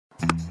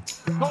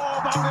Oh,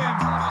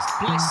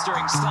 Bobbin!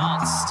 Blistering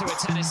starts to a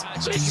tennis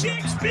match. The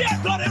Shakespeare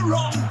got it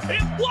wrong.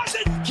 It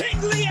wasn't King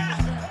Lear.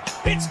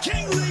 It's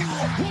King Lear.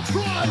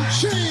 LeBron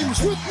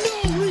James with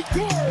no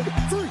regard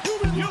for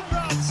human.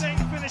 Yuvraj Singh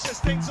finishes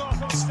things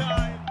off on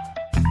style.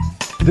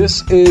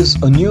 This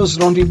is a News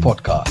Laundry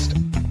podcast,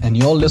 and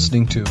you're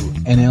listening to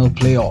NL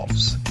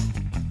Playoffs.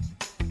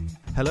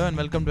 Hello and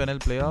welcome to NL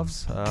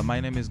Playoffs.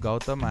 My name is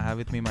Gautam. I have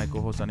with me my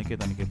co-host Aniket.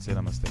 Aniket, say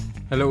namaste.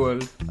 Hello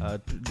world.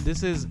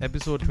 This is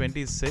episode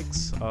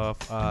 26 of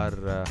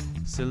our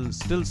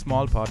still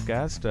small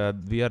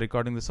podcast. We are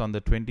recording this on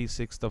the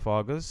 26th of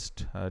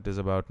August. It is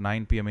about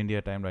 9 p.m. India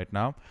time right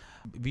now.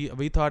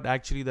 We thought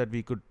actually that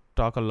we could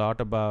talk a lot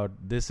about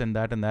this and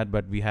that,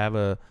 but we have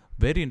a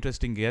very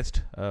interesting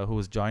guest who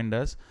has joined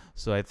us.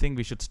 So I think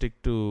we should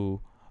stick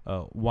to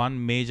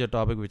one major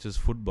topic, which is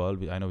football.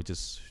 I know which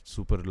is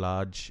super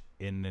large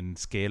in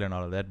scale and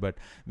all of that, but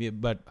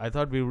I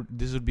thought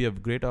this would be a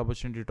great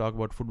opportunity to talk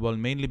about football,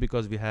 mainly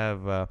because we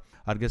have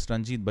our guest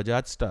Ranjit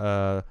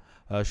Bajaj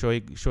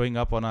showing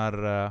up on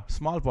our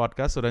small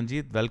podcast. So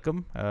Ranjit,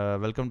 welcome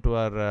to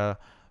our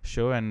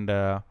show, and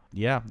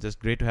just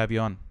great to have you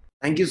on.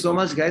 Thank you so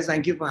much, guys.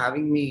 Thank you for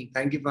having me.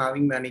 Thank you for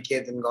having me,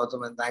 Aniket and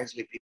Gautam, and thanks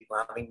Lippy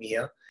for having me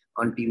here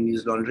on Team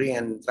News Laundry.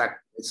 And in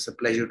fact, it's a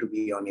pleasure to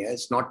be on here.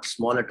 It's not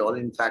small at all.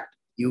 In fact,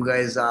 you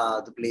guys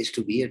are the place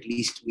to be. At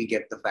least we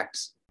get the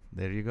facts.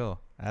 There you go.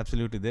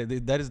 Absolutely.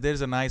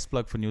 There's a nice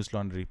plug for News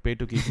Laundry. Pay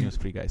to keep news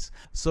free, guys.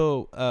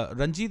 So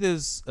Ranjit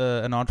is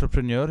an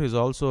entrepreneur. He's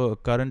also a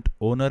current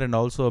owner and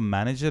also a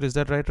manager. Is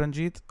that right,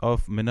 Ranjit?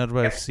 Of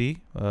Minerva FC,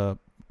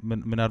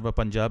 Minerva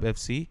Punjab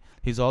FC.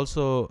 He's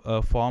also a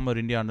former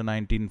India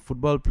under-19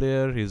 football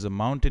player. He's a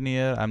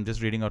mountaineer. I'm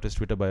just reading out his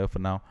Twitter bio for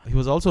now. He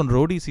was also on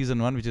Roadie season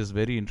 1, which is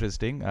very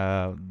interesting.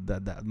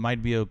 That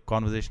might be a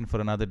conversation for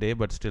another day,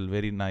 but still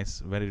very nice,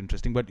 very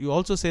interesting. But you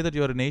also say that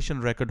you're a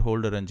nation record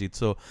holder, Ranjit.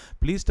 So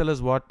please tell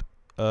us what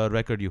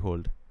record you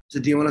hold. So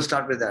do you want to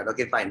start with that?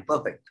 Okay, fine.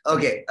 Perfect.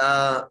 Okay.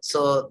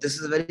 So this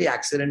is a very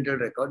accidental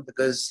record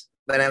because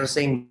when I was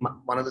saying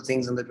one of the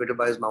things on the Twitter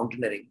bio is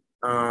mountaineering.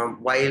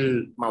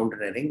 While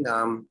mountaineering,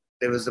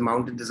 there's a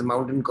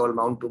mountain called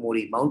Mount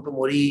Pomori. Mount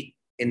Pomori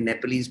in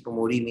Nepalese,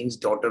 Pomori means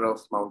daughter of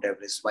Mount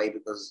Everest. Why?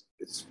 Because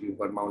you've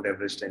got Mount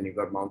Everest and you've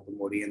got Mount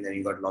Pomori and then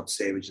you've got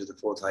Lhotse, which is the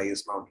fourth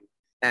highest mountain.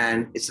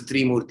 And it's a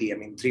three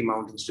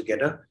mountains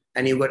together.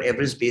 And you've got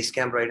Everest Base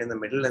Camp right in the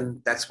middle,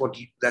 and that's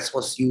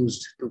what's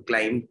used to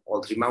climb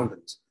all three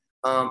mountains.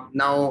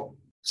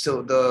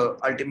 So the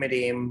ultimate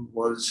aim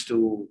was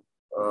to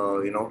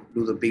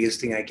do the biggest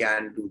thing I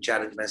can to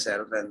challenge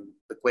myself, and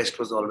the quest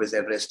was always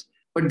Everest.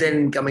 But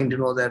then coming to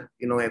know that,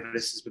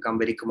 Everest has become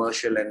very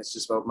commercial and it's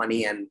just about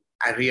money, and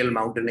real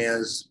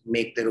mountaineers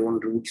make their own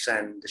routes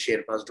and the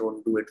Sherpas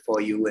don't do it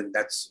for you. And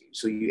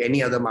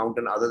any other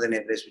mountain other than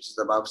Everest, which is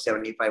above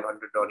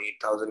 7,500 or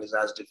 8,000, is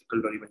as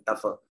difficult or even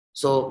tougher.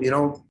 So,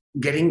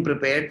 getting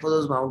prepared for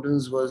those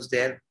mountains was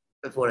there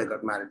before I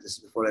got married. This is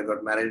before I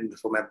got married and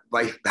before my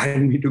wife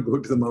banned me to go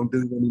to the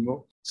mountains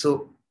anymore.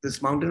 So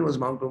this mountain was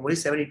Mount Pomori,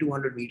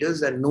 7,200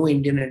 meters, and no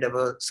Indian had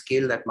ever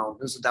scaled that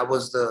mountain. So that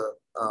was the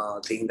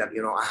thing that,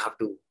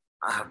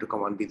 I have to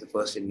come and be the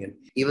first Indian.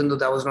 Even though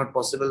that was not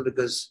possible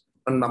because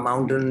on the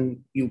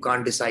mountain, you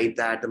can't decide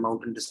that. The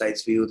mountain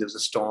decides for you. There was a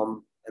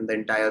storm and the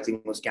entire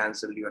thing was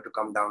cancelled. You had to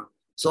come down.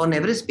 So on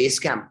Everest Base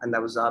Camp, and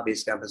that was our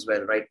base camp as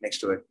well, right next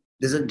to it,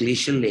 there's a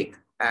glacial lake,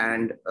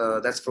 and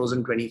that's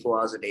frozen 24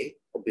 hours a day,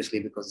 obviously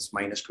because it's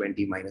minus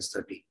 20, minus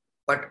 30.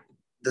 But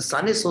the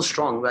sun is so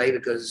strong, right?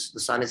 Because the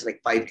sun is like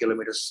 5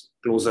 kilometers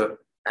closer,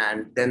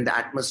 and then the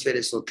atmosphere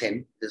is so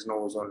thin, there's no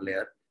ozone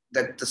layer,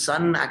 that the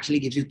sun actually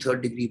gives you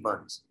third-degree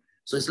burns.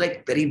 So it's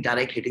like very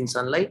direct hitting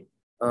sunlight.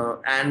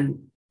 And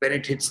when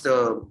it hits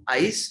the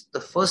ice,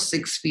 the first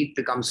 6 feet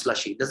becomes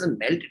slushy. It doesn't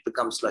melt, it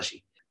becomes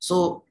slushy.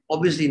 So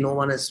obviously no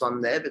one has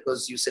swum there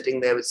because you're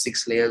sitting there with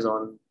 6 layers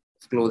on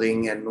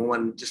clothing, and no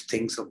one just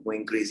thinks of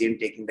going crazy and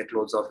taking their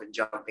clothes off and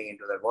jumping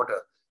into that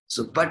water.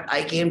 So, but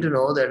I came to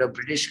know that a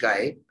British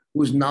guy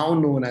who's now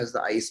known as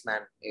the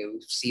Iceman, you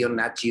see on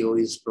Nat Geo,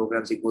 his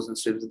programs, he goes and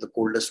swims in the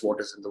coldest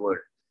waters in the world.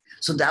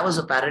 So that was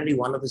apparently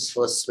one of his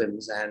first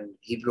swims, and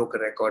he broke a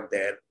record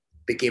there,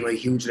 became a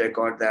huge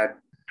record, that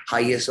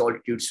highest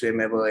altitude swim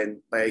ever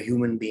by a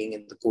human being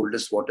in the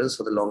coldest waters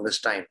for the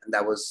longest time. And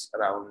that was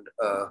around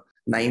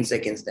 9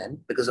 seconds then,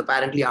 because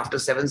apparently after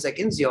 7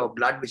 seconds, your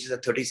blood, which is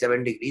at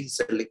 37 degrees,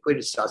 it's a liquid,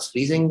 it starts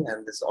freezing,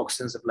 and this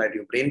oxygen supply to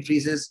your brain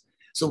freezes.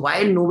 So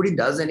while nobody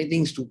does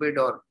anything stupid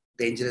or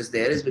dangerous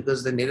there, is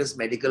because the nearest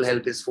medical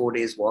help is 4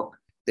 days walk.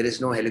 There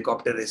is no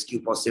helicopter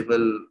rescue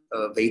possible,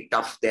 very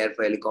tough there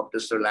for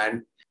helicopters to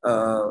land.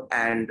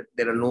 And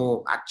there are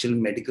no actual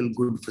medical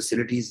good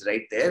facilities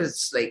right there.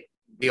 It's like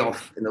way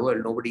off in the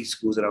world. Nobody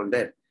screws around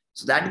there.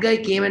 So that guy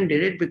came and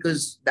did it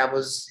because that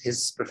was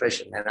his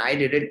profession. And I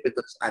did it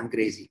because I'm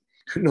crazy.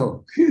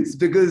 No, it's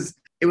because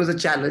it was a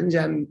challenge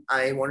and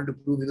I wanted to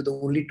prove we were the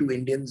only 2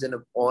 Indians in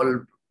an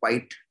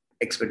all-white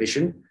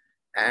expedition.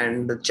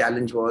 And the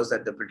challenge was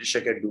that the British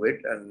can do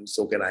it and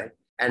so can I.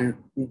 And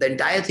the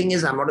entire thing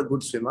is I'm not a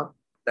good swimmer.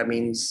 That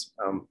means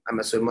I'm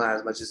a swimmer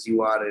as much as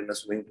you are in a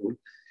swimming pool.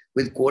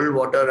 With cold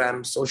water,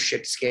 I'm so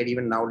shit scared.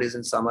 Even nowadays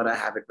in summer, I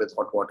have it with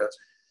hot water.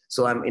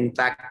 So I'm in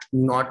fact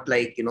not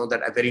like,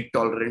 that I'm very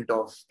tolerant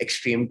of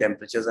extreme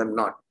temperatures. I'm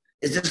not.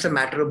 It's just a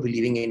matter of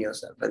believing in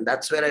yourself. And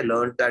that's where I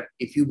learned that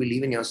if you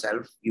believe in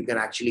yourself, you can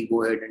actually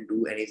go ahead and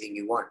do anything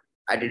you want.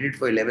 I did it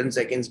for 11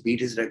 seconds, beat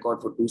his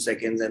record for 2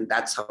 seconds. And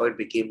that's how it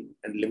became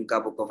a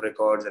Limca Book of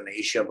Records and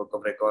Asia Book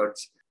of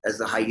Records as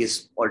the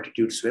highest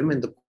altitude swim in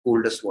the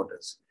coldest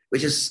waters,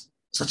 which is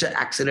such an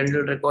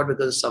accidental record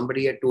because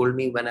somebody had told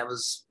me when I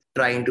was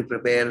trying to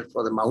prepare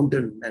for the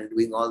mountain and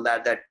doing all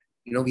that,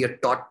 we are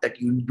taught that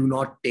you do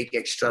not take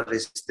extra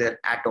risks there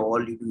at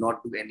all. You do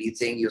not do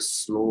anything. You're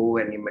slow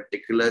and you're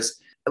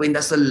meticulous. I mean,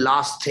 that's the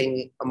last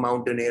thing a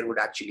mountaineer would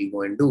actually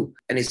go and do.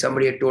 And if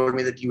somebody had told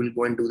me that you will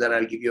go and do that,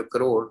 I'll give you 1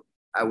 crore,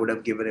 I would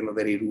have given him a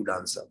very rude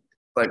answer.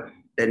 But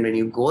then when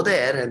you go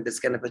there and this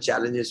kind of a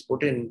challenge is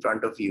put in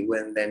front of you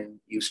and then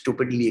you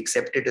stupidly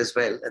accept it as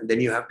well, and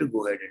then you have to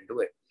go ahead and do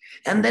it.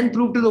 And then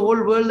prove to the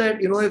whole world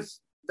that, if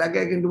that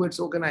guy can do it,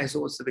 so can I. So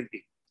what's the big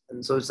deal?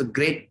 And so it's a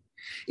great,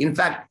 in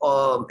fact,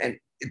 and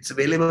it's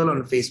available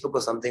on Facebook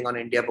or something on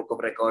India Book of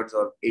Records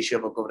or Asia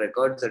Book of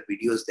Records, that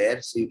video is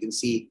there. So you can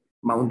see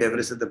Mount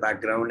Everest at the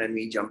background and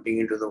me jumping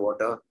into the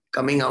water,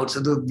 coming out.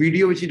 So the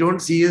video which you don't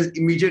see is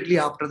immediately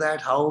after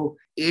that, how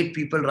 8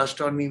 people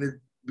rushed on me with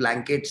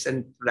blankets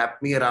and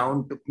wrapped me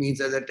around, took me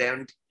inside the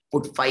tent,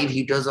 put 5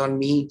 heaters on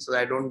me so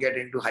I don't get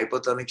into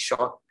hypothermic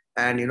shock.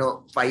 And,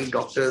 5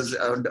 doctors,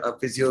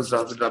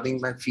 physios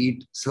rubbing my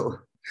feet. So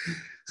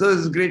it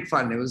was great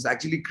fun. It was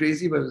actually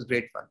crazy, but it was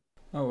great fun.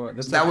 Oh,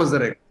 that was the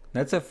record.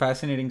 That's a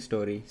fascinating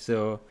story.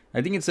 So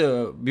I think it's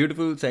a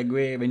beautiful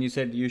segue when you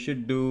said you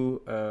should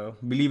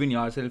believe in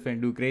yourself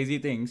and do crazy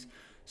things.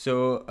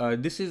 So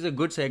this is a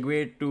good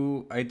segue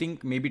to, I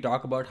think, maybe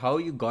talk about how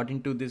you got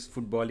into this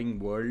footballing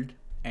world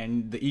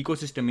and the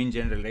ecosystem in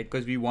general, right?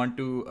 Because we want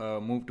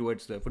to move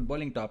towards the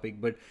footballing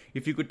topic. But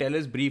if you could tell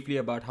us briefly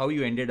about how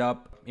you ended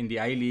up in the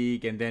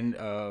I-League and then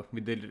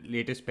with the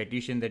latest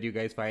petition that you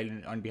guys filed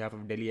on behalf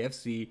of Delhi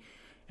FC.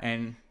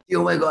 And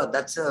oh my God,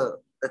 that's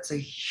a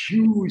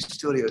huge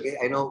story. Okay,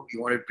 I know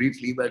you want it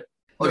briefly, but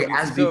okay,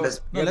 brief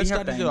as let's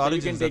start with your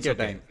origins. You can take your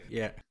time.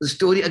 Yeah. The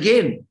story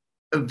again,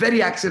 a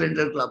very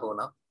accidental club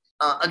owner.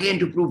 Again,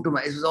 to prove to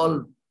it was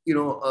all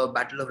a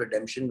battle of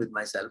redemption with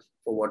myself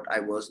for what I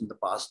was in the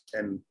past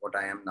and what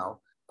I am now.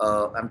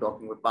 I'm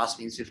talking about past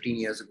means 15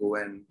 years ago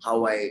and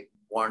how I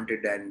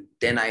wanted, and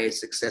then I very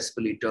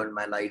successfully turned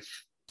my life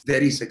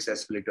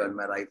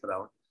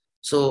around.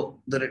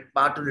 So the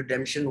part of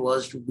redemption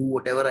was to do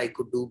whatever I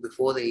could do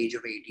before the age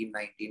of 18,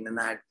 19. And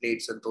I had played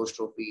Santosh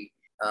Trophy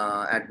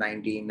at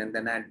 19, and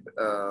then I had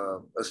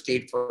a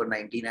state for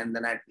 19, and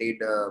then I played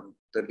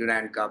the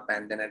Durand Cup,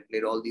 and then I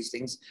played all these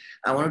things.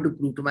 I wanted to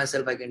prove to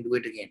myself I can do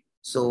it again.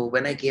 So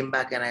when I came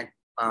back and I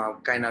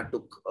kind of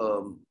took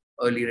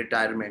early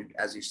retirement,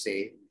 as you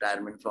say,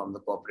 retirement from the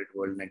corporate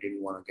world, and I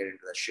didn't want to get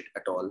into that shit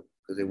at all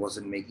because it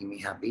wasn't making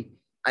me happy.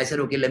 I said,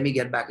 okay, let me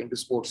get back into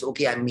sports.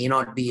 Okay, I may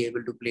not be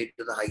able to play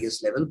to the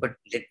highest level, but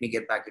let me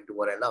get back into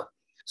what I love.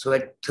 So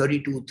at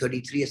 32,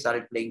 33, I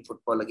started playing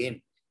football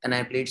again. And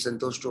I played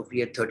Santosh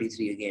Trophy at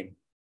 33 again.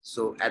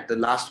 So at the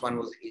last one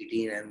was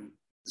 18 and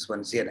this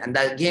one's here. And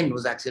that again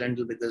was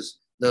accidental because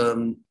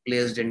the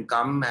players didn't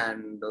come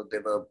and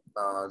there were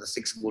the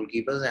 6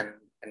 goalkeepers and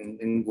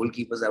in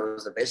goalkeepers I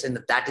was the best. And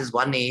that is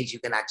one age you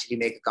can actually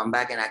make a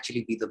comeback and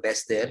actually be the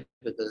best there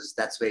because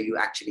that's where you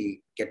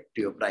actually get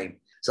to your prime.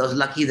 So I was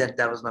lucky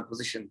that was my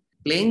position.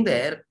 Playing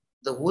there,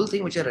 the whole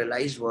thing which I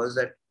realized was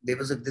that there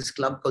was this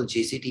club called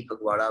JCT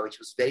Phagwara, which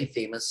was very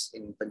famous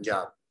in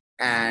Punjab.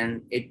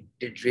 And it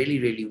did really,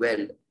 really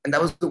well. And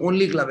that was the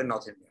only club in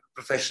North India,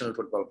 professional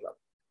football club.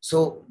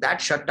 So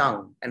that shut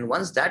down. And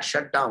once that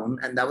shut down,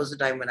 and that was the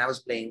time when I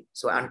was playing.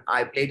 So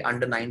I played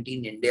under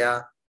 19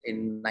 India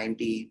in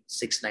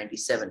 96,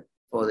 97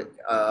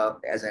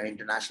 as an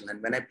international.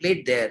 And when I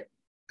played there,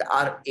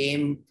 our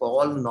aim for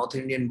all North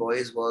Indian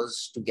boys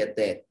was to get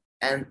there.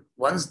 And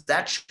once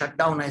that shut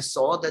down, I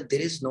saw that there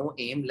is no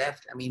aim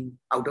left. I mean,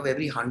 out of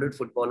every 100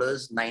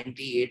 footballers,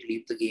 98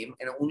 leave the game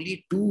and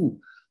only 2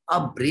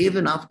 are brave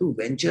enough to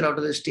venture out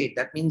of the state.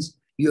 That means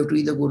you have to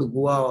either go to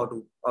Goa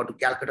or to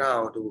Calcutta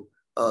or to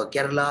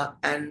Kerala.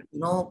 And,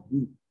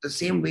 the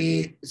same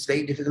way, it's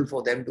very difficult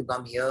for them to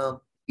come here.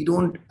 You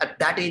don't, at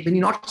that age, when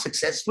you're not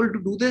successful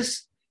to do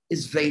this,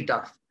 it's very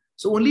tough.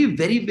 So only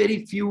very,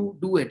 very few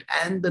do it.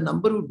 And the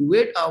number who do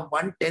it are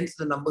 1/10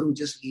 the number who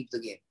just leave the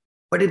game.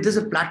 But if there's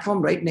a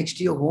platform right next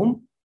to your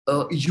home,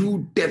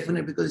 you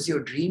definitely, because it's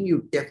your dream,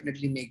 you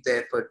definitely make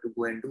the effort to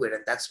go and do it.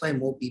 And that's why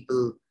more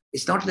people,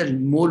 it's not that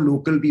more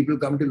local people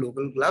come to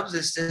local clubs.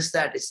 It's just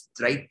that it's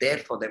right there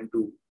for them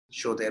to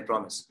show their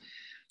promise.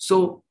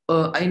 So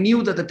I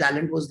knew that the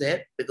talent was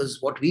there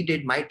because what we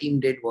did, my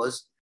team did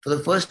was, for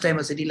the first time,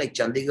 a city like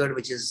Chandigarh,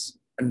 which is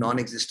a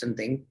non-existent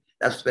thing,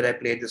 that's where I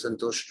played the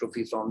Santosh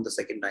Trophy from the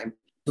second time.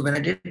 So when I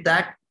did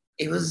that,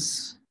 it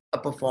was a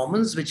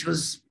performance which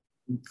was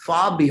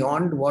far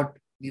beyond what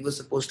we were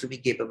supposed to be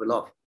capable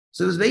of.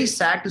 So it was very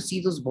sad to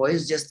see those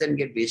boys just then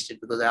get wasted,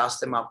 because I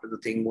asked them after the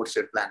thing, what's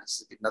your plan? They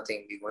said,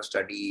 nothing, we're going to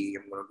study,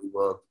 I'm going to do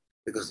work,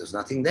 because there's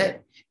nothing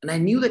there. And I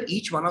knew that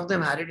each one of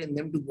them had it in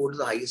them to go to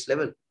the highest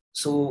level.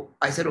 So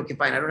I said, okay,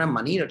 fine, I don't have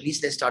money, at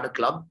least let's start a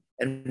club.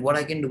 And what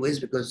I can do is,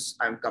 because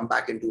I've come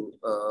back into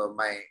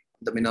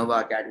the Minerva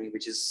Academy,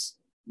 which is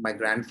my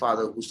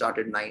grandfather who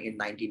started in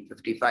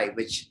 1955,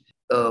 which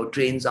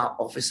trains our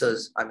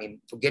officers,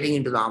 for getting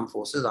into the armed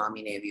forces,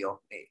 Army, Navy, or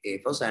Air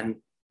Force. And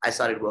I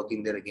started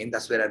working there again.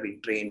 That's where I've been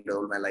trained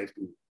all my life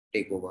to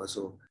take over.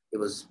 So I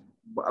was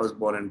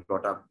born and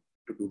brought up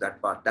to do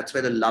that part. That's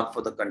where the love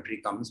for the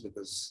country comes,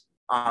 because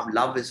our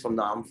love is from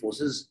the armed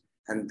forces.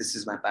 And this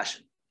is my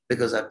passion,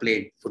 because I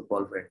played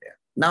football for India.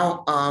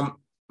 Now,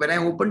 when I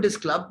opened this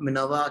club,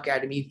 Minerva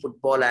Academy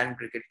Football and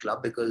Cricket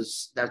Club,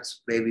 because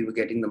that's where we were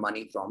getting the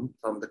money from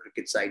the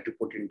cricket side to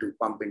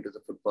pump into the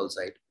football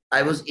side.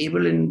 I was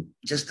able, in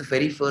just the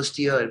very first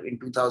year, in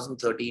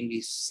 2013, we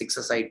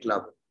 6-a-side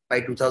club. By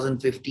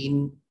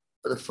 2015,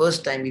 for the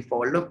first time, we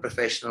followed a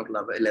professional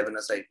club,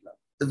 11-a-side club.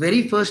 The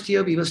very first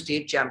year, we were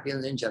state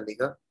champions in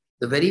Chandigarh.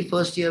 The very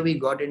first year, we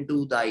got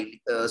into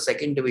the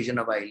second division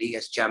of I-League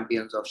as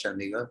champions of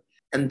Chandigarh.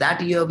 And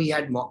that year, we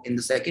had, in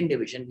the second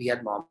division, we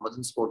had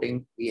Mohammedan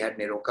Sporting, we had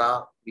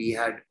Neroka, we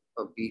had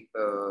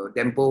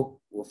Dempo,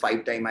 who were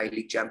 5-time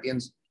I-League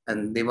champions,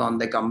 and they were on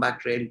their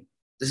comeback trail.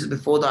 This is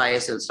before the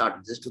ISL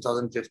started. This is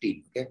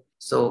 2015. Okay,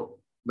 so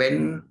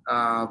when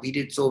we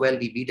did so well,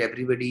 we beat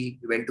everybody.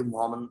 We went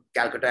to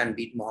Calcutta and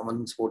beat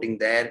Mohammedan Sporting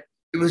there.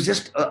 It was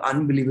just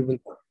unbelievable.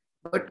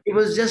 But it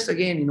was just,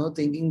 again,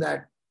 thinking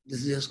that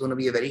this is just going to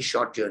be a very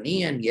short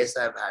journey. And yes,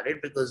 I've had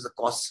it, because the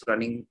costs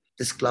running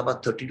this club are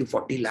 30 to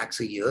 40 lakhs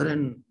a year.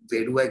 And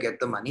where do I get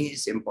the money?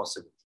 It's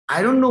impossible.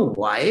 I don't know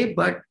why,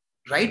 but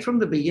right from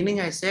the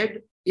beginning, I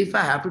said, if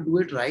I have to do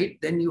it right,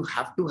 then you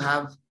have to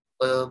have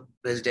a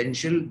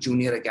residential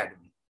junior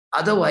academy.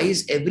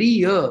 Otherwise, every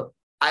year,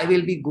 I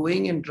will be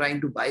going and trying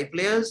to buy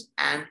players.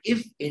 And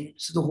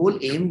so the whole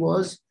aim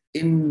was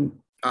when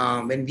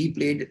we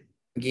played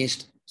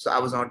against, so I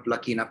was not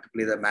lucky enough to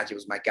play that match. It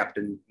was my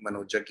captain,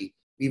 Manoj Jaggi.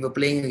 We were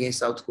playing against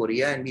South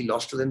Korea and we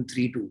lost to them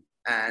 3-2.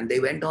 And they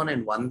went on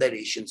and won their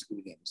Asian School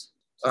Games.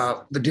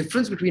 The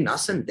difference between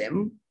us and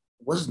them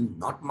was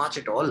not much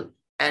at all.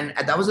 And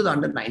that was at the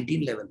under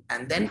 19 level.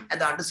 And then at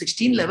the under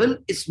 16 level,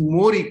 it's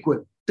more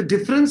equal. The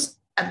difference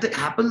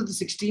happens at the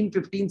 16,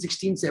 15,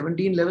 16,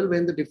 17 level,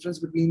 when the difference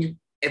between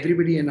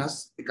everybody and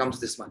us becomes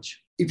this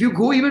much. If you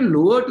go even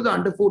lower to the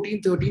under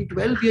 14, 13,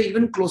 12, we are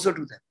even closer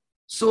to them.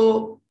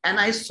 So, and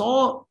I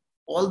saw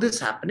all this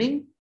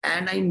happening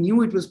and I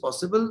knew it was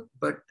possible,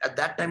 but at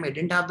that time I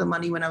didn't have the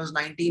money when I was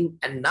 19.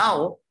 And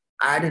now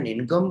I had an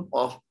income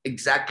of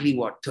exactly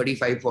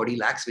 35, 40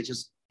 lakhs, which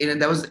is,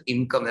 that was the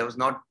income, that was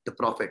not the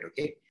profit.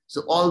 Okay.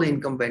 So all the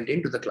income went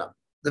into the club.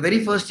 The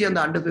very first year in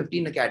the under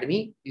 15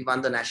 academy, we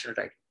won the national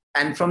title.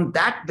 And from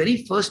that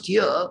very first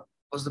year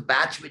was the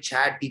batch which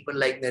had people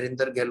like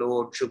Narinder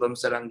Gehlot, Shubham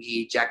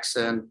Sarangi,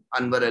 Jackson,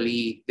 Anwar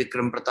Ali,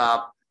 Vikram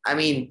Pratap.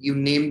 You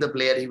name the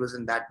player, he was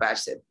in that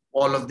batch.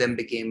 All of them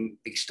became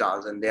big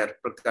stars and they are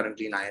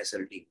currently in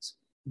ISL teams.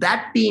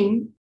 That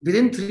team,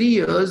 within 3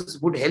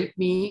 years, would help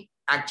me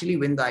actually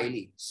win the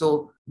I-League.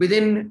 So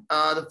within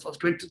the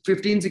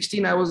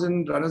 15-16, I was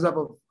in runners-up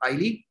of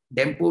I-League.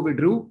 Dempo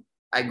withdrew.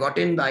 I got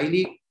in the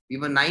I-League. We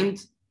were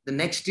 9th. The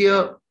next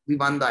year, we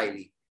won the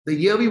I-League. The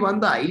year we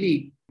won the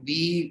I-League,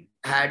 we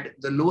had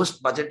the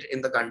lowest budget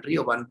in the country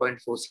of 1.4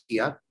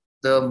 CR.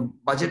 The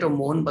budget of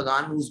Mohan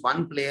Bagan, who's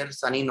one player,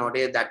 Sunny Node,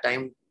 at that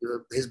time,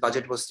 his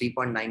budget was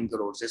 3.9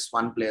 crores, just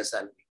one player's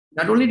salary.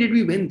 Not only did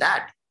we win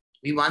that,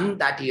 we won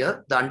that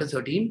year the under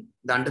 13,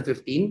 the under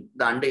 15,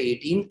 the under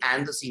 18,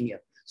 and the senior.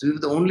 So we were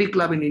the only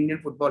club in Indian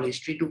football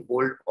history to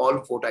hold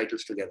all 4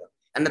 titles together.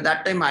 And at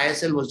that time,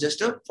 ISL was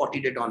just a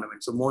 40-day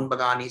tournament. So Mohan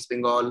Bagan, East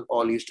Bengal,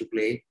 all used to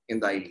play in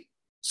the I-League.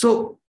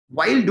 So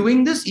while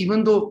doing this,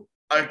 even though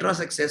ultra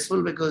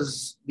successful,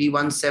 because we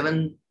won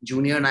 7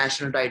 junior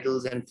national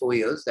titles in 4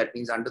 years, that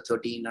means under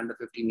 13, under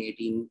 15,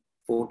 18,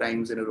 4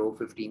 times in a row,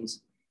 15s,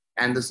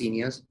 and the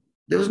seniors,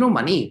 there was no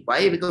money.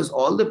 Why? Because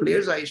all the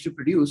players I used to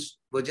produce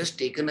were just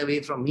taken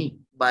away from me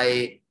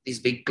by these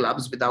big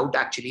clubs without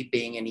actually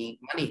paying any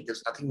money.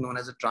 There's nothing known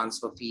as a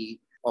transfer fee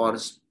or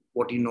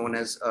what you known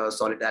as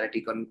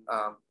solidarity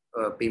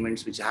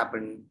payments, which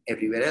happen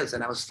everywhere else.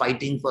 And I was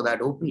fighting for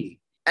that openly.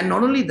 And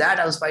not only that,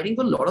 I was fighting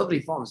for a lot of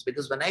reforms,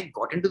 because when I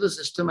got into the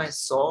system, I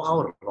saw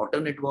how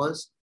rotten it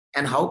was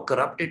and how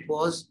corrupt it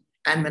was.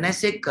 And when I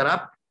say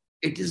corrupt,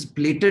 it is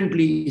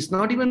blatantly, it's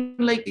not even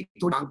like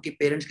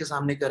parents ke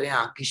samne kar rahe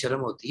hain, aankh ki sharam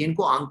hoti hai.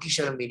 Inko aankh ki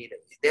sharam bhi nahi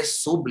lagti. They're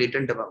so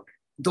blatant about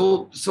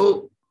it.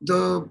 So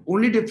the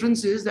only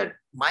difference is that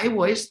my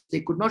voice,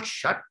 they could not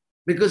shut,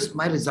 because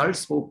my results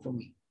spoke for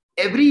me.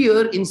 Every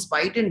year, in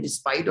spite and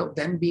despite of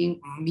them being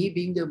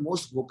the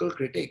most vocal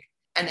critic,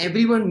 and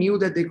everyone knew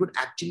that they could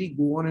actually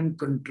go on and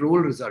control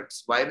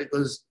results. Why?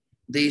 Because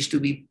they used to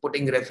be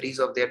putting referees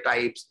of their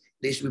types.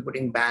 They used to be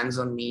putting bans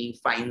on me,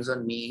 fines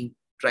on me,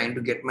 trying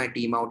to get my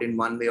team out in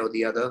one way or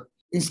the other.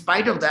 In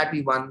spite of that,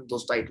 we won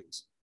those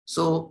titles.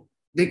 So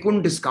They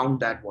couldn't discount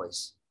that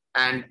voice.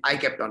 And I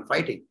kept on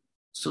fighting.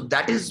 So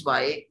that is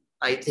why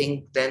I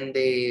think then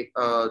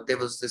there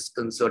was this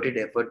concerted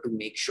effort to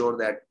make sure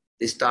that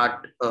they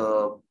start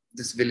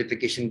this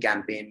vilification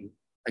campaign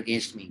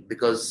against me,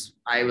 because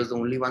I was the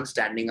only one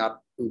standing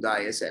up to the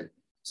ISL.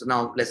 So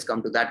now let's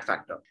come to that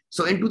factor.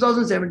 So in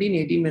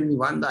 2017-18, when we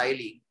won the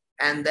I-League,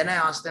 and then I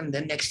asked them,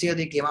 then next year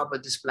they came up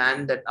with this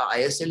plan that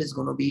ISL is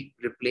going to be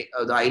replaced,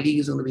 the I-League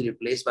is going to be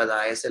replaced by the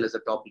ISL as a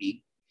top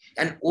league.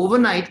 And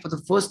overnight, for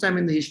the first time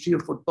in the history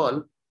of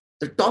football,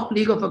 the top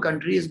league of a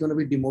country is going to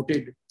be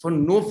demoted for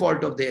no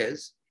fault of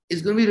theirs,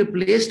 is going to be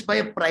replaced by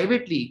a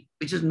private league,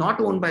 which is not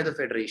owned by the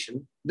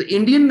federation. The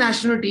Indian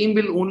national team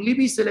will only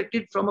be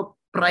selected from a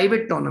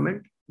private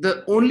tournament.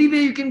 The only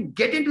way you can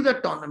get into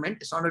that tournament,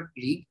 it's not a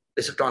league,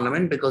 it's a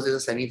tournament because there's a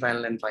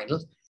semi-final and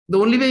finals. The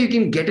only way you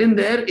can get in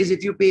there is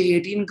if you pay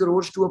 18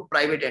 crores to a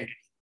private entity.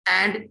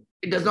 And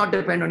it does not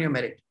depend on your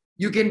merit.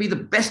 You can be the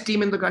best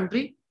team in the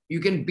country. You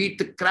can beat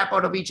the crap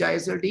out of each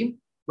ISL team,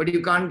 but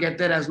you can't get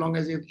there as long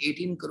as you have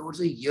 18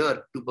 crores a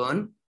year to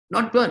burn,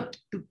 not burn,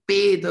 to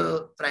pay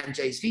the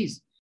franchise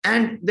fees.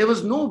 And there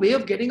was no way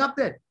of getting up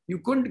there. You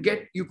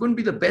couldn't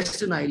be the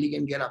best in I-League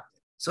and get up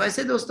there. So I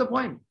said, what's the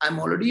point? I'm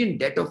already in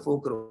debt of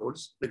 4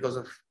 crores because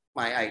of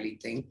my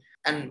I-League thing.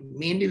 And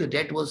mainly the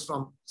debt was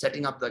from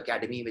setting up the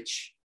academy,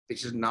 which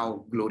is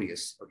now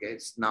glorious. Okay,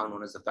 it's now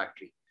known as the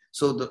factory.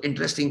 So the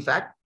interesting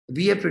fact,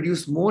 we have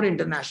produced more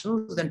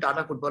internationals than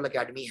Tata Football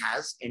Academy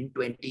has in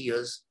 20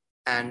 years.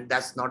 And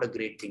that's not a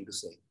great thing to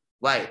say.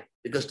 Why?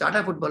 Because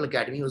Tata Football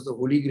Academy was the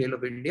holy grail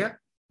of India.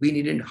 We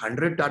needed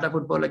 100 Tata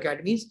Football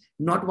Academies,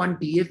 not one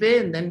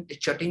TFA, and then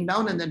it shutting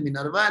down, and then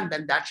Minerva, and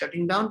then that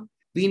shutting down.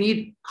 We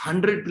need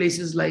 100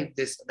 places like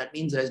this. That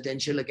means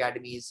residential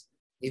academies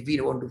if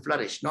we want to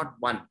flourish, not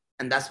one.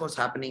 And that's what's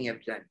happening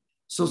every time.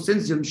 So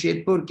since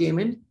Jamshedpur came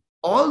in,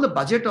 all the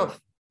budget of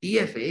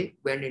TFA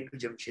went into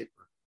Jamshedpur.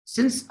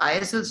 Since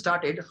ISL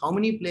started, how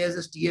many players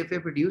has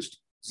TFA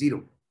produced?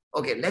 0.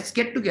 Okay, let's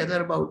get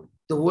together about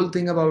the whole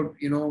thing about,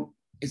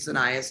 it's an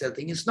ISL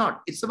thing. It's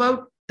not. It's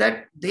about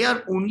that they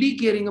are only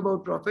caring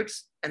about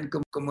profits and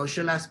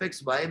commercial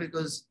aspects. Why?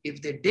 Because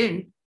if they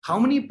didn't, how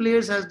many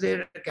players has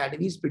their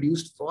academies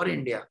produced for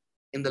India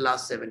in the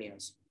last 7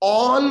 years?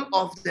 All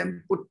of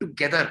them put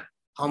together,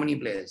 how many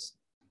players?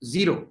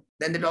 0.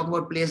 Then they talk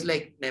about players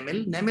like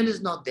Nemil. Nemil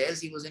is not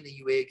theirs. He was in a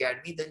UAE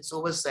academy. Then so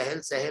was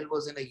Sahel. Sahel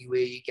was in a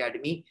UAE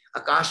academy.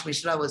 Akash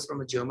Mishra was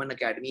from a German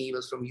academy. He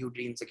was from U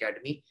Dreams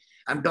Academy.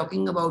 I'm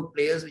talking about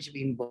players which have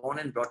been born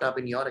and brought up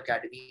in your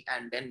academy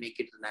and then make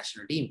it to the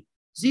national team.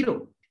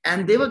 0.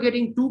 And they were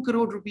getting 2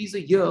 crore rupees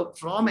a year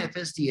from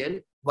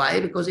FSDL.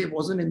 Why? Because it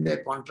wasn't in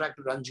their contract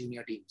to run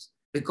junior teams.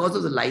 Because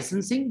of the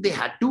licensing, they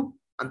had to,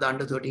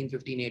 under 13,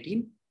 15,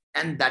 18.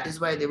 And that is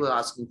why they were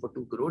asking for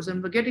 2 crores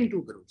and were getting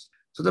 2 crores.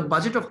 So the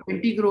budget of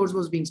 20 crores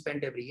was being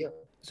spent every year.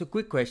 So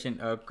quick question.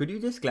 Could you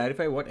just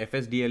clarify what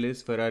FSDL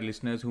is for our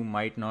listeners who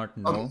might not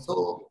know? Okay,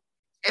 so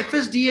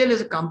FSDL is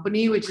a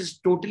company which is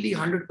totally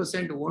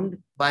 100% owned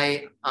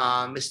by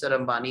Mr.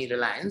 Ambani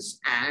Reliance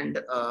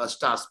and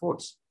Star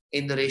Sports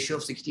in the ratio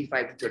of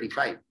 65 to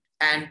 35.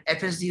 And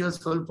FSDL's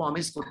full form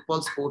is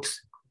Football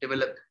Sports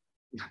Development.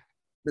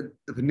 The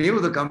name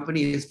of the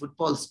company is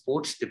Football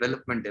Sports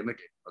Development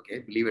Limited. Okay,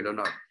 believe it or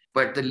not.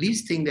 But the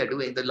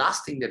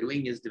last thing they're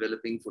doing is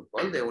developing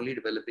football. They're only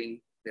developing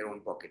their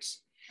own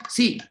pockets.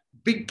 See,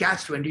 big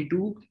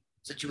catch-22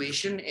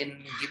 situation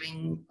in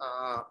giving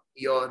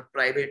your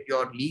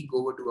league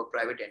over to a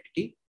private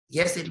entity.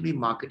 Yes, it'll be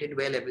marketed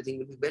well, everything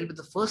will be well, but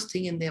the first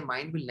thing in their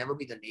mind will never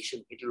be the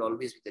nation. It will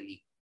always be the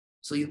league.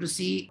 So you have to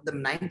see the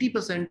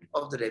 90%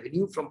 of the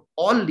revenue from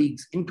all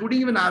leagues,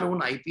 including even our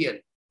own IPL,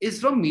 is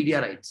from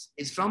media rights,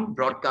 is from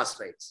broadcast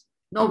rights.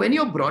 Now, when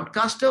your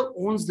broadcaster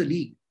owns the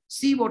league,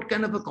 see what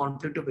kind of a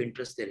conflict of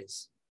interest there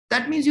is.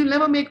 That means you'll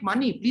never make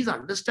money. Please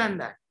understand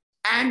that.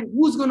 And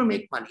who's going to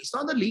make money? It's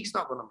not the league's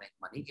not going to make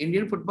money.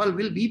 Indian football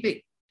will be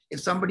big. If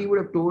somebody would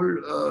have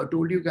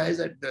told you guys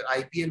that the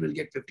IPL will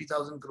get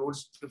 50,000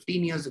 crores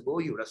 15 years ago,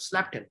 you would have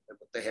slapped him. What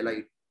the hell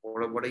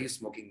what are you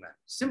smoking, man?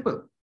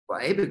 Simple.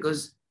 Why?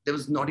 Because there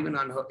was not even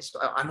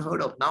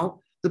unheard of. Now,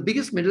 the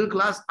biggest middle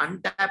class,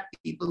 untapped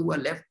people who are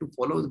left to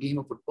follow the game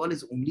of football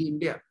is only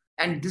India.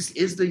 And this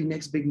is the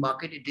next big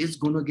market. It is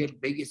going to get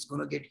big. It's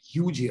going to get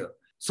huge here.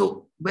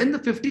 So when the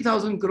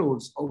 50,000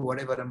 crores or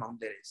whatever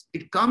amount there is,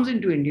 it comes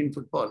into Indian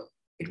football,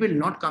 it will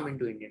not come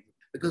into Indian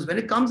football. Because when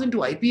it comes into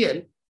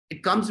IPL,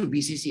 it comes to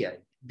BCCI.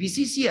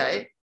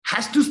 BCCI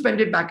has to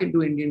spend it back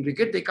into Indian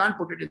cricket. They can't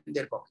put it in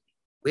their pocket.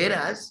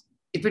 Whereas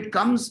if it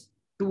comes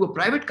to a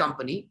private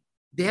company,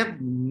 they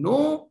have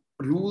no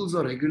rules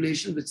or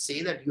regulations which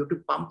say that you have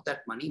to pump that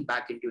money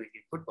back into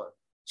Indian football.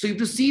 So you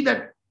have to see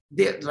that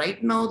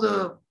right now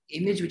the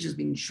image which is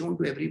being shown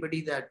to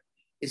everybody that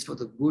is for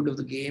the good of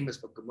the game, is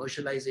for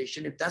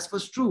commercialization. If that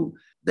was true,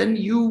 then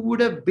you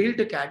would have built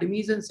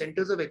academies and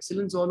centers of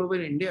excellence all over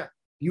India.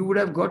 You would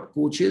have got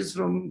coaches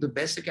from the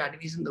best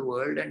academies in the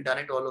world and done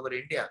it all over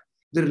India.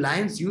 The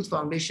Reliance Youth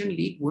Foundation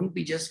League wouldn't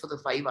be just for the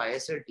 5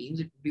 ISL teams.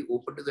 It would be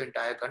open to the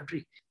entire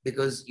country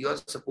because you are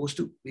supposed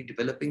to be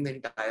developing the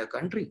entire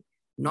country.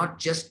 not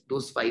just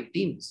those 5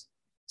 teams.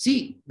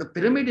 See, the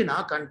pyramid in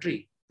our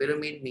country,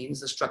 pyramid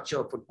means the structure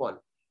of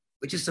football,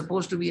 which is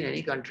supposed to be in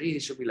any country,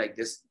 it should be like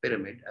this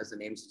pyramid, as the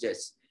name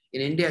suggests.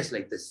 In India, it's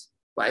like this.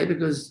 Why?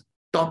 Because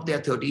top there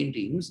are 13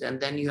 teams, and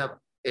then you have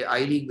a I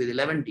League with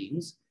 11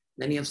 teams,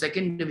 then you have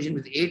second division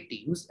with 8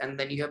 teams, and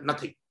then you have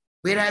nothing.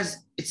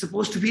 Whereas it's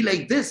supposed to be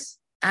like this,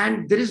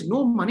 and there is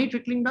no money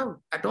trickling down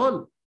at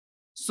all.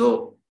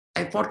 So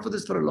I fought for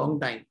this for a long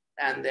time.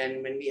 And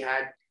then when we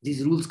had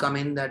these rules come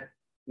in that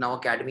now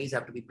academies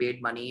have to be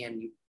paid money,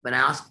 and when I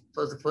asked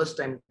for the first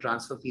time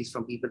transfer fees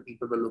from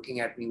people were looking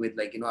at me with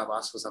like, I've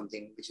asked for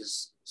something which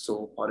is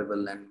so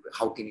horrible and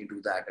how can you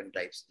do that and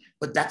types.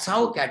 But that's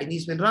how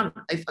academies will run.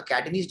 If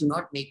academies do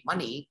not make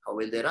money, how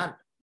will they run?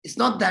 It's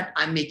not that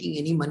I'm making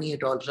any money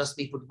at all. Trust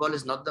me, football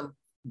is not the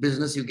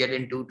business you get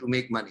into to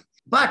make money.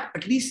 But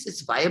at least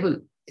it's viable.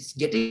 It's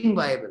getting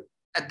viable.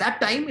 At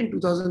that time in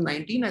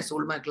 2019, I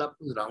sold my club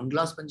to Round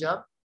Glass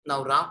Punjab.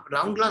 Now,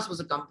 Round Glass was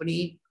a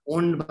company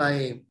owned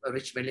by a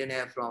rich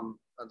millionaire from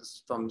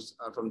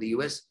the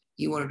US.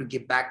 He wanted to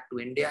give back to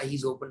India.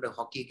 He's opened a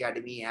hockey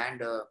academy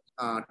and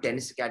a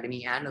tennis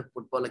academy and a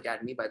football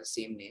academy by the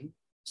same name.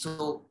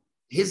 So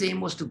his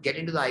aim was to get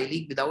into the I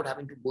League without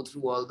having to go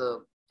through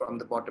from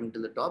the bottom to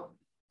the top.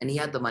 And he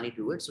had the money to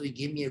do it. So he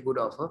gave me a good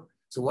offer.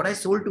 So what I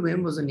sold to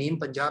him was the name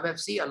Punjab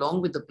FC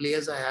along with the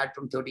players I had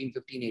from 13,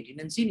 15, 18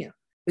 and senior.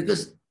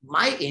 Because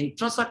my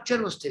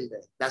infrastructure was still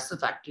there. That's the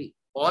factory.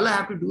 All I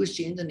have to do is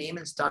change the name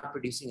and start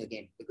producing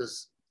again,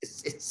 because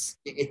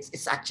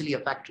it's actually a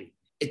factory.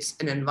 It's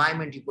an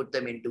environment you put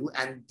them into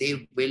and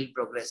they will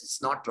progress.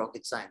 It's not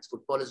rocket science.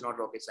 Football is not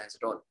rocket science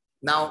at all.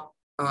 Now,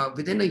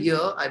 within a year,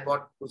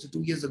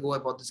 2 years ago, I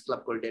bought this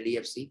club called Delhi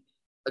FC.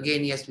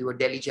 Again, yes, we were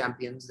Delhi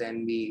champions.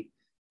 Then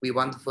we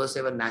won the first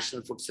ever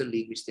National Futsal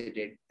League, which they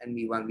did. And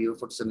we were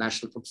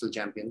National Futsal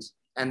champions.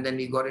 And then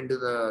we got into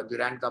the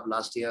Durand Cup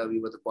last year. We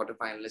were the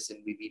quarterfinalists and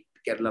we beat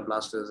Kerala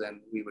Blasters and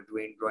we were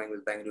drawing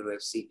with Bangalore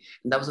FC.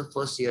 And that was the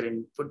first year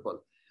in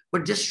football.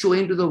 But just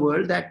showing to the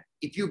world that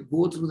if you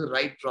go through the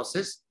right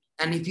process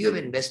and if you have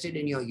invested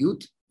in your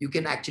youth, you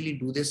can actually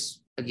do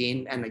this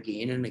again and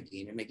again and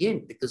again and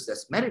again, because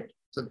that's merit.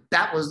 So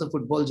that was the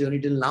football journey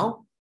till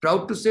now.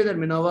 Proud to say that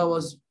when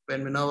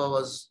Minerva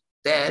was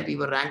there, we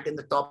were ranked in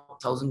the top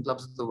 1,000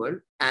 clubs of the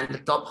world and the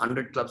top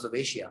 100 clubs of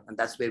Asia. And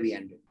that's where we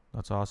ended.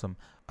 That's awesome.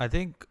 I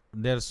think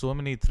there are so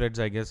many threads,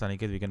 I guess,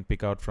 Aniket, we can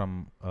pick out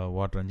from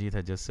what Ranjit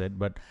had just said.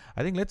 But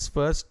I think let's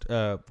first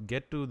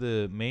get to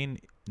the main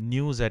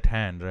news at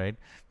hand, right?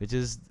 Which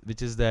is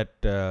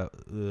that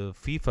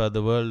FIFA,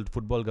 the World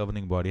Football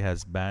Governing Body,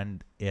 has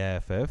banned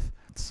AIFF,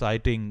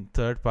 citing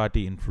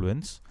third-party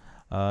influence.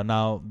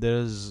 Now,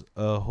 there's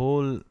a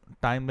whole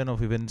timeline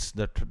of events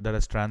that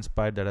has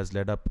transpired that has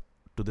led up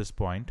to this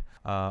point.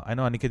 I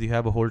know, Aniket, you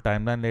have a whole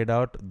timeline laid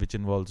out, which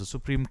involves the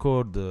Supreme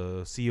Court,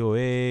 the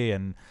COA,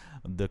 and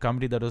the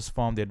committee that was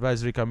formed, the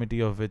advisory committee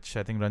of which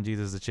I think Ranjit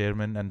is the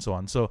chairman, and so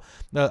on. So,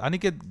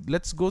 Aniket,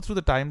 let's go through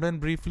the timeline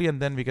briefly, and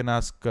then we can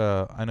ask,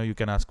 I know you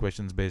can ask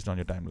questions based on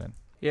your timeline.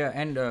 Yeah,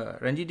 and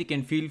Ranjit, you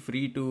can feel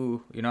free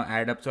to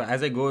add up. So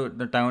as I go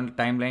the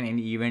timeline,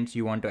 any events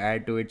you want to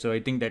add to it. So I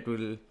think that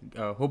will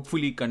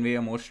hopefully convey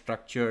a more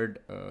structured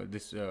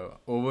this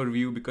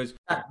overview, because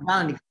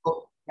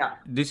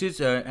this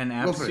is an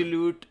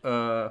absolute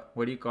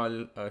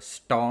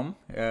storm.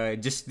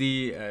 Just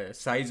the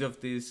size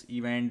of this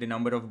event, the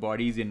number of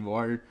bodies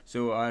involved.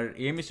 So our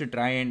aim is to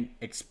try and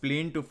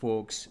explain to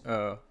folks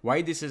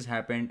why this has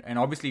happened, and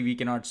obviously we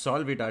cannot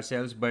solve it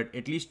ourselves, but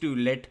at least to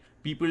let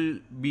people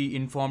be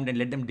informed and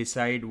let them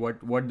decide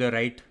what the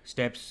right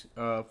steps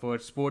for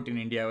sport in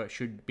India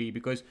should be,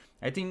 because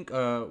I think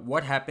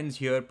what happens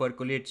here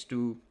percolates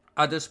to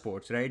other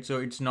sports, right? So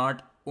it's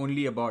not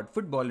only about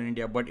football in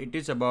India, but it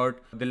is about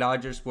the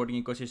larger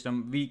sporting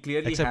ecosystem. We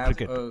clearly have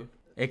cricket.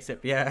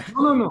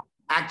 No.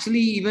 Actually,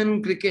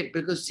 even cricket,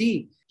 because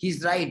see,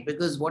 he's right,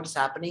 because what's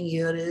happening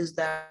here is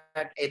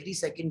that every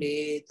second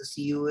day the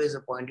CEO has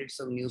appointed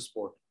some new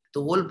sport.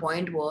 The whole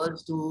point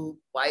was to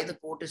why the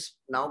court is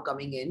now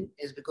coming in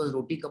is because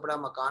roti kapda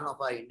makan of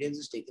our Indians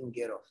is taken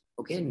care of.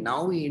 Okay,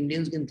 now we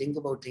Indians can think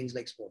about things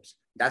like sports.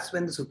 That's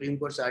when the Supreme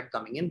Court started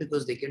coming in,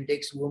 because they can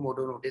take suo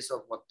motu notice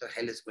of what the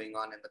hell is going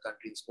on in the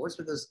country in sports,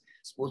 because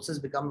sports has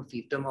become a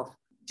fiefdom of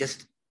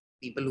just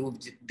people who are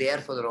there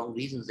for the wrong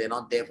reasons. They're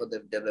not there for the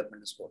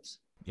development of sports.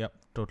 Yep,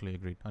 totally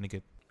agreed.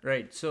 Aniket.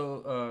 Right.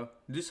 So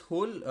this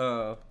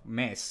whole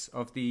mess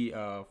of the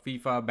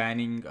FIFA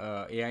banning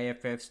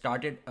AIFF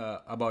started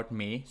about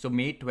May. So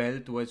May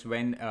 12th was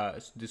when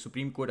the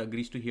Supreme Court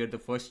agrees to hear the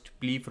first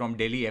plea from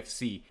Delhi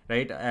FC,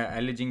 right?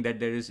 Alleging that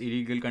there is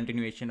illegal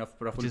continuation of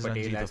Praful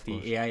Patel as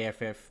the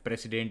AIFF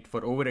president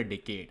for over a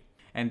decade.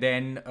 And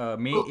then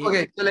May 8th.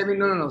 Okay, so let me,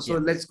 no. So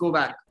let's go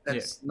back.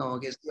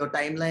 So your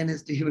timeline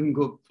is to even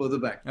go further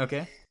back.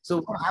 Okay. So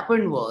what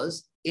happened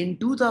was, in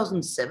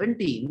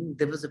 2017,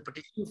 there was a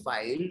petition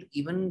filed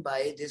even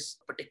by this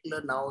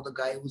particular, now the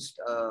guy who's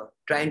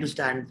trying to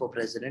stand for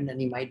president, and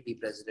he might be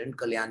president,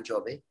 Kalyan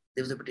Chaubey.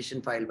 There was a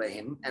petition filed by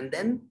him. And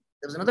then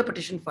there was another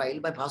petition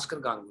filed by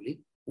Bhaskar Ganguly,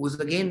 who's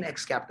again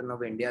ex-captain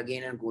of India,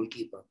 again a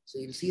goalkeeper. So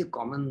you'll see a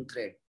common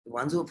thread. The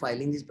ones who are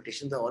filing these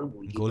petitions are all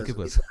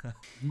goalkeepers.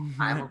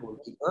 I'm a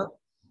goalkeeper.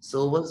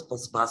 So was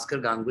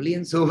Bhaskar Ganguly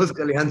and so was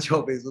Kalyan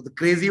Chaubey. So the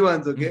crazy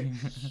ones, okay?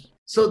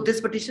 So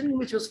this petition,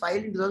 which was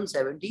filed in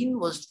 2017,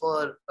 was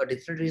for a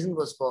different reason,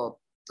 was for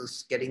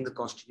getting the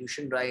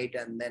constitution right.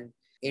 And then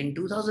in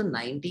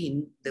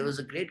 2019, there was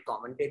a great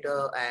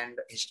commentator and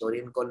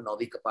historian called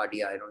Novi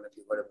Kapadia. I don't know if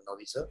you've heard of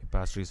Novi, sir. He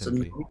passed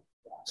recently.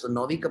 So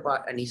Novi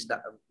Kapadia, and he's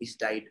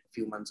died a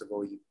few months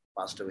ago. He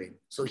passed away.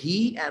 So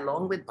he,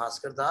 along with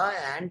Bhaskar Da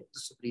and the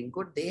Supreme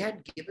Court, they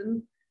had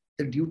given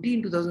the duty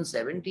in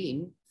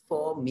 2017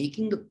 for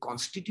making the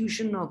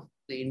constitution of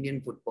the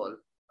Indian football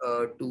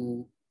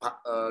to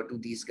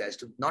these guys.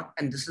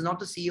 And this is not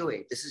the COA.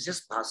 This is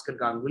just Bhaskar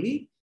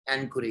Ganguly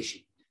and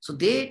Qureshi. So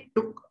they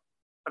took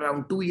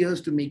around 2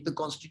 years to make the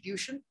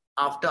constitution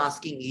after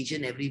asking each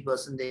and every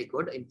person they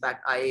could. In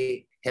fact,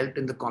 I helped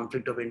in the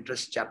conflict of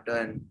interest chapter,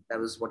 and that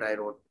was what I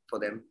wrote for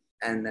them.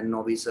 And then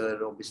Novi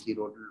sir obviously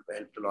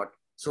helped a lot.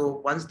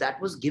 So once that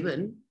was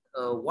given,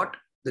 what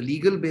the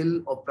legal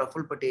bill of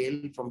Praful Patel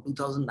from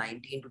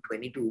 2019 to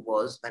 22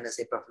 was, when I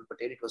say Praful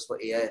Patel, it was for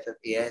AIFF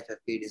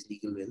paid his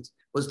legal bills,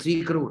 was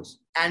 3 crores.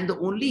 And the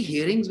only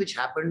hearings which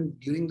happened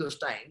during those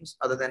times,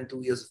 other than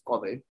 2 years of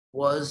COVID,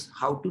 was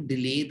how to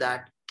delay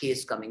that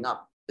case coming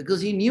up.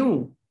 Because he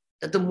knew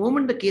that the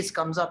moment the case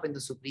comes up in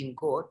the Supreme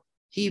Court,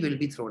 he will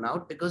be thrown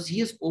out because he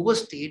has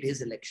overstayed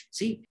his election.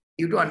 See,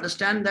 you have to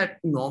understand that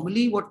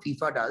normally what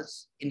FIFA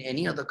does in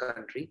any other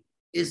country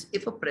is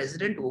if a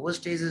president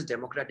overstays his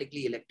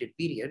democratically elected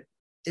period,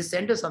 they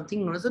send us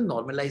something known as a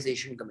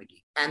normalization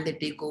committee. And they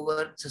take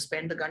over,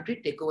 suspend the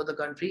country, take over the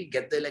country,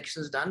 get the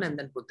elections done, and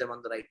then put them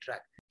on the right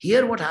track.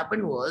 Here, what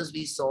happened was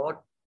we saw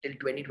till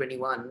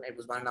 2021, it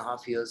was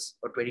 1.5 years,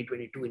 or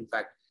 2022, in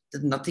fact,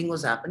 that nothing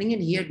was happening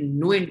and he had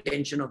no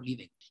intention of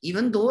leaving.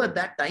 Even though at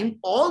that time,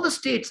 all the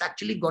states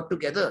actually got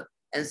together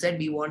and said,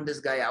 we want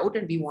this guy out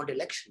and we want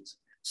elections.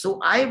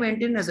 So I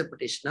went in as a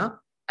petitioner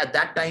at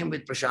that time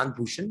with Prashant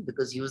Bhushan,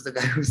 because he was the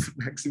guy who was the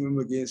maximum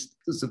against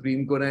the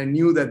Supreme Court. I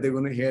knew that they're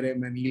going to hear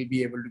him and he'll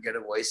be able to get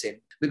a voice in,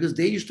 because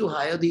they used to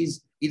hire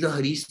these either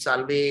Harish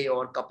Salve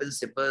or Kapil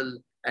Sibal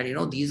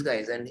and these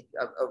guys, and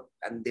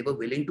they were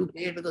willing to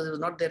pay it because it was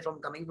not there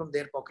coming from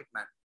their pocket,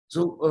 man.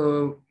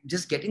 So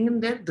just getting in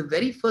there, the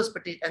very first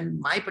petition, and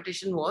my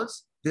petition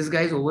was, this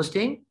guy is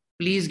overstaying,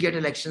 please get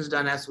elections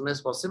done as soon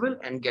as possible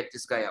and get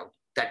this guy out.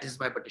 That is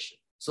my petition.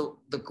 So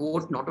the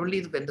court, not only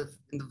in the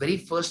very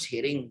first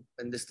hearing,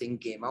 when this thing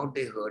came out,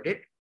 they heard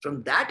it.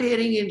 From that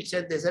hearing, they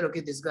said,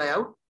 okay, this guy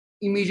out.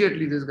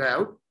 Immediately, this guy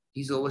out.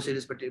 He's overstayed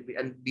his petition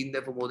and been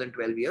there for more than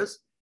 12 years.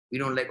 We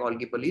don't like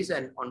Algi police.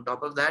 And on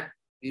top of that,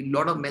 a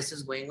lot of mess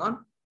is going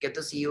on. Get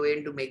the COA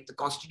in to make the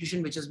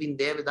constitution, which has been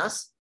there with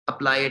us,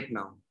 apply it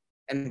now.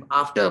 And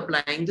after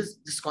applying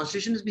this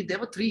constitution has been there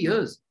for 3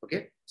 years.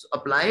 Okay. So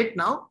apply it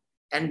now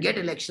and get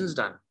elections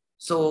done.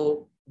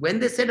 So when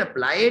they said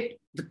apply it,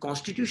 the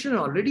constitution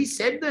already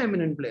said the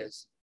eminent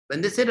players. When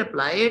they said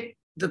apply it,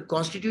 the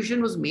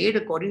constitution was made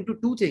according to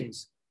 2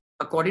 things.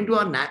 According to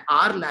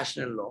our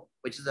national law,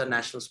 which is the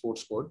National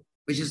Sports Code,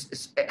 which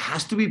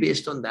has to be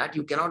based on that.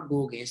 You cannot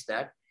go against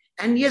that.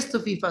 And yes, the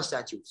FIFA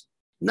statutes.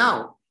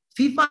 Now,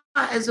 FIFA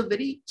has a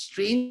very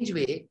strange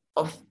way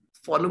of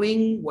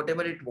following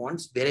whatever it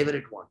wants, wherever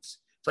it wants.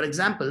 For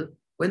example,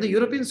 when the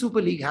European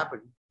Super League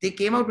happened, they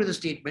came out with a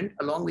statement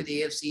along with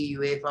AFC,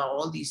 UEFA,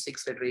 all these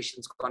 6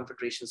 federations,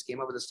 confederations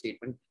came out with a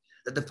statement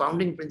that the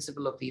founding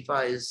principle of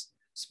FIFA is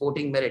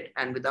sporting merit.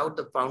 And without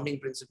the founding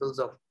principles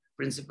of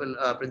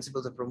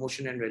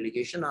promotion and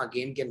relegation, our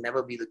game can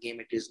never be the game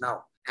it is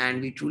now.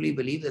 And we truly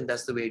believe that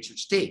that's the way it should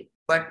stay.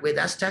 But where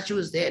that statute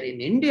is there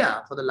in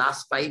India for the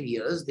last 5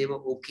 years, they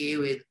were okay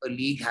with a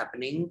league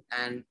happening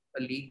and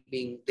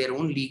their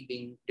own league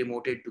being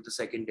demoted to the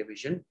 2nd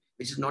division,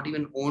 which is not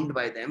even owned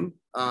by them.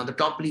 The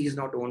top league is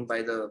not owned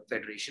by the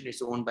federation.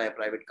 It's owned by a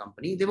private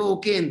company. They were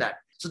okay in that.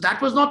 So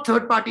that was not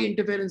third-party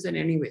interference in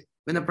any way.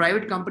 When a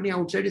private company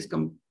outside is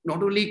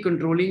not only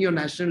controlling your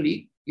national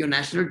league, your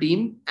national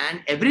team,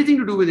 and everything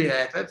to do with the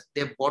AIFF,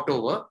 they're bought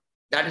over.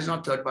 That is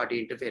not third-party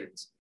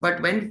interference.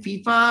 But when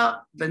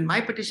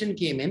my petition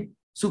came in,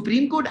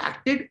 Supreme Court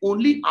acted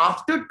only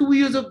after 2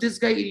 years of this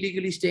guy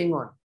illegally staying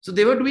on. So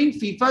they were doing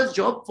FIFA's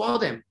job for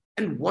them.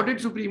 And what did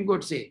Supreme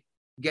Court say?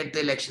 Get the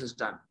elections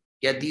done.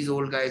 Get these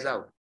old guys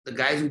out. The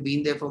guys who've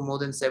been there for more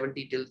than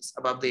 70 till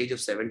above the age of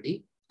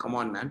 70. Come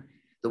on, man.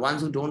 The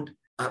ones who don't,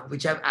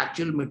 which have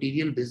actual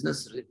material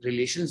business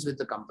relations with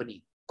the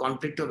company.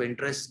 Conflict of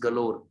interest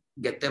galore.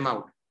 Get them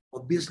out.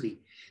 Obviously.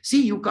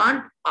 See, you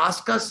can't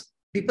ask us.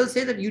 People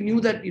say that you knew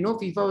that,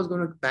 FIFA was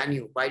going to ban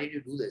you. Why did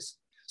you do this?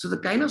 So the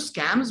kind of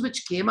scams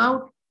which came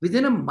out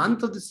within a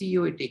month of the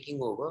COA taking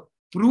over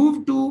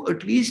proved to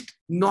at least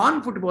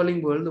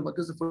non-footballing world,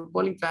 because the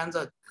footballing fans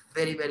are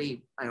very,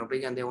 very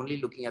big, and they're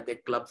only looking at their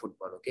club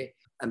football, okay?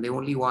 And they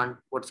only want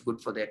what's good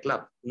for their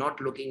club,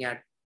 not looking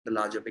at the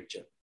larger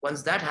picture.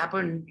 Once that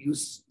happened,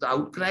 the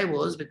outcry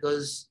was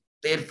because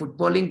their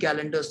footballing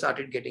calendar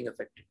started getting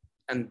affected.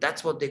 And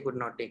that's what they could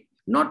not take.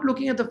 not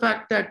looking at the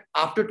fact that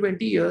after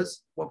 20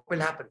 years, what will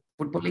happen?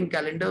 Footballing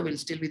calendar will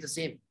still be the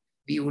same.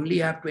 We only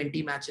have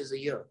 20 matches a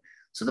year.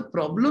 So the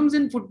problems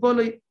in football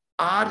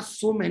are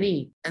so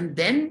many. And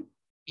then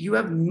you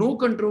have no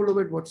control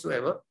over it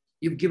whatsoever.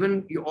 You've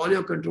given all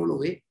your control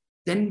away.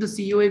 Then the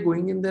COA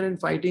going in there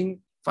and finding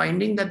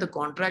that the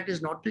contract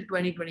is not till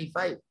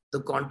 2025.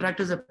 The contract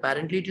is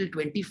apparently till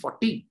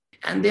 2040.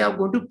 And they are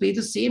going to pay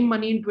the same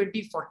money in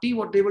 2040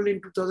 what they will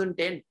in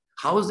 2010.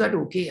 How is that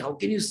okay? How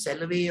can you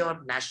sell away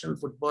your national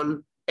football,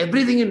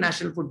 everything in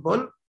national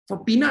football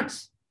for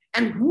peanuts?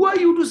 And who are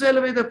you to sell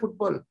away the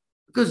football?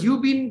 Because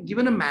you've been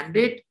given a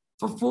mandate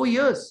for 4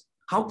 years.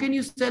 How can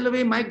you sell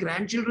away my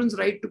grandchildren's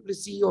right to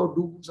see or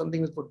do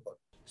something with football?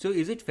 So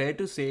is it fair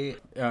to say,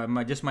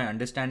 just my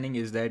understanding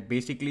is that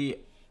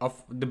basically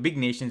of the big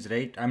nations,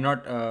 right?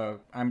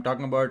 I'm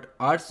talking about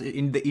ours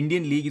in the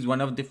Indian league is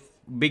one of the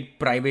big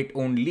private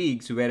owned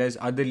leagues, whereas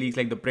other leagues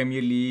like the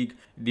Premier League,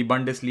 the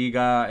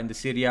Bundesliga and the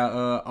Serie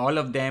A, all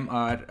of them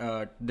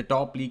are, the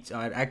top leagues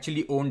are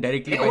actually owned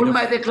directly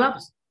by their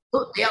clubs.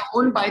 So they are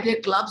owned by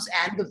their clubs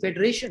and the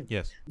federation.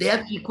 Yes. They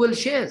have equal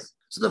shares.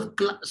 So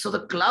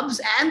the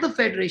clubs and the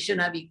federation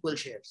have equal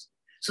shares.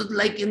 So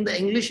like in the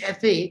English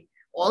FA,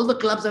 all the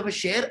clubs have a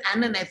share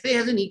and an FA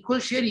has an equal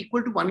share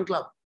equal to one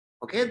club.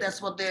 Okay,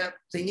 that's what their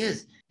thing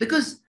is.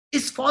 Because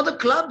it's for the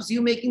clubs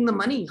you making the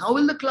money. How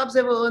will the clubs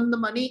ever earn the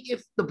money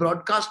if the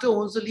broadcaster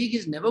owns the league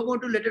is never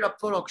going to let it up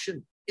for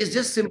auction? It's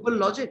just simple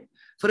logic.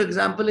 For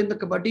example, in the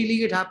Kabaddi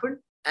League it happened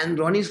and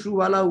Ronnie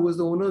Screwvala, who was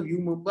the owner of U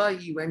Mumbai,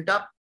 he went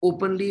up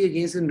openly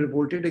against and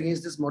revolted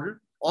against this model.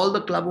 All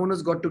the club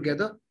owners got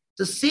together.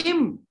 The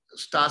same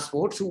Star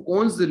Sports, who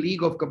owns the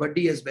league of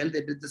Kabaddi as well,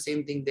 they did the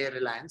same thing, their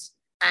Reliance.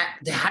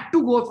 And they had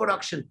to go for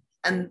auction.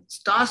 And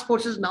Star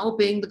Sports is now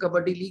paying the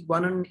Kabaddi League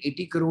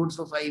 180 crores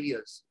for 5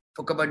 years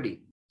for Kabaddi.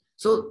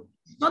 So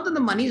it's not that the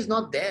money is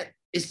not there.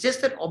 It's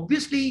just that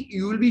obviously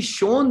you will be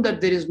shown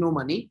that there is no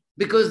money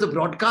because the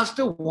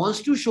broadcaster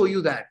wants to show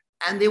you that.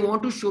 And they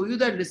want to show you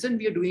that, listen,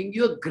 we are doing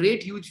you a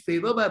great, huge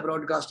favor by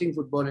broadcasting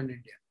football in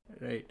India.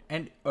 Right.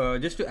 And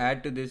just to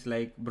add to this,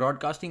 like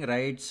broadcasting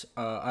rights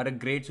are a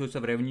great source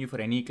of revenue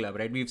for any club,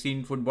 right? We've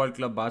seen Football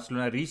Club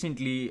Barcelona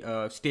recently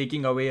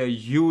staking away a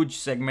huge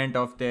segment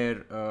of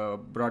their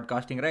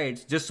broadcasting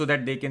rights just so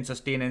that they can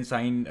sustain and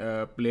sign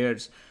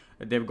players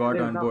they've got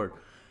on board.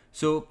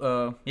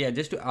 So,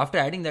 after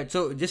adding that,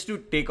 so just to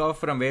take off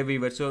from where we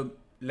were, so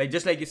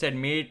just like you said,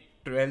 May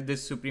 12th,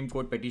 this Supreme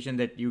Court petition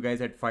that you guys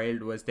had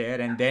filed was there,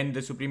 and then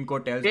the Supreme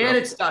Court tells... There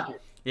it started.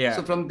 Yeah.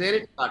 So from there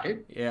it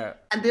started. Yeah.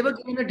 And they were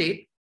given a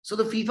date. So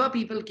the FIFA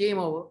people came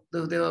over.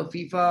 There was the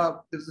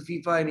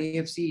FIFA and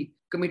AFC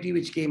committee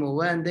which came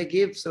over and they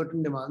gave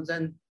certain demands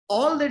and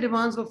all the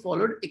demands were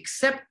followed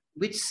except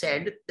which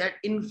said that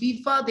in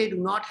FIFA they do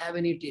not have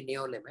any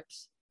tenure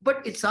limits.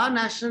 But it's our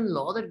national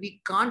law that we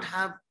can't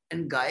have a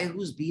guy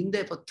who's been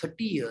there for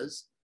 30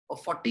 years or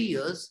 40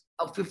 years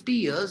or 50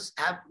 years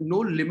have no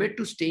limit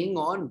to staying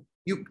on.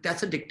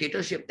 That's a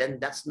dictatorship. Then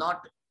that's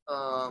not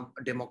a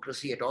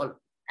democracy at all.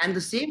 And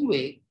the same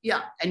way,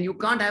 and you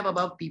can't have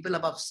people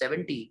above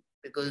 70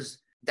 because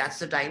that's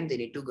the time they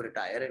need to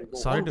retire and go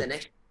home the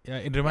next. Yeah,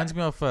 it reminds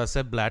me of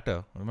Sepp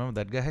Blatter. Remember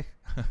that guy?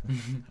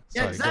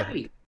 Yeah,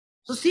 exactly.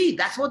 So see,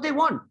 that's what they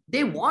want.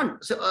 They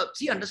want. So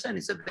understand,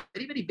 it's a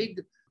very, very big...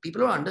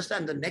 People don't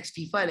understand the next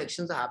FIFA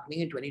elections are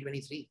happening in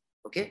 2023.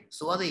 Okay?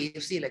 So are the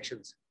AFC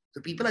elections.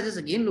 So people are just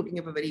again looking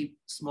at a very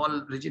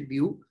small, rigid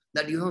view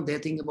that, they're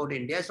thinking about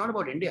India. It's not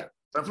about India.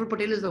 Praful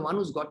Patel is the one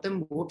who's got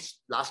them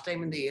votes last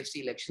time in the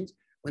AFC elections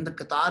when the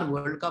Qatar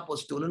World Cup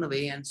was stolen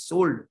away and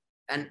sold.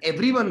 And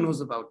everyone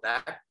knows about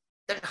that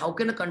how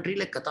can a country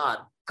like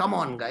Qatar, come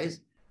on guys,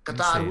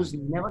 Qatar who's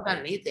never done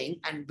anything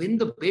and win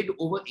the bid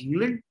over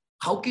England,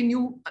 how can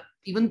you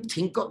even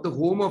think of the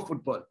home of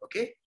football,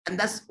 okay? And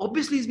that's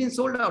obviously has been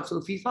sold out. So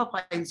the FIFA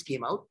files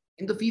came out.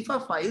 In the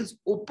FIFA files,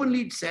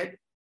 openly it said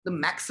the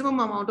maximum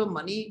amount of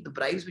money, the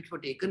bribes which were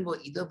taken were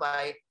either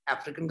by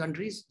African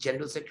countries,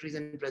 general secretaries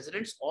and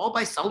presidents, or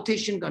by South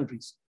Asian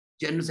countries,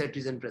 general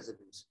secretaries and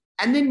presidents.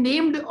 And they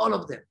named all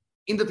of them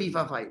in the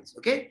FIFA files,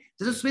 okay?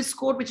 There's a Swiss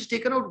court which has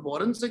taken out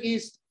warrants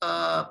against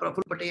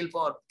Praful Patel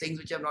for things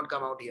which have not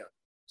come out here.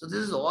 So this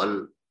is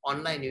all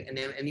online and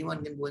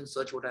anyone can go and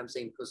search what I'm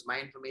saying because my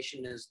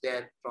information is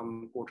there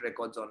from court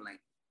records online.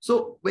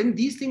 So when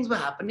these things were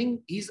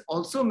happening, he's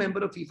also a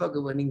member of FIFA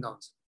Governing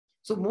Council.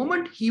 So the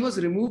moment he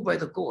was removed by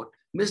the court,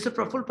 Mr.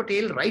 Praful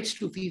Patel writes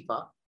to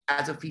FIFA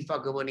as a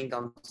FIFA Governing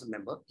Council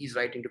member. He's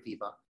writing to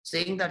FIFA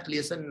saying that,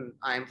 listen,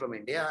 I am from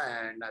India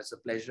and it's a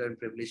pleasure and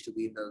privilege to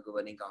be in the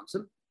Governing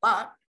Council,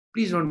 but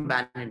please don't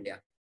ban India.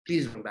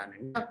 Please don't ban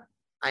India.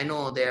 I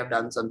know they have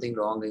done something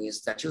wrong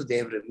against statues. They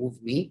have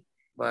removed me,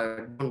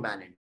 but don't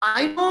ban it.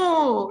 I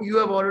know you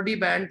have already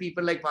banned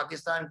people like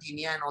Pakistan,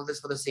 Kenya and all this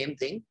for the same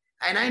thing.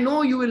 And I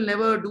know you will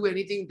never do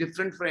anything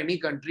different for any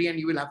country and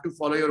you will have to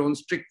follow your own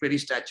strict, very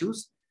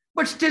statutes.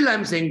 But still,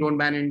 I'm saying don't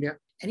ban India.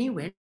 And he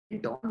went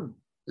on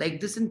like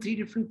this in 3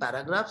 different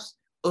paragraphs,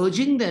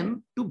 urging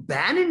them to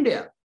ban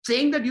India,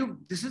 saying that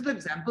this is the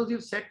examples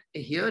you've set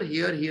here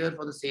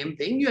for the same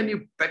thing and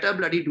you better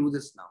bloody do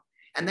this now.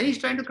 And then he's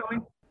trying to come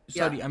in.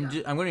 Sorry, I'm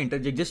going to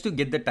interject just to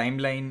get the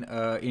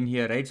timeline in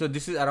here, right? So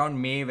this is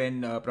around May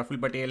when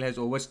Praful Patel has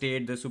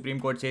overstayed. The Supreme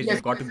Court says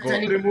you've got to go.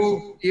 And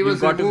he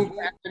was removed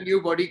and the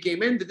new body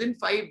came in. Within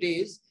 5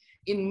 days,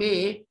 in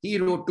May, he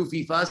wrote to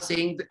FIFA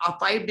saying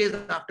 5 days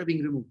after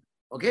being removed.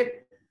 Okay.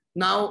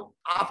 Now,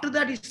 after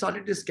that, he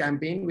started this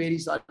campaign where he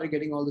started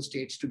getting all the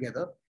states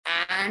together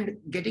and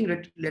getting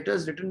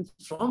letters written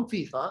from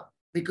FIFA,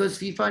 because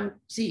FIFA,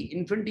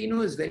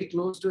 Infantino is very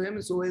close to him,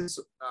 and so is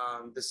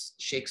this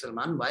Sheikh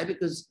Salman. Why?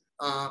 Because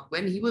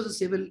when he was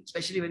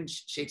especially when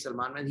Sheikh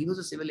Salman, when he was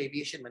a civil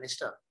aviation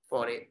minister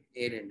for Air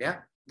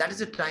India, that is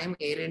the time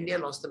Air India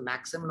lost the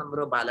maximum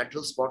number of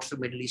bilateral spots to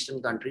Middle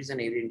Eastern countries,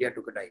 and Air India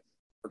took a dive.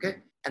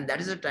 Okay, and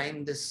that is the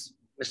time this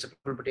Mr.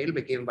 Praful Patel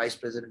became vice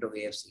president of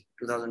AFC,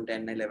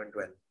 2010, 11,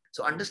 12.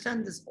 So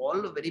understand this,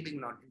 all a very big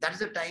knot. That is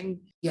the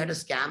time he had a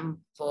scam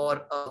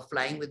for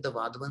flying with the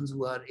Vadhavans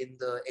who are in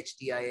the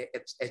HDIL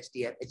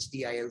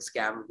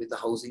scam, with the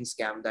housing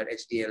scam that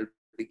HDL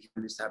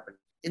happened.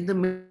 In the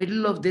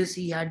middle of this,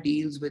 he had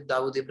deals with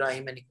Dawood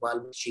Ibrahim and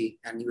Iqbal Mushi,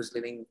 and he was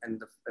living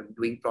and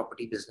doing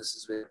property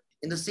businesses with.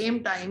 In the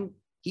same time,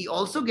 he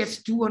also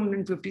gets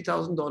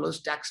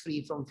 $250,000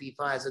 tax-free from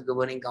FIFA as a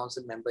governing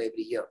council member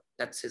every year.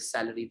 That's his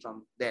salary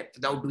from there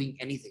without doing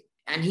anything.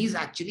 And he's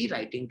actually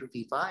writing to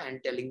FIFA and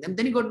telling them.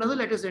 Then he got another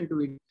letter sent to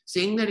it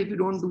saying that if you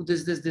don't do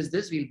this,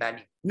 we'll ban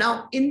you.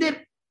 Now,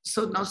 FIFA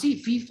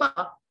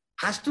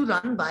has to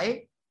run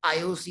by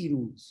IOC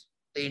rules,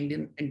 the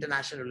Indian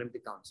International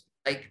Olympic Council.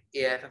 Like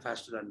AIFF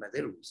has to run by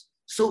their rules.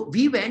 So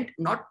we went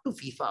not to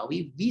FIFA.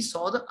 We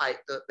saw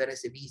when I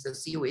say we, the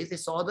COAs, they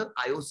saw the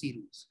IOC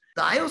rules.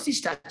 The IOC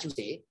statutes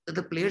say that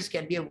the players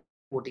can be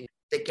voting.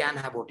 They can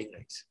have voting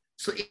rights.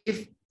 So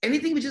if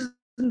anything which is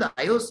in the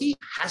IOC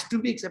has to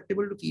be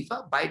acceptable to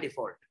FIFA by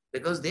default,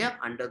 because they are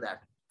under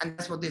that. And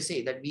that's what they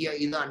say, that we are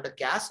either under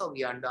CAS or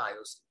we are under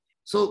IOC.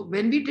 So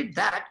when we did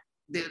that,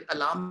 the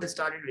alarm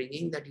started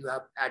ringing that you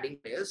are adding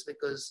players,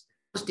 because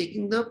it was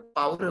taking the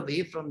power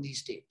away from these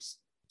states.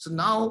 So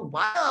now,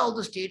 why are all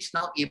the states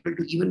now able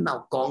to, even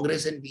now,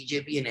 Congress and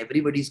BJP and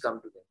everybody's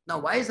come to them? Now,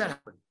 why is that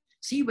happening?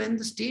 See, when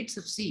the states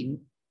have seen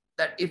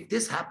that if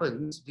this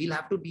happens, there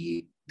are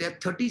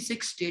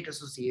 36 state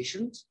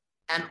associations,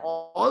 and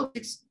all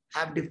 6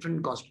 have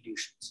different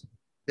constitutions.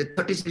 There are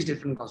 36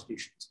 different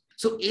constitutions.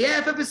 So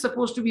AIFF is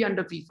supposed to be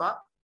under FIFA,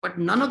 but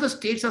none of the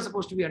states are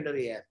supposed to be under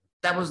AIFF.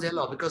 That was their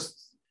law,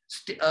 because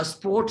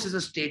sports is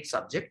a state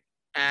subject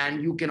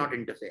and you cannot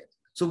interfere.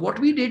 So what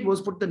we did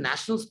was put the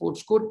National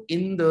Sports Code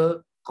in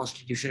the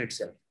constitution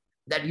itself,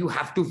 that you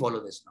have to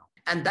follow this now.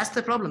 And that's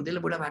the problem. They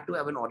would have had to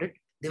have an audit.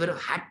 They would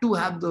have had to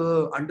have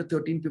the under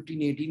 13,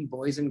 15, 18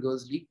 boys and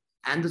girls league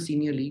and the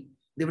senior league.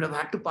 They would have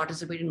had to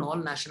participate in all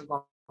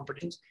national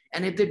competitions.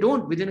 And if they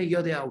don't, within a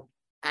year, they're out.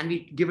 And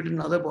we give it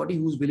another body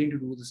who's willing to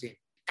do the same.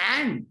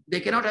 And they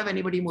cannot have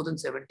anybody more than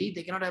 70.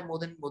 They cannot have more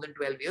than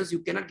 12 years. You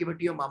cannot give it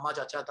to your mama,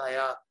 chacha,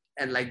 taya,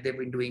 and like they've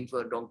been doing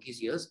for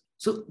donkey's years.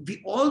 So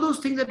all those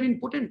things have been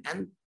put in.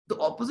 And the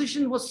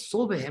opposition was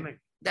so vehement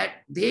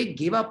that they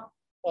gave up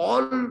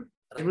all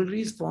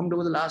rivalries formed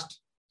over the last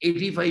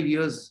 85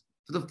 years.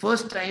 For the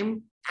first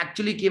time,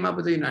 actually came up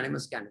with a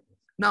unanimous candidate.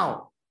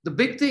 Now, the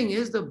best thing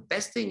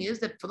is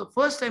that for the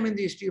first time in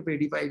the history of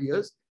 85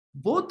 years,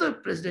 both the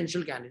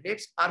presidential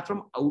candidates are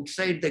from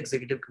outside the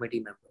executive committee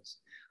members.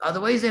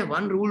 Otherwise, their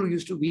one rule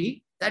used to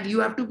be that you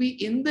have to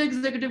be in the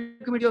executive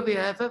committee of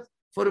AIFF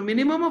for a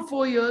minimum of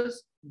 4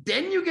 years,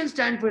 then you can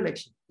stand for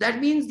election. That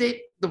means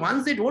the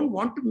ones they don't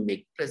want to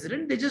make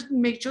president, they just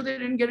make sure they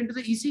didn't get into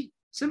the EC.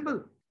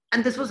 Simple.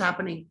 And this was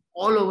happening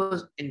all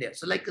over India.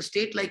 So like a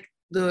state like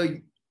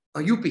the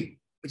UP,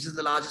 which is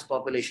the largest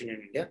population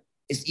in India,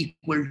 is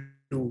equal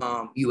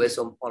to US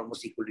or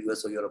almost equal to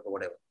US or Europe or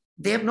whatever.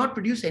 They have not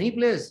produced any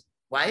players.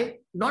 Why?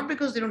 Not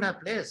because they don't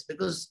have players,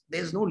 because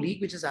there's no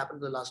league which has happened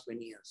in the last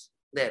 20 years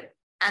there.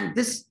 And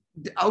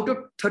out of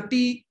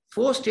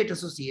 34 state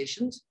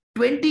associations,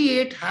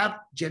 28 have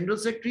general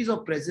secretaries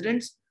or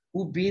presidents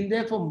who've been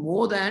there for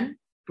more than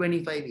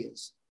 25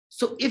 years.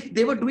 So if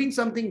they were doing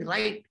something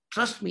right,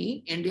 trust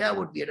me, India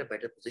would be at a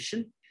better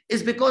position.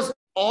 Is because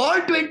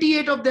all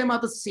 28 of them are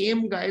the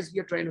same guys we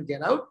are trying to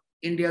get out.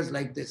 India's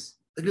like this,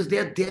 because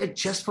they're there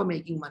just for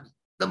making money.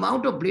 The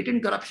amount of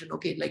blatant corruption,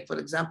 okay, like for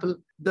example,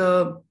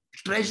 the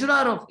treasurer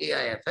of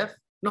AIFF,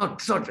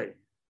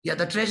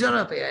 the treasurer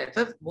of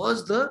AIFF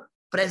was the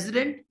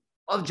president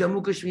of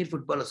Jammu Kashmir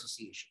Football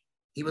Association.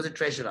 He was a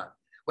treasurer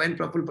when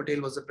Praful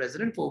Patel was the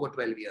president for over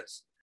 12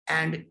 years.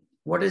 And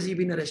what has he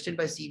been arrested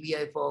by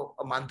CBI for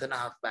a month and a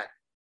half back?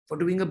 For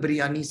doing a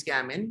biryani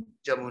scam in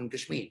Jammu and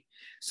Kashmir.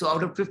 So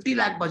out of 50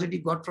 lakh budget he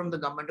got from the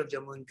government of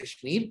Jammu and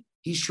Kashmir,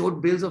 he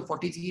showed bills of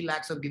 43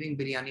 lakhs of giving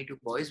biryani to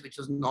boys, which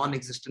was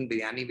non-existent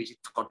biryani, which he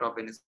thought of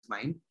in his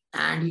mind.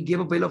 And he gave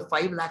a bill of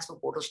 5 lakhs for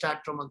photostat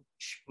from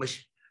a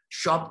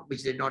shop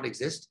which did not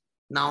exist.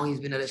 Now he's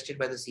been arrested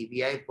by the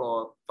CBI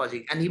for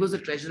fudging. And he was the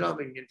treasurer of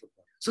Indian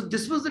football. So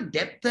this was the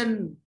depth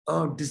and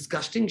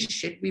disgusting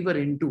shit we were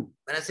into.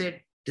 When I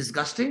say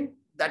disgusting,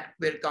 that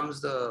where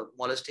comes the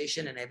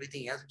molestation and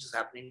everything else which is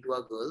happening to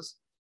our girls.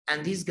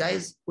 And these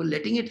guys were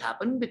letting it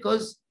happen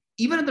because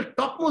even at the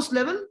topmost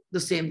level,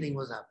 the same thing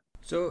was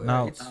happening. So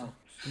Now-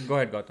 go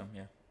ahead, Gautam.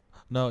 Yeah.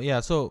 No, yeah.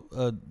 So,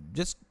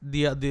 just the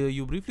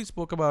you briefly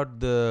spoke about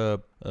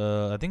the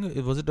I think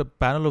it was a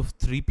panel of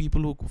 3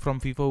 people from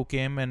FIFA who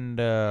came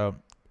and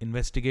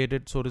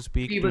investigated, so to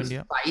speak, It to was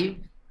India. 5.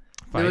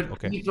 5, There were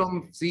okay.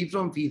 3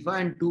 from FIFA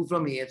and 2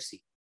 from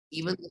AFC.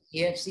 Even the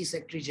AFC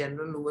Secretary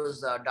General, who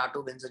was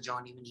Dato Windsor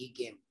John, even he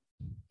came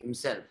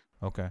himself.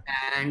 Okay.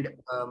 And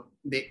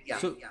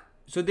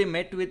So they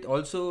met with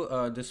also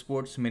the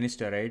sports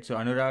minister, right? So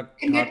Anurag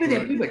they met with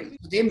Thakur- everybody.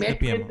 They met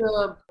PM.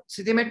 with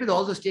they met with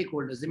all the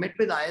stakeholders. They met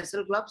with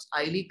ISL clubs,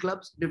 I-League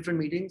clubs, different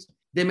meetings.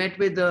 They met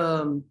with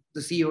the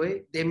COA.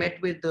 They met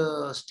with the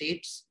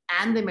states,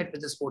 and they met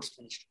with the sports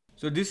ministry.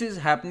 So this is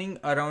happening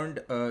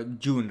around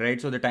June, right?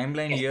 So the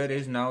timeline Yes. here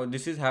is now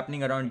this is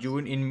happening around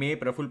June. In May,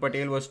 Praful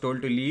Patel was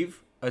told to leave.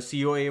 A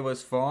COA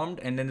was formed,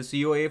 and then the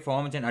COA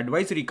forms an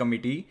advisory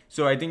committee.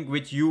 So I think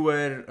which you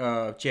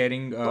were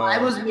chairing. So I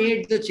was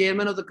made the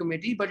chairman of the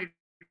committee, but it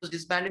was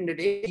disbanded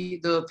today.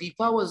 The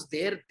FIFA was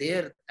there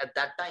at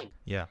that time.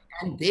 Yeah.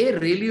 And they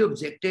really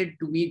objected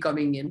to me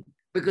coming in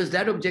because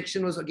that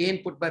objection was again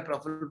put by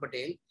Praful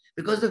Patel.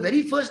 Because the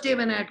very first day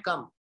when I had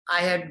come,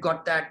 I had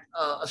got that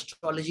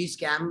astrology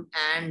scam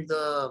and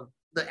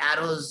the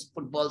Arrows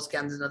football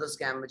scam. There's another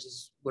scam which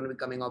is going to be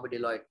coming out with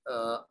Deloitte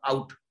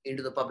out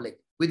into the public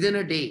within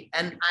a day.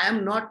 And I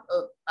am not,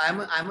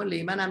 I'm a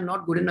layman. I'm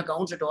not good in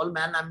accounts at all,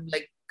 man. I'm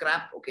like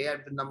crap, okay,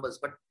 at the numbers.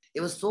 But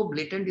it was so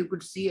blatant, you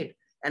could see it.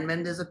 And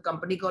when there's a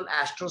company called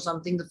Astro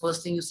something, the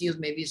first thing you see is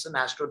maybe it's an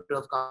Astro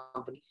turf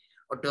company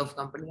or turf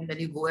company. And then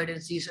you go ahead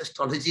and see it's an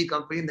astrology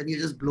company and then you're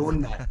just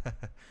blown mad.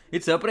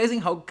 It's surprising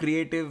how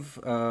creative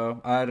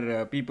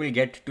our people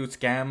get to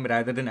scam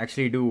rather than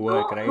actually do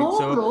work, right?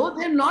 No, bro,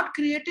 they're not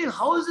creative.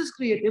 How is this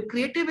creative?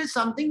 Creative is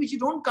something which you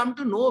don't come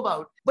to know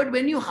about. But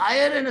when you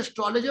hire an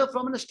astrologer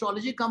from an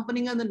astrology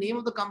company and the name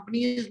of the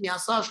company is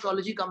Nyasa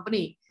Astrology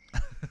Company,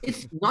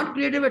 it's not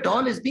creative at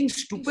all. It's being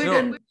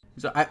stupid.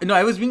 No.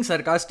 I was being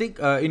sarcastic.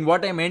 In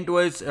what I meant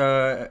was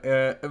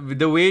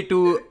the way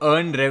to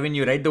earn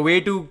revenue, right? The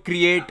way to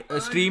create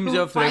streams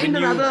to of find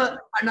revenue.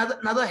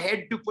 another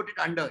head to put it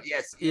under.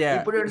 Yes. Yeah.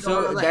 You put it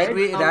So under that head,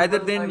 way, now rather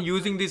you than find-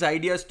 using these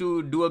ideas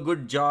to do a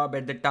good job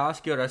at the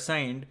task you're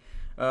assigned,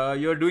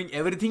 you're doing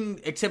everything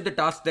except the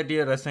task that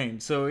you're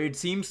assigned. So it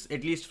seems,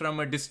 at least from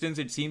a distance,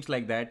 it seems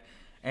like that.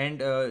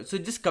 And so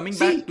just coming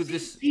back to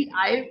this.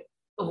 The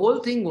whole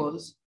thing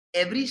was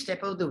every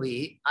step of the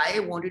way, I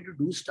wanted to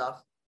do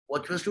stuff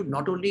which was to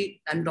not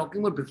only, I'm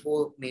talking about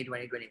before May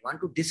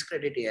 2021, to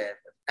discredit AIFF.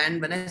 And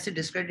when I say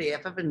discredit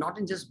AIFF, it's not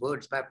in just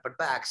words, but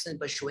by accent,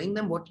 by showing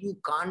them what you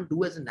can't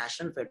do as a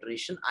national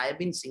federation. I have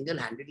been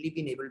single-handedly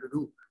been able to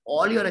do.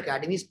 All your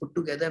academies put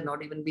together have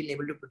not even been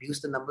able to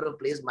produce the number of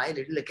players my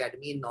little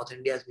academy in North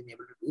India has been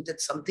able to do.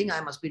 That's something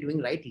I must be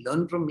doing right.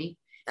 Learn from me.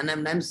 And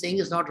I'm saying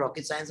it's not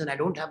rocket science and I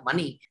don't have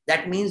money.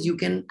 That means you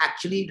can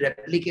actually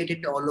replicate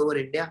it all over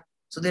India.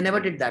 So they never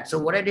did that. So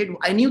what I did,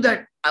 I knew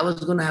that I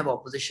was going to have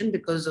opposition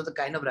because of the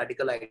kind of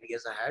radical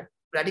ideas I had.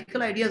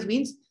 Radical ideas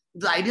means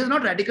the idea is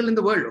not radical in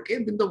the world, okay?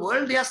 In the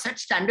world, they are set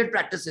standard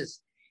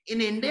practices. In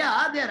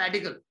India, they are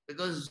radical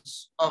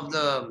because of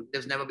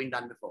they've never been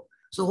done before.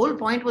 So whole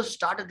point was to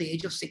start at the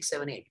age of 6,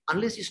 7, 8.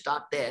 Unless you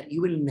start there,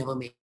 you will never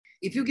make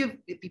it.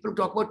 If people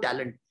talk about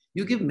talent,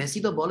 you give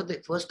Messi the ball at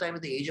the first time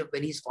at the age of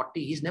when he's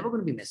 40, he's never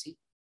going to be Messi.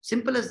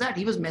 Simple as that.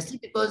 He was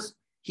Messi because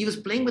he was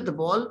playing with the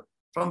ball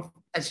from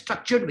a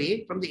structured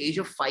way from the age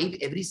of 5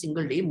 every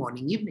single day,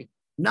 morning, evening.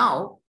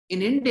 Now,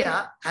 in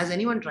India, has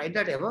anyone tried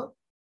that ever?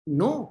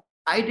 No,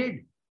 I did.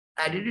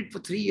 I did it for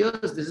 3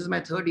 years. This is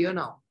my 3rd year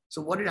now. So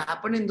what had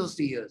happened in those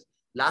 3 years?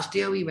 Last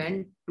year, we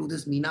went to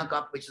this MENA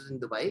Cup, which is in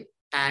Dubai.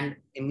 And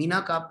a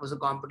MENA Cup was a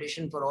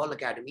competition for all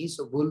academies.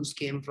 So Wolves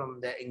came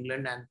from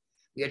England and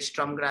we had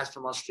Strumgrass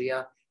from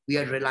Austria. We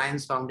had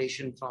Reliance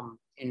Foundation from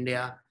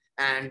India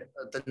and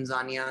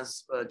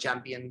Tanzania's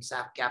champions,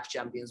 CAF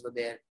champions were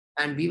there.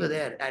 And we were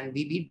there and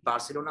we beat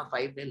Barcelona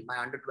 5-0, my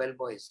under-12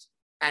 boys.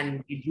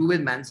 And we drew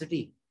with Man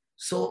City.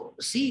 So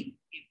see,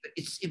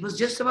 it was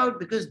just about,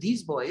 because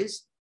these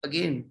boys,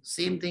 again,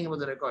 same thing about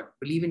the record,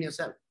 believe in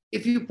yourself.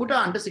 If you put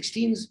our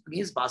under-16s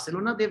against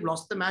Barcelona, they've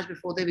lost the match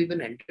before they've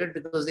even entered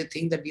because they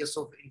think that we are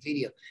so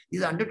inferior.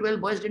 These under-12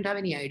 boys didn't have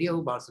any idea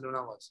who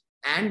Barcelona was.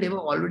 And they were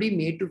already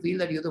made to feel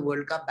that you're the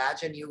World Cup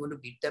batch and you're going to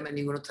beat them and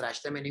you're going to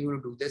thrash them and you're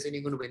going to do this and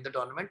you're going to win the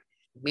tournament.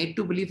 Made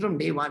to believe from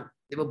day one.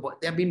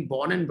 They have been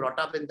born and brought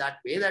up in that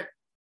way that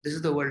this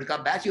is the World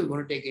Cup batch, you're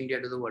going to take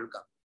India to the World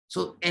Cup.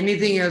 So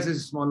anything else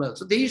is smaller.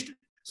 So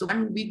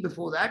 1 week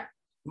before that,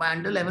 my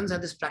under-11s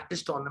had this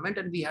practice tournament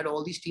and we had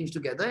all these teams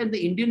together, and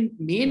the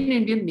main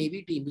Indian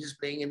Navy team, which is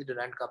playing in the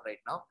Durand Cup right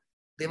now,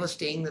 they were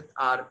staying at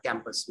our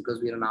campus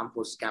because we are an armed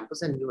forces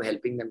campus and we were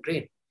helping them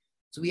train.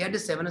 So we had a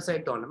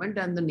 7-a-side tournament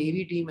and the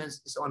Navy team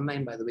is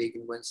online, by the way, you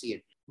can go and see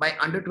it. My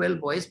under-12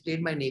 boys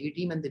played my Navy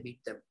team and they beat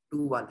them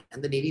 2-1.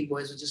 And the Navy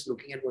boys were just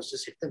looking at what's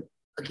just hit them.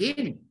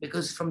 Again,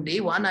 because from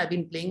day one, I've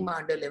been playing my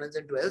under-11s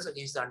and 12s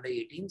against the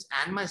under-18s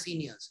and my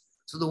seniors.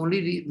 So the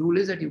only rule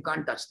is that you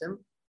can't touch them.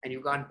 and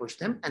you can't push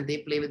them, and they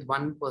play with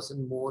one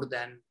person more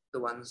than the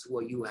ones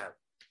who you have.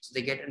 So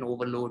they get an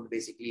overload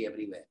basically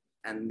everywhere,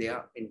 and they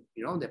are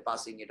they're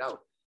passing it out.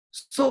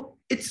 So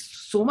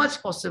it's so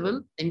much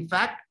possible. In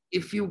fact,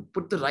 if you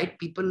put the right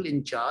people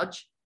in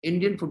charge,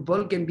 Indian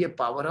football can be a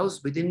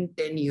powerhouse within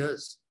 10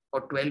 years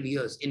or 12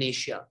 years in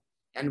Asia,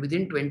 and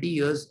within 20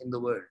 years in the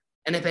world.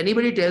 And if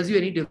anybody tells you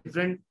any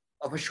different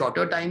of a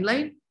shorter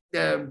timeline,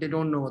 they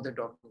don't know what they're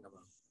talking about.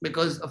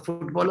 Because a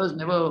footballer is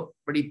never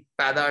pretty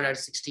padded at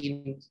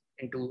 16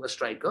 into a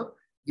striker.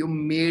 You're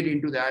made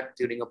into that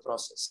during a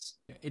process.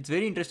 It's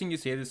very interesting you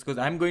say this, because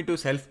I'm going to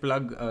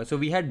self-plug. So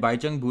we had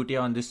Baichung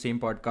Bhutia on this same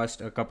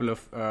podcast a couple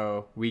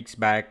of weeks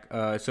back.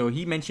 So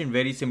he mentioned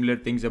very similar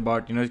things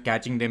about,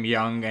 catching them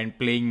young and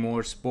playing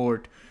more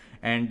sport.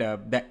 And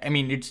that, I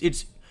mean,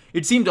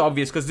 it seems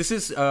obvious, because this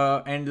is,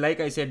 and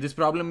like I said, this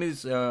problem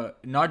is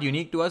not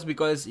unique to us,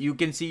 because you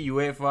can see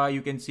UEFA,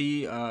 you can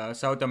see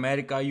South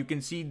America, you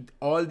can see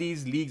all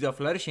these leagues are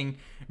flourishing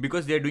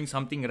because they're doing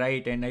something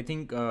right. And I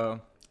think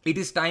it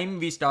is time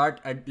we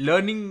start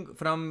learning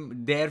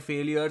from their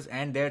failures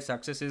and their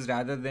successes,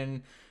 rather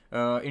than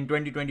in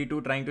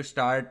 2022 trying to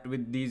start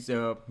with these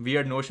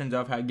weird notions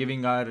of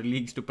giving our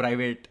leagues to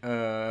private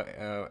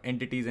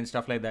entities and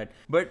stuff like that.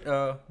 But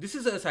this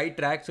is a side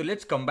track, so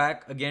let's come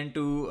back again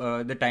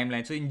to the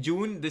timeline. So in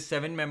June, this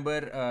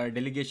 7-member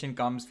delegation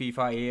comes,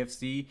 FIFA,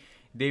 AFC.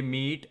 They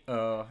meet,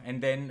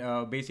 and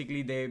then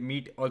basically they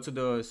meet also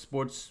the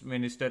sports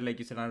minister, like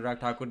you said,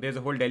 Anurag Thakur. There's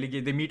a whole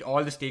delegation. They meet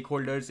all the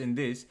stakeholders in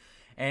this.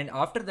 And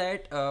after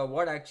that,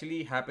 what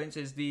actually happens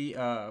is the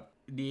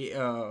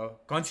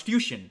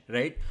constitution,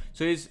 right?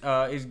 So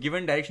is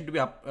given direction to be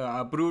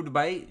approved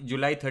by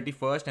July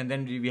 31st, and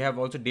then we have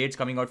also dates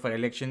coming out for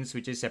elections,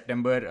 which is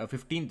September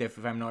 15th,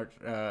 if I'm not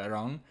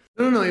wrong.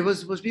 No, it was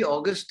supposed to be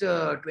August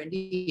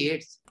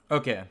 28th.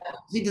 Okay.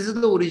 See, this is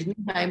the original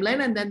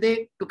timeline, and then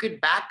they took it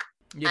back.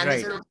 Yeah, and right.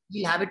 they said, okay,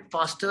 we'll have it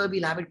faster,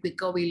 we'll have it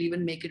quicker, we'll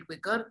even make it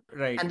quicker.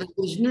 Right. And the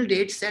original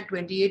date said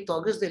 28th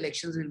August, the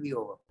elections will be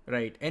over.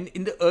 Right. And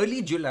in the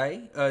early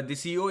July, the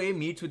COA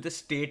meets with the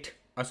state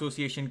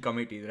association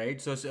committee, right?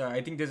 So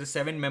I think there's a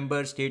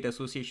 7-member state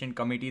association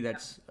committee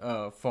that's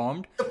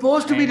formed.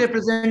 Supposed to be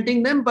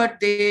representing them, but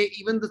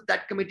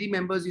that committee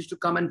members used to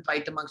come and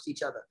fight amongst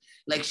each other.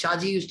 Like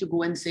Shaji used to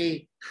go and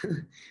say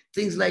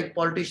things like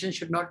politicians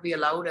should not be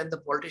allowed, and the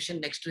politician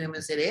next to him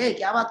and said, "Hey,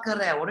 kya baat kar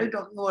raha hai? What are you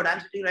talking about?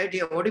 I'm sitting right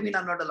here. What do you mean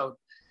I'm not allowed?"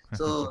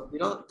 So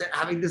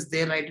having this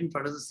there right in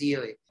front of the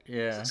COA.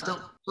 Yeah. So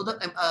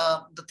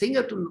the thing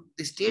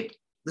the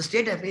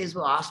state FAs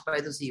were asked by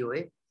the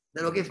COA.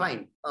 Then, okay,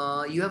 fine.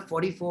 You have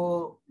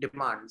 44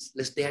 demands.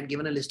 They had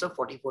given a list of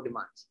 44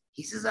 demands.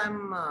 He says,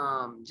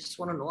 I'm just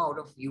want to know, out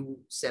of you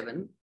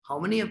 7, how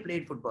many have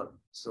played football?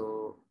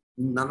 So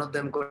none of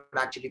them could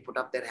actually put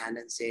up their hand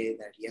and say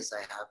that, yes,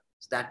 I have.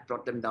 So that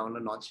brought them down a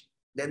notch.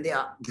 Then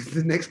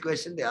the next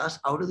question they asked,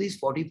 out of these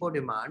 44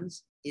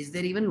 demands, is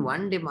there even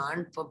one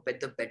demand for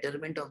the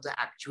betterment of the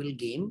actual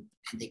game?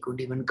 And they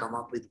couldn't even come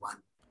up with one.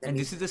 And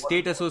this is the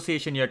state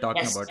association you're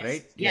talking about,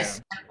 right?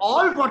 Yes. Yeah.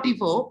 All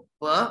 44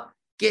 were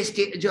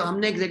जो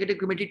हमने executive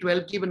committee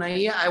 12 की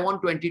बनाई है, I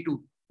want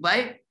 22.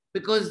 Why?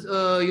 Because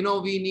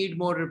we need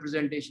more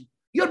representation.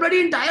 Your bloody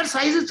entire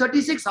size is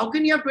 36. How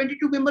can you have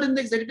 22 members in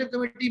the executive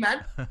committee,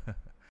 man?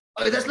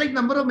 That's like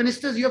number of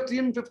ministers. You have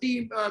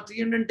 350,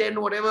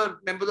 310, whatever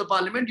members of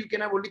parliament. You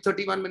can have only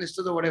 31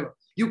 ministers or whatever.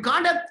 You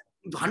can't have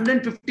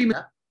 150.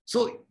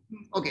 So,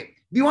 okay,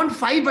 we want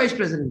 5 vice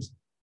presidents.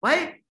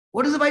 Why?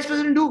 What does the vice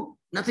president do?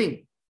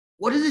 Nothing.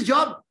 What is his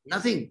job?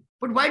 Nothing.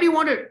 But why do you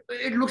want it?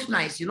 It looks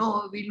nice.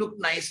 We look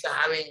nice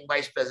having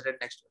vice president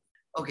next to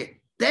it. Okay.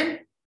 Then,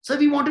 so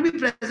we want to be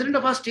president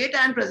of our state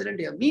and president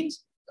here.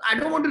 Means I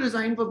don't want to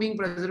resign for being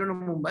president of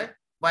Mumbai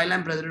while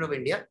I'm president of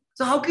India.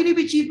 So how can you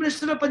be chief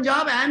minister of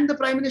Punjab and the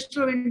prime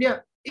minister of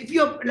India? If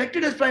you're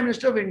elected as prime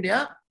minister of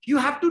India, you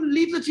have to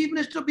leave the chief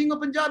minister of being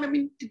of Punjab. I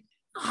mean,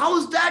 how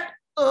is that,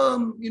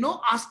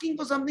 asking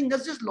for something?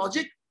 That's just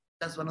logic.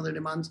 That's one of the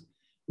demands.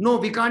 No,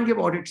 we can't give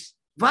audits.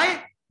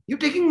 Why? You're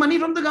taking money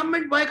from the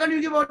government. Why can't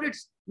you give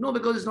audits? No,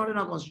 because it's not in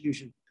our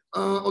constitution.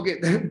 Okay,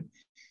 then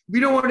we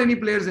don't want any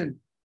players in.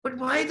 But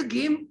why the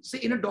game? Say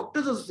in a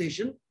doctor's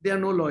association, there are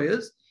no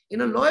lawyers.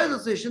 In a lawyer's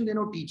association, there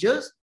are no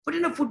teachers. But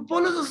in a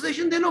footballer's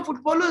association, there are no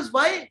footballers.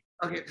 Why?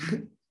 Okay.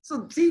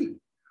 So see,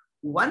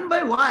 one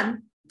by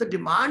one, the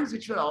demands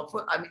which were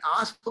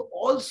asked for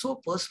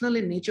also personal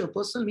in nature.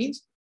 Personal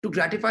means to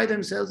gratify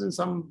themselves in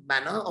some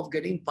manner of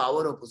getting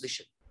power or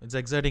position. It's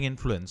exerting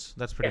influence.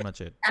 That's pretty much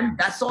it. And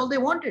that's all they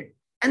wanted.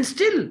 And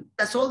still,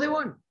 that's all they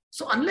want.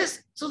 So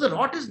the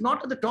rot is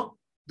not at the top.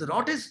 The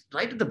rot is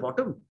right at the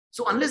bottom.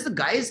 So unless the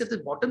guys at the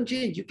bottom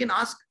change, you can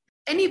ask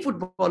any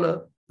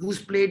footballer who's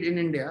played in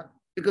India,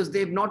 because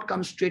they've not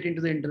come straight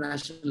into the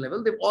international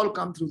level. They've all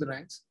come through the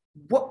ranks.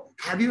 What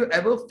have you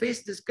ever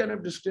faced this kind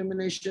of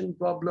discrimination,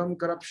 problem,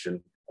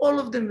 corruption? All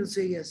of them will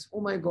say, yes,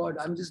 oh my God,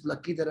 I'm just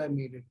lucky that I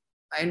made it.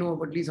 I know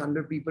of at least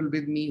 100 people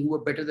with me who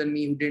are better than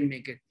me who didn't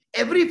make it.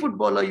 Every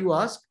footballer you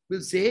ask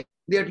will say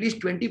there are at least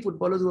 20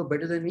 footballers who are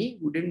better than me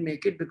who didn't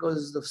make it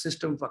because the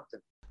system fucked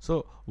them.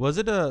 So was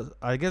it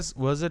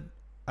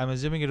I'm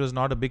assuming it was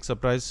not a big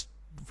surprise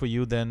for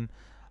you then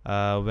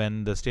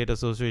when the state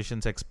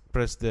associations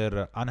expressed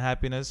their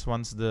unhappiness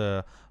once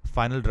the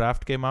final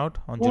draft came out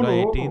on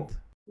July 18th?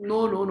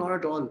 No, not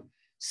at all.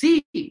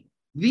 See,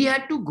 we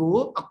had to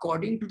go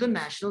according to the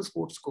National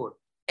Sports Code.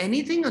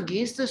 Anything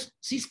against this,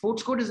 see,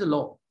 Sports Code is a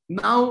law.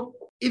 Now,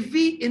 if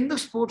in the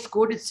Sports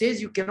Code, it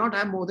says you cannot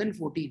have more than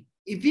 14.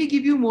 If we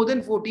give you more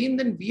than 14,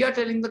 then we are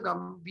telling the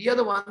government, we are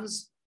the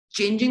ones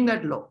changing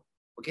that law.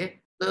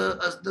 Okay.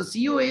 The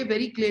COA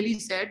very clearly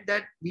said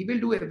that we will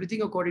do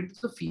everything according to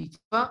the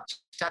FIFA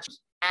statutes.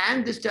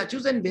 And the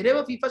statutes, and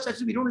wherever FIFA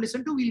statutes we don't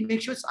listen to, we'll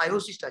make sure it's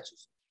IOC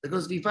statutes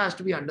because FIFA has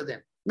to be under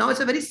them. Now, it's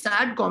a very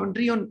sad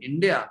commentary on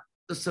India,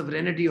 the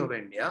sovereignty of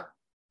India,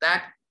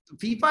 that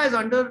FIFA is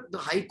under the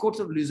high courts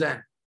of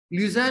Lausanne.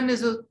 Lausanne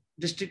is a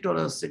district or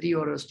a city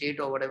or a state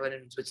or whatever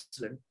in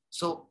Switzerland.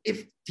 So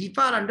if FIFA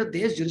are under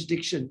their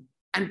jurisdiction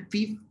and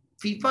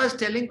FIFA is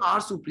telling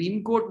our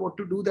Supreme Court what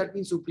to do, that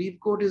means Supreme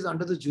Court is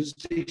under the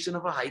jurisdiction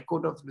of a high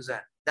court of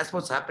Lausanne. That's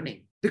what's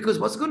happening. Because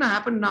what's going to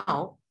happen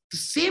now, the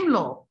same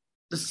law,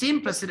 the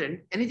same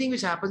precedent, anything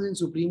which happens in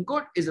Supreme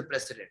Court is a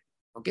precedent.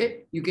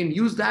 Okay? You can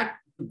use that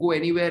to go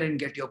anywhere and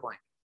get your point.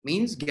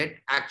 Means get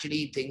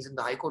actually things in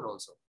the High Court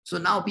also. So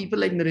now people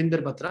like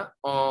Narinder Batra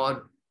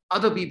or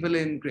other people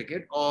in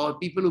cricket or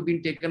people who've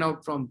been taken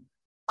out from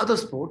other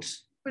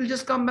sports will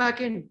just come back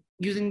in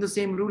using the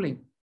same ruling.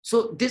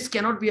 So this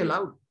cannot be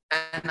allowed.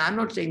 And I'm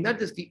not saying that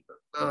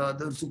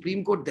the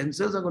Supreme Court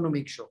themselves are going to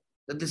make sure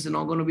that this is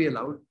not going to be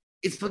allowed.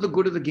 It's for the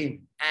good of the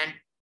game. And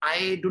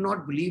I do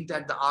not believe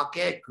that the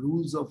archaic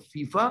rules of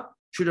FIFA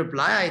should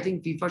apply. I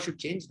think FIFA should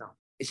change now.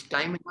 It's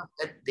time enough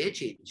that they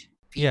change.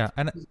 Yeah,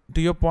 and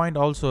to your point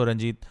also,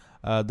 Ranjit,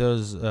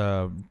 there's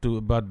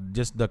but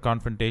just the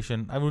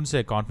confrontation. I wouldn't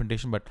say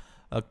confrontation, but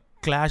a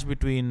clash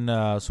between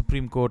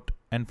Supreme Court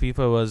and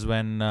FIFA was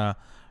when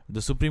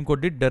the Supreme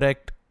Court did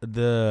direct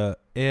the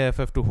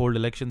AFF to hold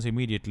elections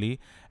immediately,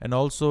 and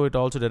also it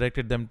also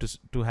directed them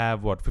to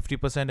have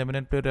 50%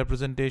 eminent player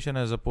representation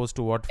as opposed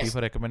to what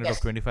FIFA recommended of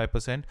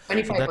 25%.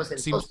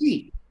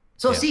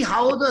 25%. See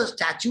how the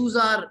statutes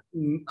are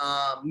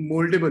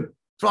moldable.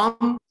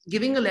 From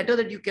giving a letter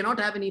that you cannot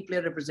have any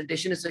player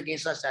representation is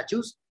against our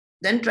statutes,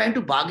 then trying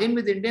to bargain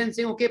with India and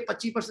saying, okay,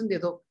 25% de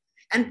do.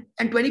 And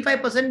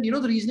 25%,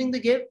 the reasoning they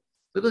gave?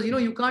 Because,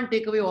 you can't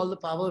take away all the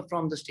power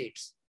from the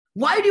states.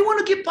 Why do you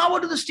want to give power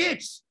to the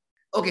states?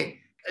 Okay,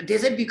 they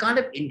said we can't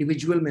have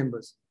individual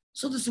members.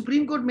 So the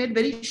Supreme Court made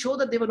very sure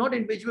that they were not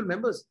individual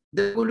members.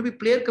 There were going to be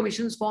player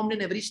commissions formed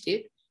in every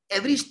state.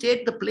 Every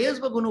state, the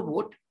players were going to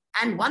vote.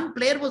 And one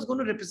player was going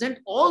to represent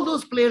all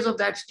those players of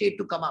that state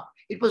to come up.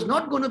 It was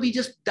not going to be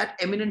just that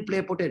eminent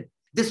player put in.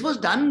 This was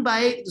done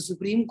by the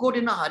Supreme Court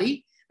in a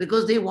hurry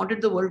because they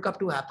wanted the World Cup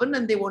to happen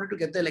and they wanted to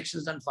get the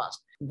elections done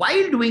fast.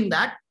 While doing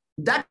that,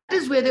 that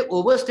is where they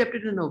overstepped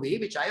it in a way,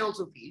 which I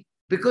also feel,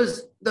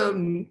 because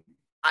the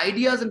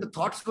ideas and the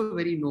thoughts were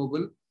very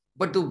noble,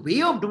 but the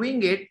way of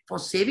doing it for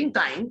saving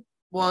time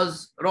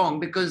was wrong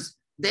because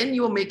then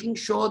you are making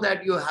sure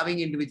that you're having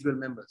individual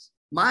members.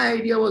 My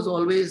idea was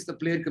always the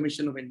Player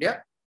Commission of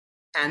India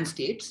and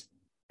states,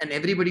 and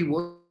everybody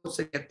votes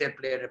to get their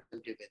player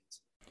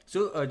representatives.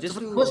 So just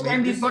for the first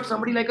time, we've got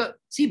somebody like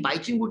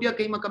Baichung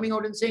Bhutia coming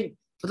out and saying,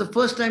 for the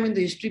first time in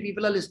the history,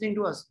 people are listening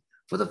to us.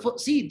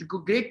 The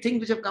great things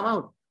which have come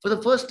out. For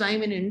the first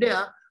time in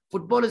India,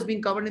 football is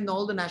being covered in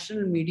all the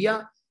national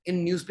media,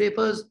 in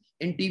newspapers,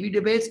 in TV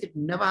debates. It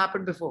never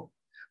happened before.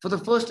 For the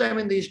first time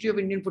in the history of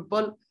Indian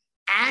football,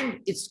 and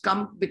it's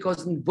come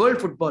because in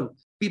world football,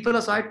 people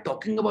are started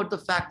talking about the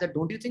fact that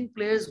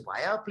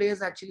why are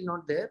players actually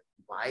not there?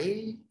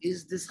 Why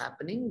is this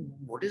happening?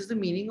 What is the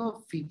meaning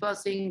of FIFA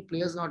saying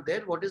players not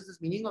there? What is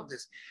this meaning of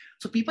this?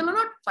 So people are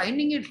not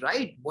finding it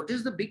right. What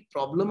is the big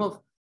problem of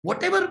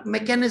whatever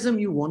mechanism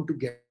you want to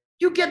get?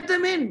 You get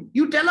them in.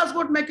 You tell us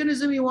what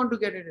mechanism you want to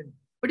get it in.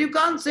 But you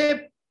can't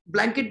say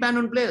blanket ban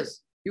on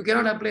players. You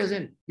cannot have players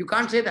in. You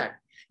can't say that.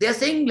 They are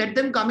saying let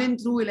them come in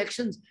through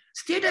elections.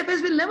 State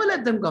affairs will never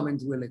let them come in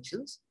through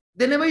elections.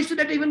 They never used to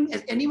let even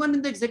anyone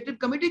in the executive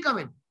committee come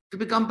in to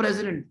become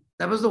president.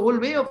 That was the whole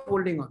way of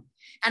holding on.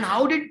 And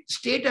how did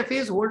state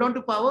affairs hold on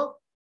to power?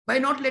 By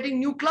not letting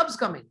new clubs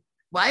come in.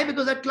 Why?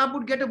 Because that club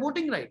would get a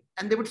voting right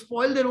and they would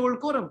spoil their old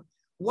quorum.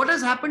 What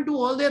has happened to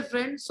all their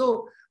friends?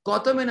 So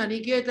Gautam and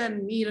Aniket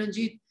and me,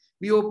 Ranjit,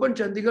 we opened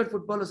Chandigarh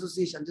Football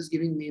Association. I'm just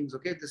giving names,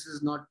 okay? This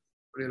is not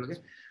real, okay?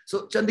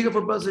 So Chandigarh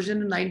Football Association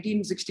in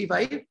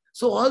 1965.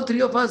 So all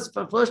three of us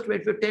for first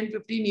 10,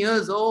 15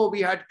 years,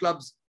 we had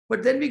clubs.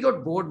 But then we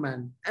got bored,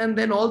 man. And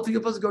then all three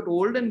of us got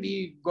old and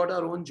we got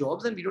our own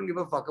jobs and we don't give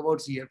a fuck about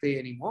CFA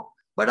anymore.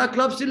 But our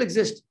club still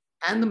exists.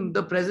 And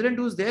the president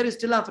who's there is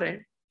still our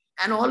friend.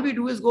 And all we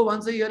do is go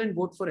once a year and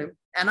vote for him.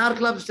 And our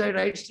club's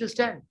rights still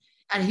stand.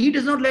 And he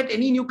does not let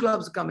any new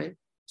clubs come in.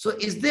 So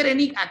is there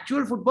any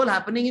actual football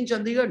happening in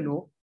Chandigarh?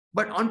 No.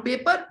 But on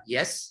paper,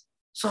 yes.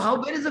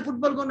 So where is the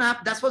football going to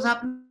happen? That's what's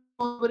happening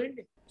over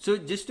India. So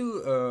just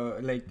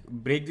to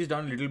break this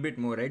down a little bit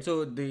more, right?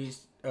 So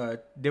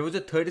there was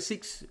a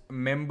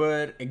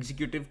 36-member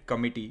executive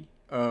committee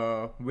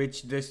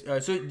which this.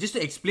 So just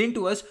to explain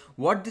to us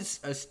what this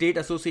state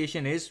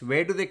association is,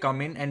 where do they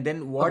come in, and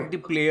then what the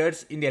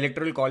players in the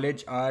electoral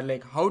college are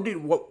like.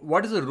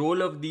 What is the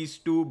role of these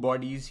two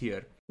bodies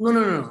here?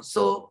 No.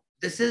 So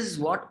this is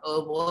what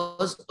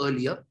was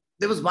earlier.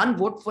 There was one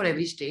vote for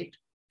every state,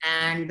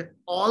 and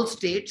all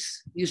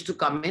states used to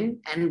come in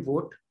and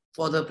vote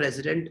for the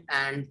president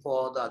and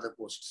for the other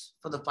posts,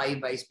 for the 5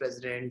 vice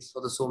presidents,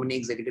 for the so many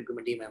executive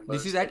committee members.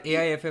 This is at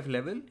AIFF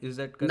level, is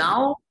that correct?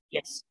 Now,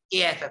 yes,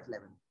 AIFF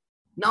level.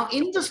 Now,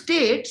 in the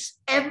states,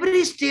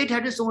 every state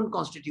had its own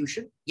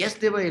constitution. Yes,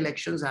 there were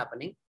elections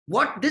happening.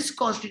 What this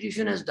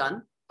constitution has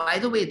done, by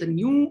the way, the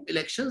new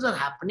elections are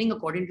happening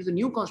according to the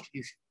new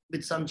constitution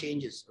with some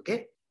changes,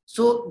 okay?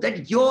 So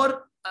that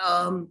your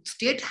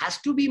state has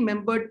to be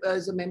membered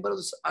as a member of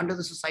under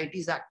the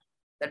Societies Act.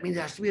 That means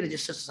it has to be a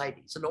registered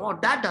society. So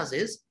what that does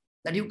is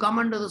that you come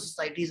under the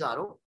society's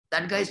RO,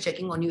 that guy is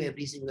checking on you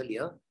every single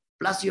year,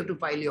 plus you have to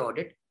file your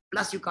audit,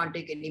 plus you can't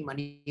take any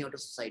money out of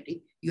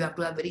society. You have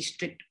to have very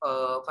strict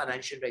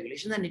financial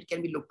regulations and it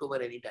can be looked over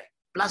anytime.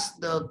 Plus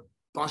the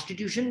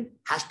constitution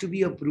has to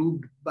be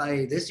approved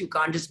by this. You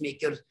can't just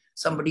make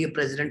somebody a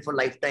president for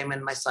lifetime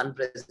and my son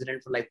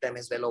president for lifetime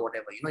as well or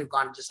whatever. You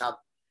can't just have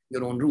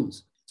your own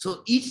rules.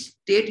 So each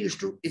state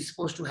is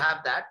supposed to have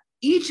that.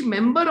 Each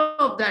member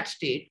of that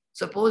state,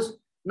 suppose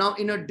now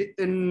in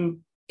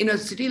a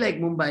city like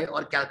Mumbai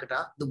or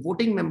Calcutta, the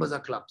voting members are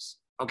clubs,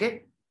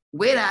 okay?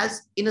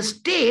 Whereas in a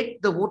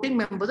state, the voting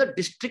members are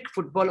district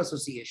football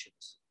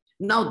associations.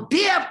 Now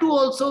they have to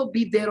also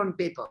be there on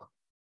paper.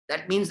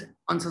 That means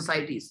on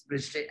societies,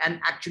 registered and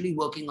actually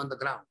working on the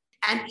ground.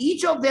 And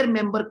each of their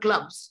member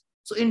clubs,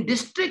 so in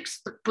districts,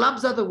 the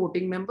clubs are the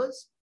voting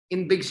members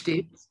in big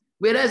states.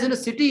 Whereas in a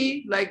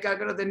city like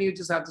Calcutta, then you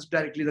just have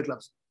directly the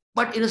clubs.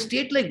 But in a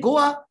state like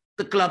Goa,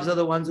 the clubs are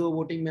the ones who are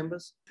voting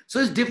members. So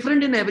it's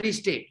different in every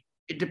state.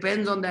 It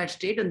depends on that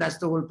state, and that's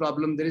the whole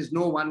problem. There is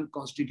no one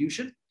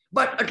constitution.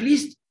 But at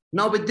least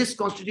now with this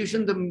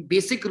constitution, the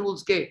basic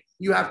rules,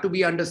 you have to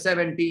be under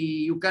 70,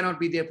 you cannot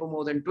be there for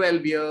more than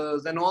 12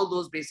 years, and all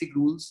those basic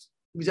rules,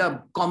 which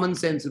are common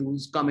sense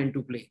rules, come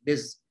into play.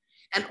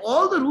 And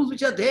all the rules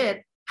which are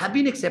there have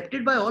been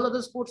accepted by all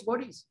other sports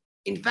bodies.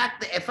 In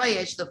fact, the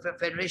FIH, the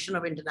Federation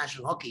of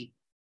International Hockey,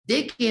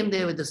 they came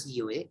there with the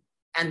COA,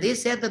 and they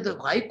said that the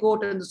High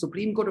Court and the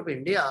Supreme Court of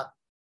India,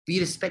 we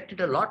respect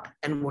it a lot.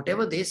 And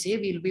whatever they say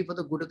will be for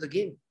the good of the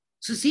game.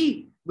 So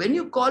see, when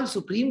you call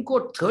Supreme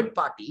Court third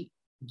party,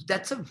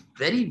 that's a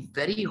very,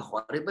 very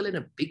horrible and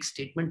a big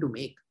statement to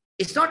make.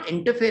 It's not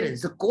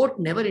interference. The court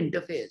never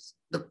interferes.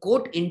 The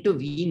court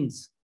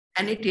intervenes.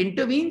 And it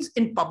intervenes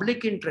in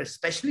public interest,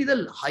 especially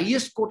the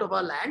highest court of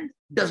our land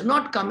does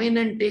not come in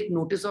and take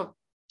notice of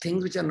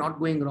things which are not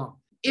going wrong.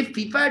 If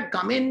FIFA had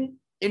come in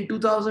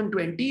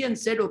 2020 and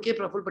said, okay,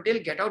 Praful Patel,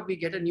 get out, we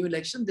get a new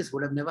election, this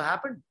would have never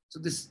happened.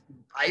 So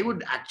I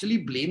would actually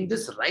blame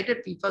this right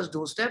at FIFA's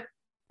doorstep,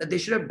 that they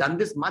should have done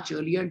this much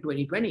earlier in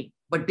 2020.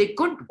 But they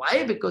couldn't.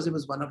 Why? Because it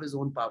was one of his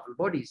own powerful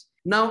bodies.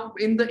 Now,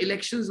 in the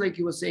elections, like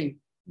you were saying,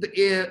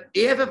 the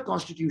AFF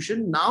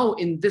constitution now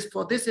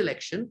for this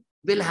election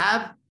will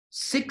have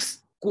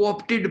 6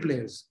 co-opted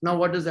players. Now,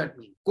 what does that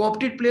mean?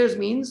 Co-opted players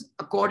means,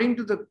 according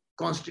to the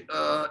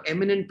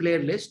eminent player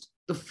list,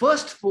 the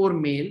first 4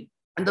 male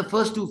and the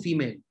first 2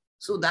 female.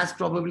 So that's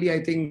probably,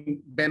 I think,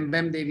 Bem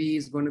Devi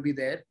is going to be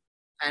there.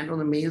 And on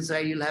the male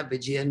side, you'll have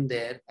Vijayan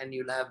there, and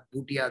you'll have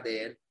Bhutia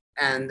there.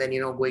 And then,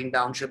 going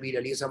down, Shabir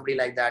Ali, somebody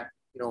like that,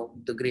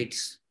 the great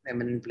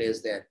eminent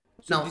players there.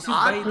 So now, this is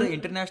by the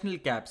international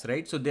caps,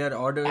 right? So they are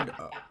ordered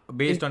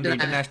based on the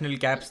international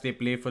caps they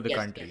play for the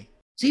country. Yes.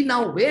 See,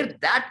 now where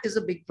that is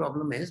a big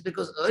problem is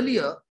because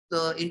earlier,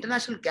 the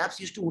international caps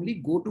used to only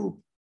go to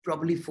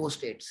probably 4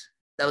 states.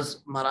 That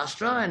was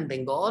Maharashtra and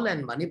Bengal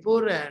and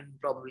Manipur and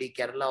probably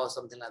Kerala or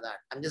something like that.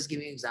 I'm just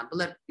giving an example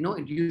that,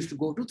 it used to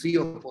go to 3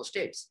 or 4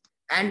 states.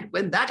 And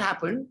when that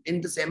happened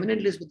in this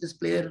eminent list with this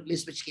player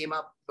list, which came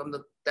up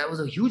that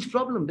was a huge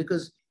problem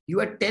because you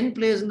had 10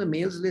 players in the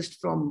males list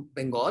from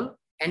Bengal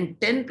and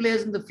 10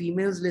 players in the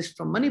females list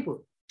from Manipur.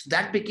 So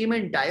that became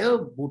an entire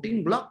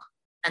voting block.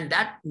 And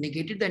that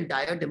negated the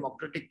entire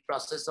democratic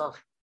process of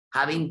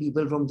having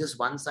people from just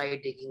one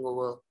side taking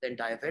over the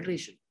entire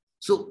federation.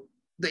 So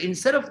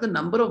instead of the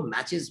number of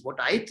matches, what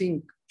I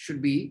think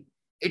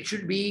it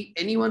should be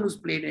anyone who's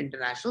played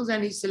internationals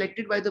and he's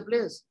elected by the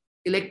players,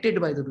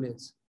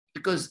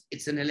 because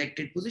it's an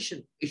elected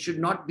position. It should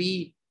not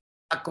be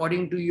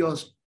according to your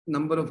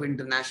number of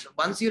international.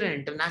 Once you're an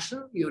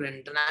international.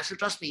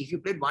 Trust me, if you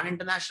played one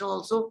international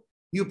also,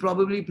 you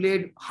probably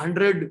played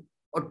 100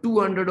 or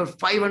 200 or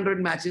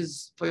 500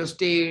 matches for your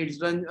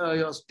states, and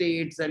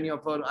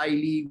for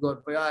I-League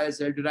or for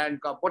ISL,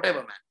 Durand Cup, whatever,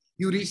 man.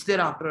 You reach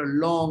there after a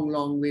long,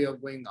 long way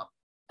of going up.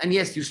 And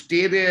yes, you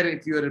stay there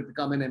if you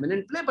become an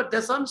eminent player, but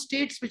there's some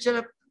states which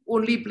have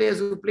only players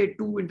who play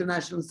 2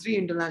 internationals, 3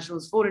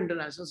 internationals, 4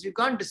 internationals. You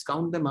can't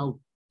discount them out.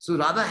 So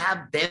rather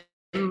have them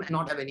and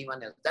not have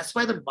anyone else. That's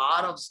why the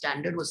bar of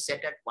standard was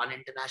set at 1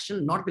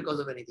 international, not because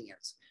of anything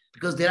else.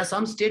 Because there are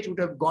some states which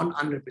have gone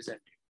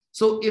unrepresented.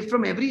 So if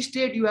from every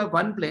state you have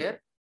 1 player,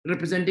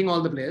 representing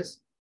all the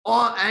players.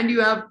 And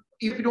you have,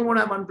 if you don't want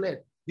to have one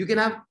player, you can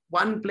have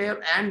one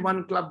player and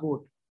one club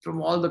vote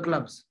from all the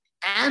clubs.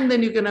 And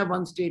then you can have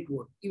one state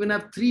vote. Even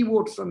have 3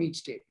 votes from each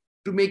state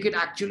to make it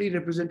actually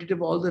representative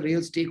of all the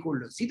real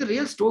stakeholders. See, the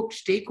real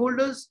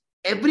stakeholders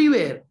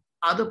everywhere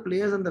are the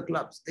players and the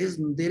clubs.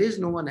 There is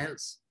no one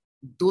else.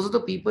 Those are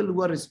the people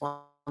who are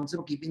responsible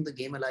for keeping the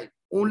game alive.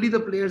 Only the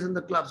players and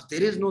the clubs.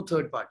 There is no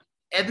third party.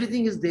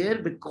 Everything is there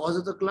because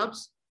of the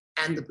clubs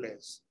and the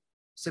players.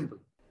 Simple.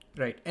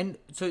 Right. And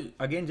so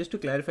again, just to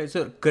clarify,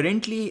 so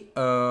currently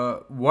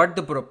what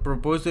the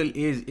proposal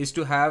is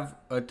to have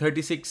a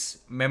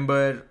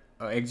 36-member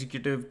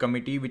executive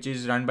committee which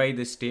is run by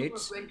the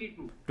states.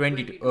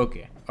 22.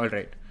 Okay. All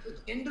right. The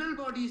general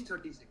body is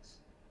 36.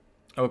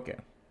 Okay.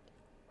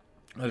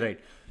 All right.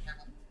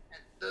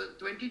 And the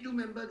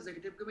 22-member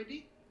executive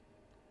committee,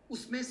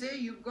 usme se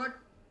you've got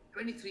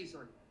 23,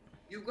 sorry.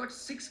 You've got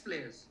 6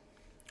 players.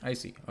 I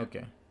see.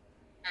 Okay.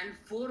 And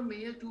 4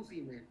 male, 2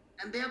 female.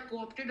 And they are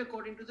co-opted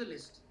according to the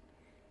list.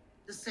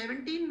 The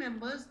 17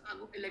 members are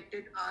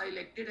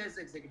elected as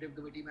executive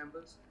committee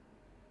members.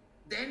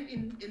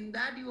 Then in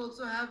that you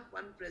also have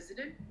one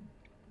president,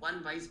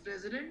 one vice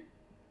president,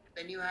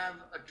 then you have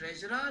a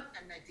treasurer,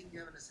 and I think you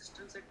have an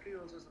assistant secretary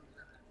also, something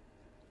like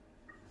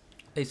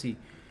that. I see.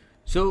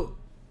 So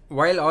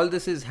while all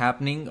this is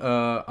happening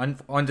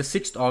on the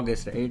 6th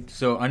August, right?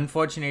 So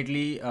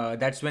unfortunately,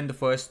 that's when the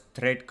first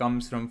threat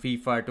comes from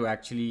FIFA to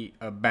actually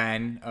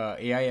ban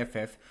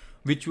AIFF,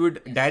 which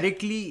would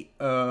directly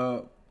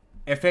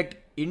affect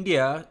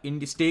India in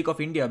the stake of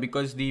India,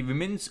 because the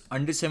Women's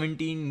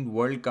Under-17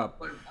 World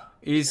Cup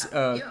is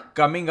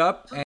coming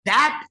up. So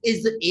that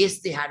is the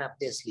ace they had up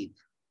their sleeve.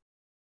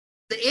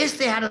 The ace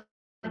they had up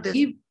their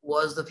sleeve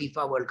was the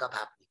FIFA World Cup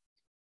happening.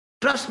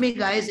 Trust me,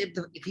 guys, if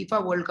the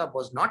FIFA World Cup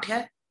was not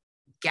here,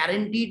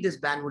 guaranteed this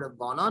ban would have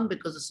gone on,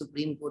 because the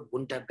Supreme Court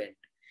wouldn't have bent.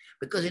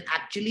 Because it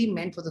actually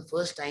meant for the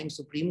first time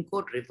Supreme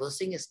Court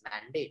reversing its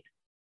mandate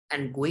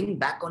and going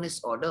back on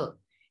its order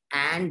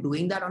and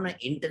doing that on an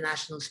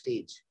international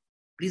stage.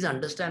 Please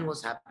understand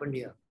what's happened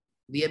here.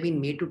 We have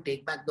been made to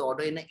take back the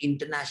order in an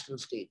international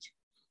stage.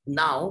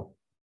 Now,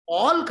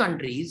 all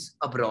countries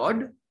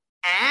abroad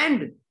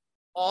and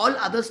all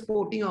other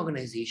sporting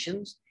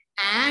organizations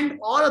and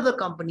all other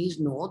companies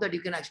know that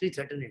you can actually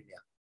threaten India.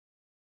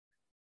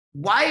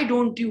 Why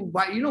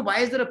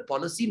is there a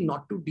policy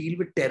not to deal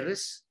with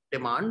terrorist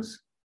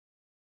demands?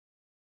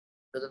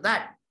 Because of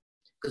that.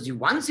 Because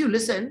once you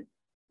listen,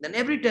 then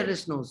every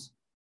terrorist knows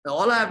that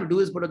all I have to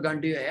do is put a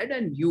gun to your head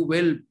and you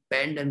will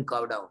bend and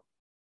cow down.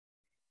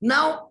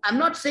 Now, I'm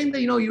not saying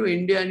that, you're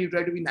India and you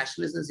try to be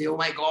nationalist and say, oh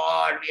my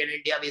God, we are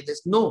India, we are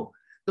this. No.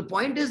 The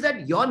point is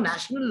that your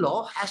national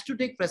law has to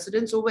take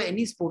precedence over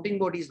any sporting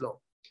body's law.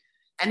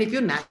 And if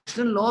your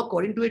national law,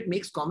 according to it,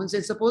 makes common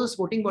sense, suppose a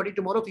sporting body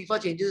tomorrow,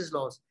 FIFA changes its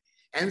laws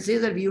and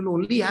says that we will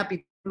only have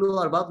people who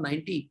are above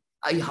 90.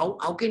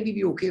 How can we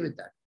be okay with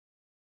that?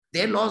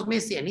 Their laws may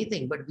say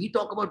anything, but we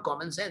talk about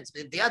common sense.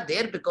 They are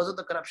there because of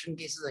the corruption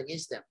cases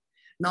against them.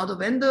 Now,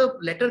 when the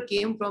letter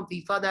came from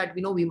FIFA that,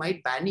 we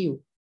might ban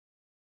you,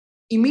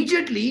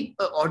 immediately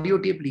an audio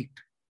tape leaked.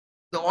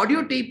 The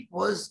audio tape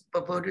was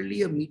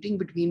purportedly a meeting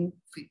between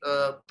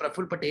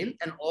Praful Patel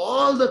and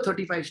all the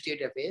 35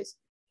 state FAs,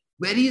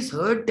 where he's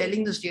heard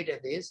telling the state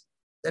FAs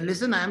that,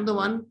 listen, I am the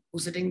one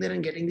who's sitting there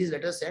and getting these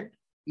letters sent.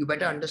 You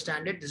better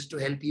understand it. This is to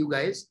help you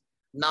guys.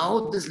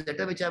 Now, this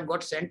letter which I've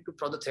got sent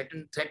for the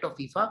threat of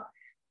FIFA,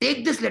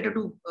 take this letter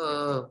to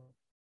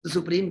the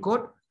Supreme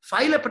Court,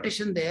 file a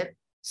petition there,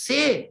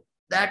 say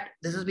that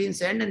this has been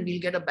sent and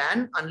we'll get a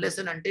ban unless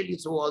and until you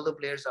throw all the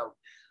players out.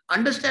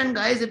 Understand,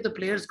 guys, if the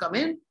players come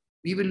in,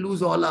 we will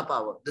lose all our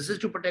power. This is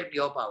to protect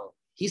your power.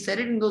 He said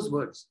it in those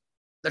words.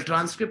 The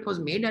transcript was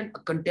made and a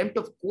contempt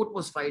of court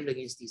was filed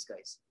against these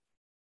guys.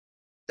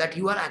 That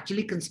you are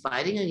actually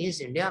conspiring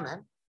against India,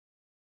 man.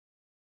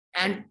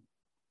 And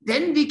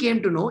then we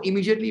came to know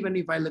immediately when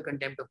we filed the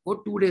contempt of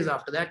court, 2 days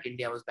after that,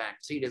 India was banned,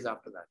 3 days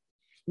after that.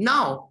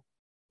 Now,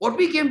 what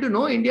we came to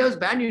know, India was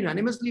banned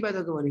unanimously by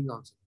the governing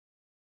council.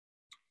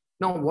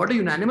 Now, what a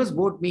unanimous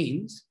vote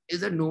means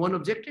is that no one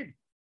objected.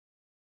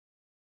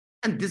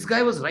 And this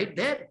guy was right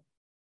there.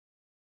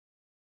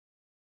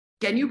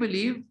 Can you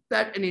believe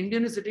that an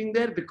Indian is sitting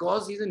there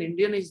because he's an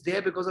Indian, he's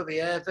there because of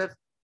AIFF,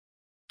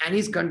 and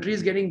his country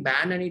is getting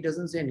banned and he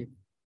doesn't say anything?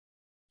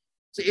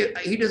 So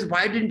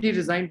why didn't he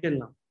resign till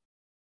now?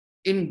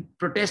 In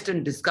protest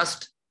and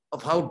disgust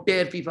of how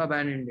dare FIFA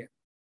ban India.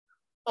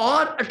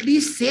 Or at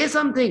least say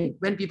something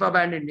when FIFA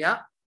banned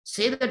India.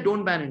 Say that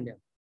don't ban India.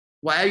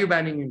 Why are you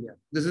banning India?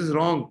 This is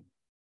wrong.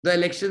 The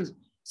elections.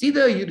 See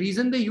the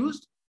reason they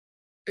used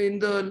in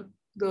the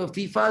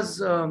FIFA's,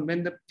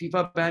 when the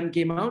FIFA ban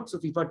came out. So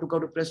FIFA took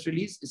out a press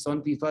release. It's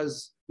on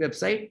FIFA's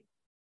website.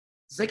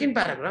 Second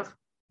paragraph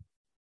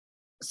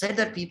said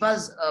that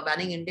FIFA's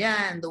banning India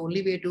and the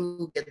only way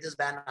to get this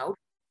ban out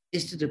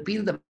is to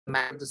repeal the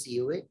ban of the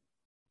COA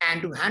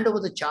and to hand over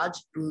the charge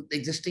to the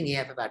existing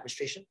AIFF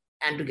administration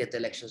and to get the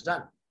elections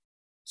done.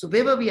 So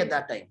where were we at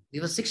that time? We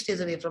were 6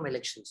 days away from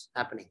elections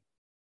happening.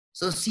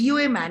 So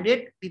COA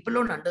mandate, people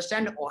don't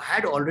understand, or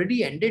had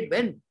already ended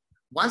when?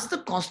 Once the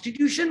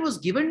constitution was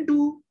given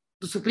to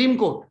the Supreme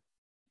Court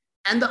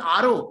and the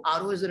RO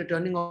is the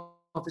returning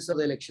officer of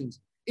the elections,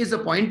 is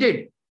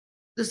appointed,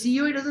 the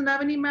COA doesn't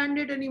have any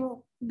mandate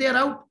anymore. They're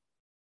out.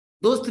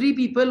 Those 3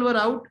 people were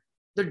out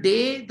the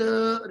day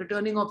the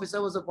returning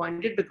officer was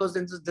appointed, because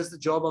then this is the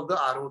job of the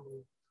RO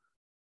to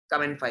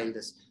come and file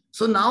this.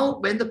 So now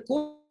when the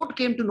court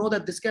came to know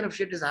that this kind of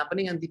shit is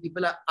happening and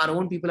our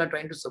own people are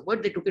trying to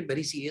subvert, they took it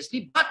very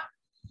seriously. But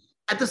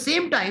at the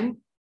same time,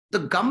 the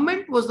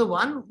government was the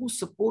one who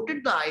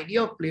supported the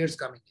idea of players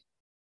coming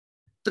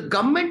in. The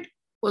government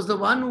was the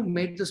one who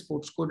made the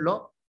sports code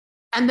law.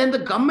 And then the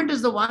government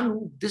is the one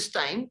who this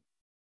time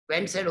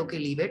went and said, okay,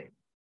 leave it.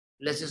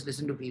 Let's just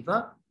listen to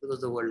FIFA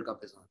because the World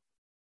Cup is on.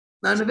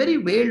 Now, in a very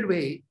veiled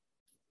way,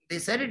 they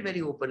said it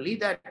very openly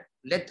that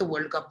let the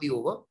World Cup be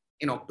over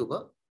in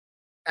October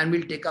and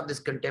we'll take up this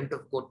contempt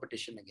of court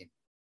petition again.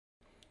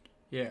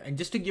 Yeah, and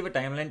just to give a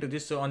timeline to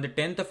this, so on the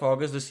 10th of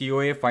August, the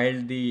COA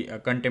filed the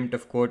contempt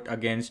of court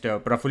against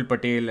Praful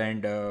Patel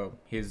and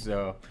his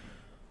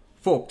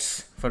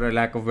folks, for a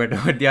lack of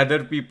better word, the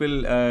other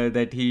people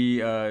that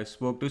he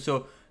spoke to.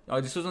 So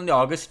this was on the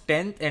August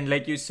 10th, and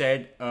like you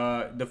said,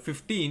 the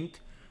 15th,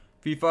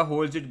 FIFA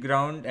holds its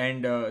ground,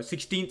 and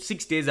 16th,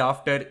 6 days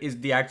after, is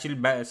the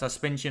actual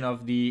suspension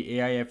of the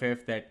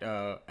AIFF that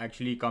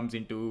actually comes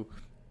into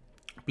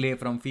play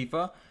from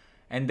FIFA.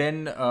 And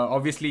then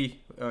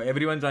obviously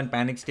everyone's on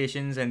panic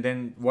stations, and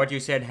then what you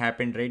said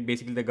happened, right?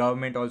 Basically the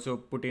government also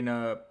put in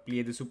a plea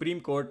at the Supreme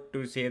Court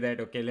to say that,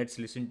 okay, let's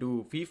listen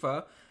to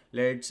FIFA,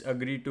 let's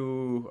agree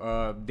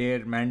to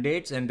their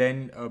mandates, and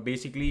then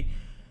basically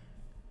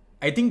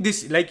I think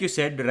this, like you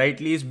said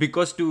rightly, is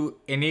because to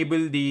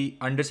enable the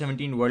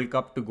Under-17 World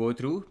Cup to go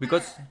through,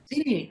 because...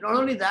 See, not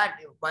only that,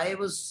 why it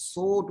was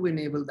so to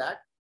enable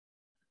that,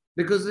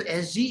 because the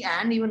SG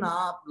and even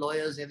our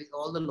lawyers,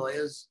 all the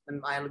lawyers,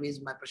 and my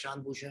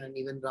Prashant Bhushan and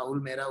even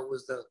Rahul Mehra, who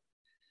was the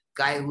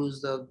guy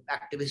who's the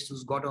activist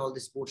who's got all the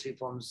sports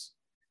reforms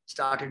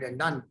started and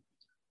done,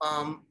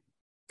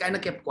 kind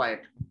of kept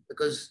quiet,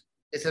 because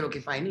they said, okay,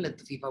 fine, let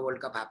the FIFA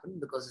World Cup happen,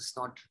 because it's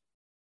not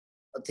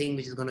a thing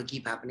which is going to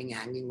keep happening,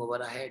 hanging over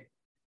our head.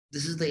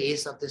 This is the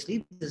ace up the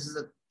sleeve. This is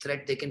a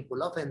threat they can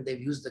pull off, and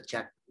they've used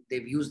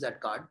they've used that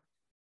card,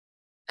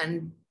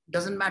 and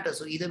doesn't matter.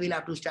 So either we'll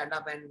have to stand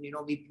up and,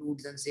 be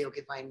prudes and say,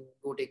 okay, fine,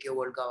 go take your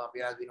World Cup up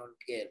here, we don't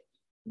care.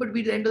 But at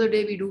the end of the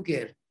day, we do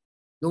care.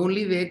 The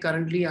only way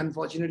currently,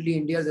 unfortunately,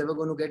 India is ever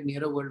going to get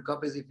near a World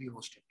Cup is if we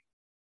host it.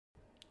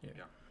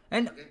 Yeah.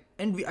 And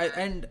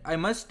I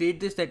must state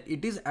this, that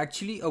it is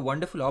actually a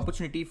wonderful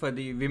opportunity for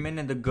the women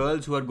and the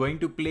girls who are going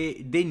to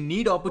play. They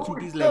need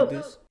opportunities like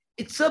this.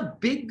 It's a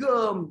big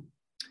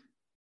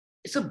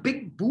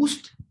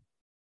boost.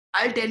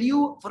 I'll tell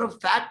you for a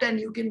fact, and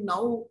you can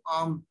now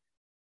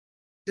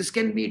this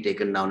can be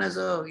taken down as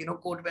a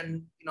quote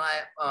when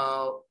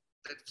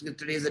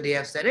today is the day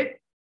I've said it.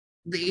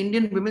 The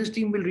Indian women's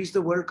team will reach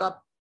the World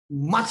Cup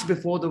much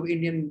before the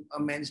Indian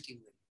men's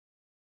team will.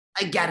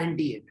 I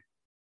guarantee it.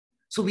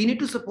 So we need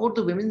to support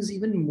the women's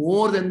even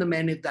more than the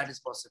men if that is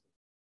possible.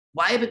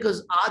 Why?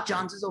 Because our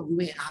chances of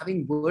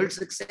having world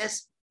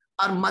success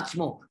are much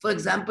more. For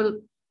example,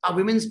 our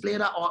women's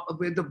players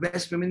the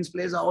best women's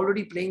players are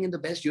already playing in the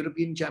best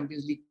European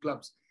Champions League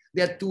clubs.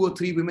 There are 2 or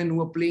 3 women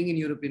who are playing in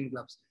European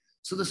clubs.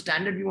 So the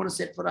standard we want to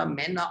set for our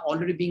men are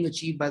already being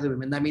achieved by the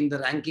women. I mean, the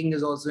ranking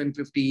is also in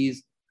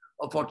 50s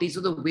or 40s.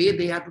 So the way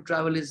they have to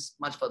travel is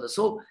much further.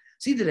 So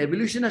see, the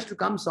revolution has to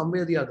come some way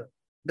or the other.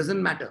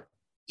 Doesn't matter.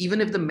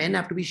 Even if the men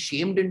have to be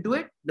shamed into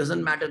it,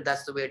 doesn't matter.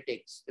 That's the way it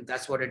takes. If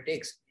that's what it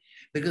takes.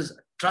 Because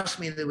trust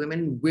me, the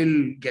women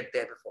will get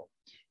there before.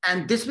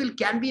 And this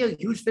can be a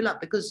huge fill up,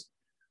 because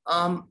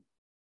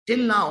till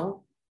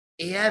now,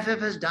 AIFF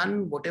has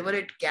done whatever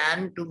it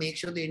can to make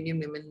sure the Indian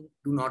women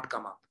do not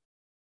come up.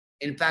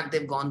 In fact,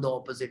 they've gone the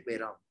opposite way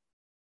around.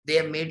 They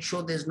have made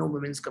sure there's no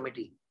women's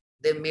committee.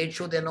 They've made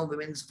sure there are no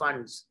women's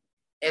funds.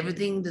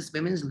 Everything, this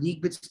women's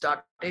league which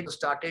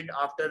started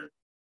after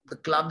the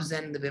clubs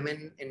and the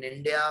women in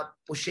India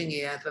pushing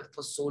AIFF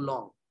for so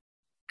long.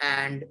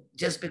 And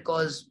just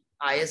because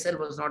ISL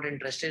was not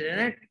interested in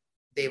it,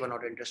 they were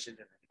not interested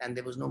in it. And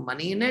there was no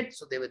money in it,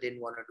 so they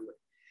didn't want to do it.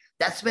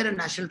 That's where a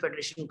national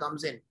federation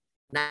comes in.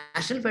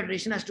 National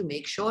federation has to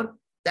make sure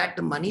that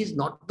the money is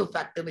not the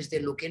factor which they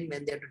look in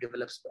when they have to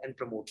develop and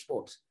promote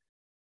sports.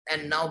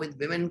 And now with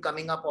women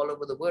coming up all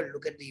over the world,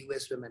 look at the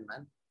US women,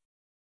 man.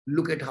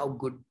 Look at how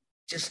good.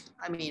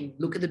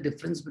 Look at the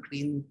difference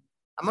between,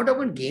 I'm not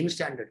talking about game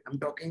standard. I'm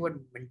talking about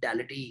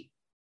mentality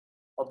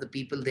of the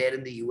people there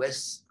in the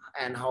US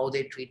and how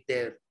they treat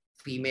their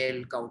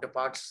female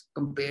counterparts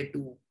compared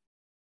to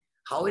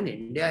how in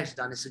India it's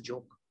done. It's a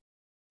joke.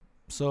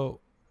 So,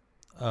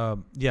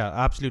 yeah,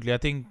 absolutely. I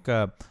think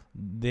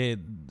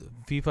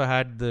FIFA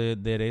had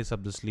their ace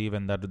up the sleeve,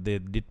 and that they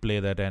did play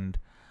that. And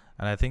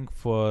I think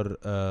for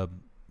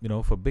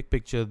big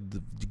picture,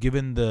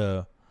 given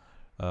the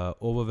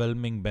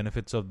overwhelming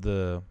benefits of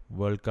the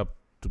World Cup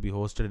to be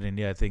hosted in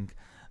India, I think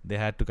they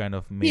had to kind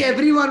of make...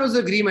 Everyone was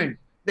agreement.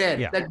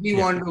 there that we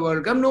want the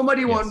World Cup.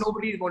 Nobody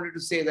wanted to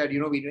say that,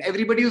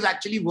 everybody was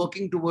actually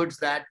working towards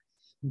that,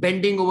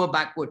 bending over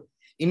backward.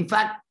 In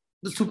fact,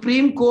 the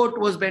Supreme Court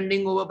was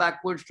bending over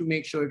backwards to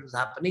make sure it was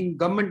happening.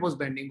 Government was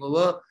bending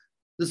over.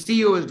 The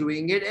CEO was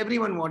doing it.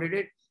 Everyone wanted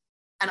it.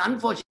 And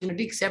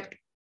unfortunately, except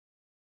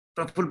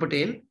Praful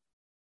Patel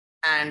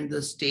and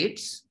the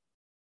states,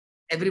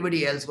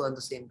 everybody else were on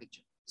the same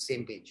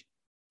page.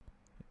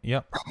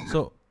 Yeah.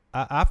 So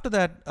after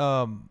that,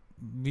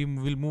 we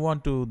will move on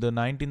to the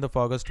 19th of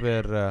August,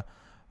 where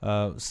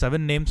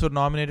 7 names were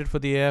nominated for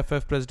the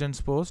AFF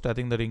president's post. I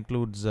think that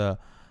includes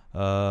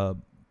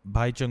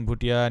Bhaichung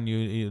Bhutia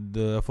and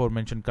the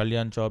aforementioned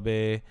Kalyan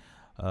Chaube,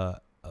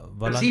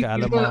 Valanka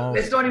Alamov.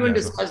 Let's not even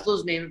discuss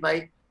those names,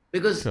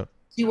 because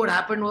see what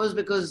happened was,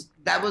 because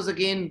that was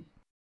again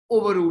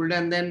overruled,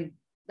 and then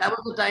that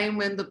was the time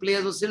when the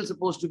players were still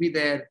supposed to be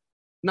there.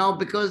 Now,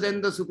 because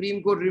then the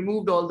Supreme Court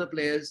removed all the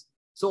players,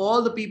 so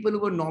all the people who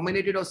were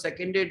nominated or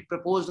seconded,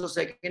 proposed or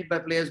seconded by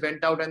players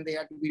went out and they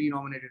had to be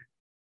renominated.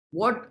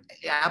 What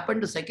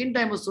happened the second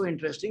time was so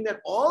interesting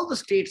that all the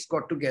states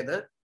got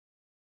together,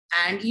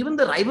 and even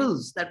the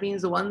rivals, that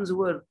means the ones who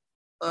were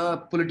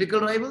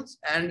political rivals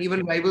and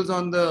even rivals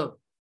on the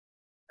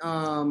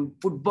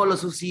football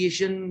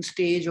association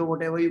stage or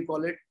whatever you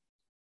call it,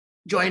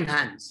 joined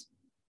hands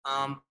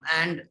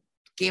and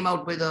came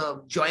out with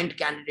a joint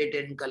candidate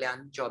in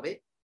Kalyan Chaube.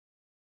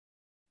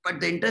 But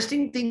the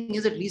interesting thing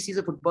is, at least he's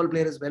a football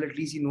player as well. At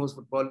least he knows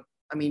football.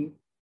 I mean,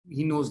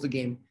 he knows the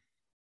game.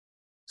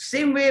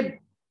 Same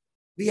way,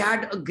 we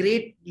had a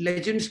great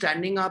legend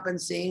standing up and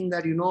saying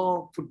that,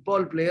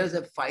 football players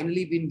have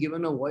finally been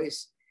given a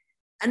voice.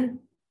 And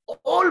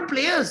all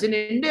players in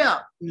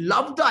India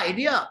loved the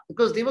idea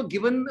because they were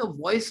given a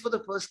voice for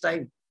the first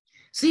time.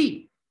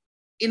 See,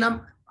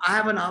 I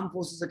have an Armed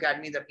Forces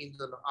Academy, that means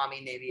the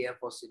Army, Navy, Air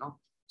Force,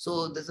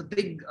 So there's a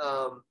big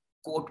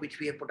quote which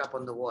we have put up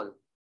on the wall,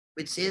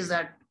 which says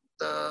that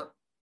the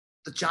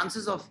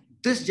chances of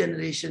this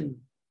generation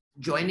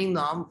joining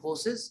the armed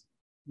forces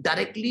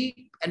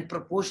directly and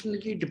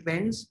proportionally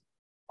depends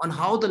on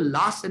how the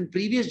last and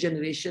previous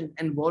generation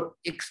and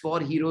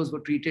ex-war heroes were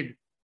treated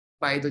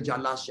by the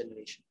last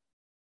generation.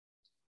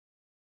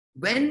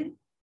 When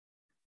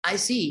I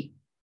see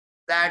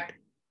that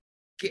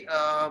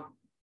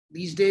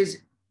these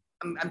days,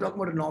 I'm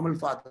talking about a normal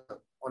father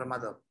or a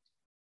mother,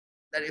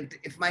 that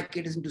if my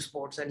kid is into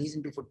sports and he's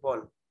into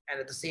football, and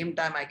at the same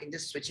time, I can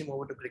just switch him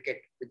over to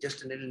cricket with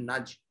just a little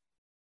nudge.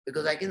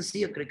 Because I can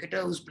see a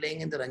cricketer who's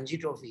playing in the Ranji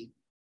Trophy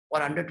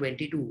or under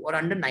 22 or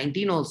under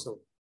 19 also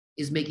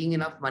is making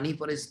enough money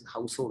for his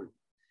household.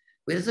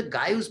 Whereas a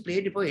guy who's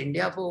played for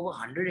India for over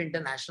 100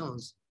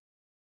 internationals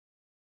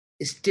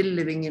is still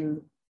living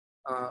in,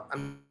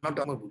 I'm not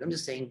talking about, I'm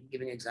just saying,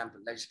 giving an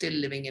example, like still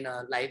living in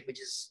a life which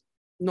is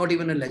not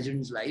even a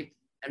legend's life,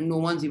 and no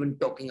one's even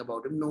talking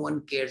about him. No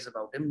one cares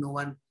about him. No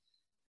one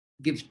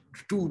gives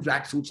 2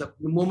 rat suits up.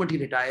 The moment he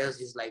retires,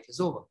 his life is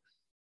over.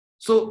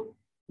 So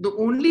the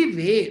only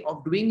way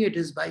of doing it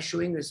is by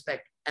showing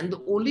respect. And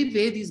the only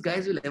way these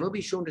guys will ever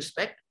be shown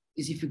respect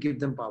is if you give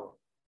them power.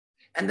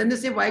 And then they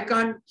say, why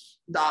can't,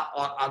 the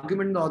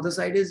argument on the other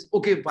side is,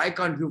 okay, why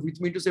can't you? Which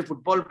means to say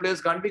football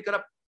players can't be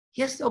corrupt.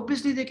 Yes,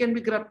 obviously they can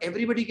be corrupt.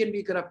 Everybody can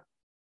be corrupt.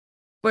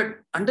 But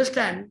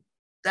understand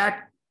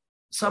that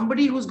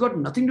somebody who's got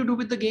nothing to do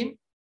with the game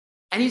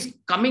and he's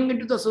coming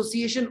into the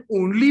association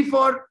only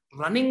for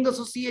running the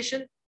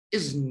association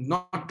is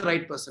not the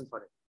right person for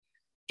it.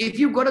 If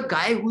you've got a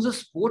guy who's a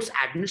sports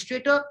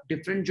administrator,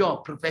 different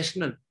job,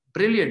 professional,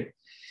 brilliant.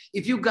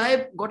 If you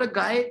got a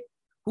guy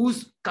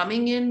who's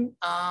coming in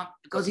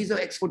because he's an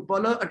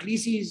ex-footballer, at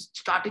least he's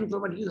starting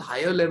from a little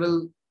higher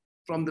level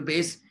from the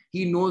base.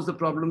 He knows the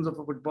problems of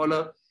a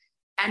footballer.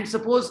 And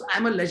suppose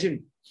I'm a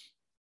legend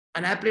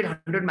and I played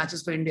 100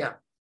 matches for India.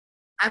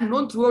 I'm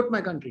known throughout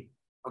my country,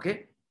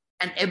 okay?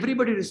 And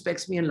everybody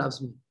respects me and loves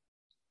me.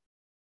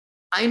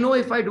 I know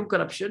if I do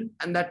corruption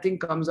and that thing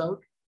comes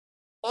out,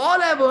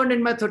 all I've earned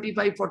in my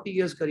 35, 40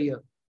 years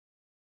career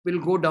will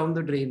go down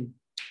the drain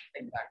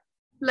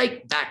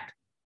like that.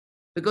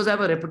 Because I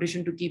have a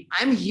reputation to keep.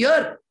 I'm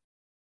here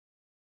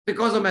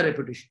because of my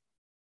reputation.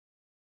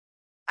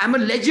 I'm a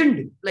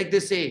legend, like they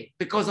say,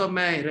 because of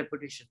my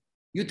reputation.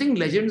 You think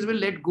legends will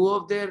let go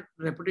of their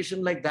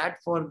reputation like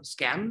that for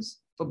scams,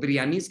 for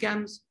biryani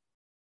scams,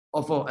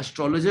 or for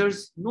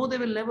astrologers? No, they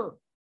will never.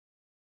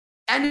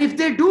 And if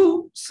they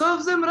do,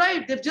 serves them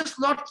right. They've just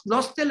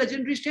lost their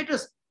legendary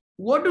status.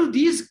 What do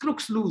these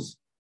crooks lose?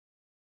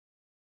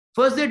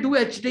 First they do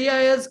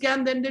HDIL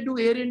scam, then they do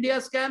Air India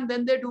scam,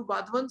 then they do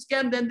Badwan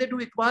scam, then they do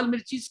Iqbal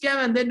Mirchi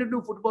scam, and then they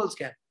do football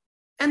scam.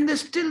 And they're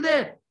still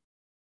there.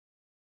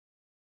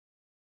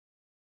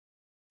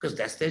 Because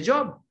that's their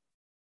job.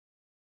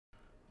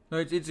 No,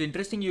 it's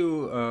interesting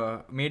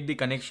you made the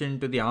connection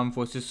to the armed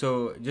forces.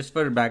 So just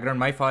for background,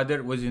 my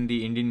father was in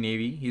the Indian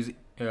Navy. He was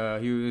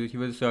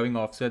a serving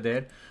officer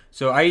there.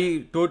 So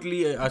I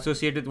totally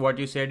associate with what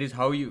you said is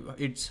how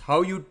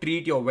you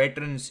treat your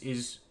veterans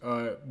is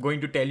going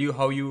to tell you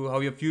how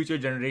your future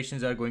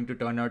generations are going to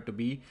turn out to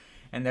be.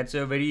 And that's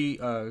a very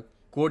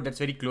quote that's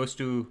very close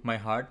to my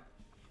heart.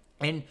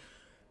 And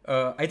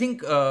I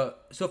think,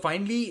 so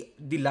finally,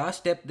 the last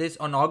step, this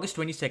on August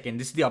 22nd,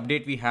 this is the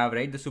update we have,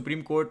 right? The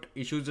Supreme Court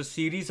issues a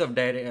series of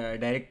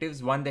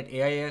directives. One, that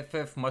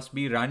AIFF must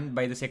be run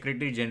by the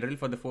Secretary General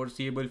for the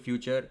foreseeable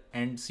future,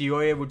 and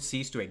COA would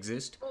cease to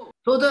exist.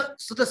 So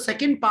the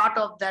second part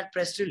of that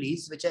press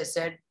release, which I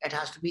said it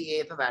has to be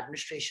AIFF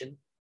administration,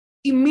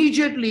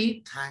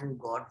 immediately, thank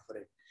God for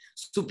it,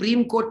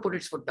 Supreme Court put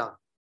its foot down.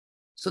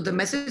 So the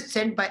message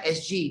sent by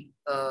SG,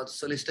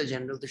 Solicitor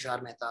General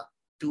Tushar Mehta,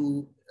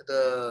 to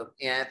the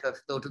AIFF,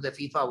 to the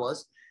FIFA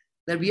was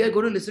that we are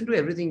going to listen to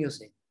everything you're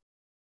saying.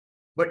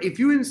 But if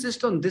you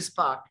insist on this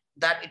part,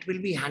 that it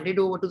will be handed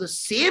over to the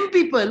same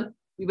people,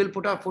 we will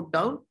put our foot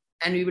down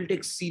and we will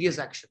take serious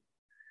action.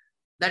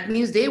 That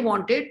means they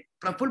wanted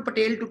Praful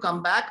Patel to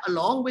come back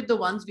along with the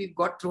ones we've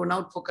got thrown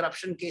out for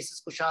corruption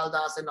cases, Kushal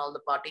Das and all the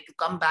party, to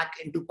come back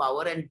into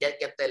power and get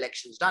the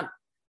elections done.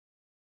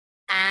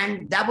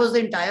 And that was the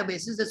entire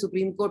basis. The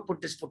Supreme Court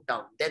put this foot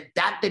down.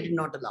 That they did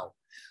not allow.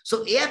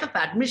 So AIFF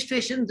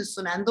administration, this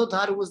Sunando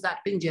Thar, who was the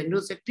acting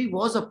general secretary,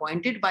 was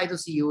appointed by the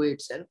COA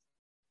itself.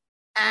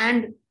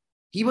 And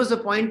he was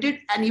appointed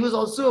and he was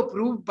also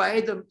approved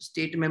by the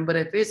state member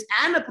FAs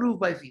and approved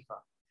by FIFA.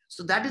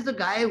 So that is the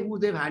guy who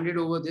they've handed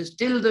over this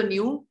till the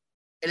new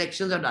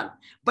elections are done.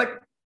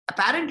 But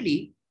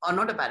apparently, or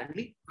not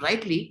apparently,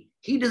 rightly,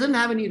 he doesn't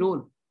have any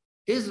role.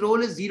 His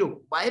role is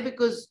zero. Why?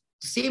 Because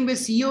the same way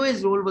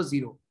COA's role was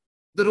zero.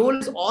 The role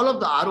is all of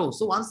the RO.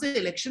 So once the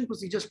election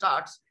procedure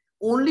starts,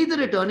 only the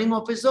returning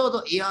officer or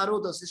the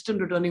ARO, the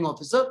assistant returning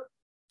officer,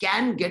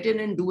 can get in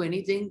and do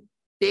anything,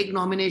 take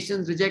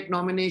nominations, reject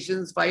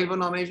nominations, file for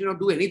nomination, or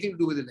do anything to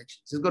do with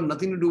elections. It's got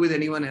nothing to do with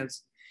anyone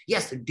else.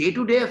 Yes,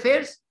 day-to-day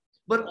affairs,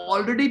 but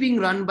already being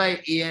run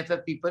by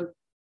AIFF people.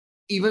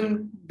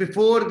 Even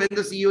before when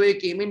the COA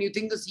came in, you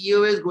think the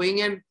COA is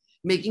going and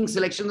making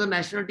selections of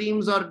national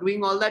teams or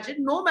doing all that shit?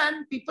 No,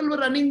 man. People were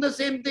running the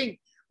same thing.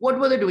 What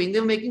were they doing?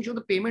 They were making sure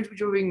the payments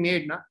which were being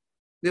made,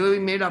 they were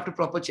being made after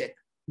proper check.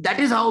 That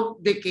is how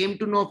they came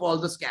to know of all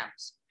the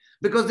scams.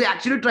 Because they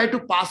actually tried to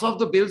pass off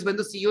the bills when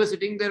the CEO is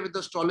sitting there with the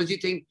astrology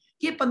thing.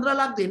 ये 15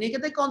 लाख देने के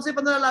थे, कौन से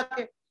 15 लाख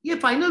है? ये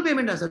final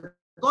payment है sir.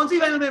 कौन सी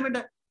final payment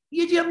है?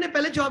 ये जी हमने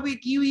पहले जॉब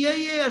की हुई है,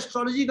 ये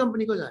astrology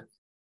company को जाने.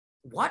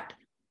 What?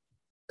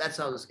 That's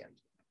how the scam.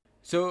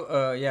 So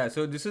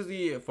so this is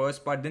the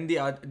first part. Then the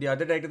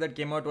other directive that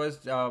came out was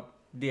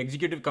the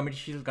executive committee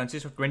shall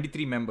consist of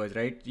 23 members,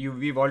 right?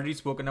 We've already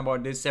spoken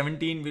about this.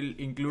 17 will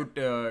include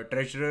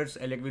treasurers,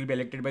 will be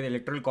elected by the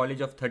Electoral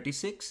College of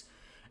 36,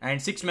 and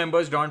 6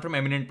 members drawn from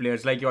eminent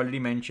players, like you already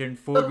mentioned.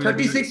 4 so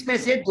 36 में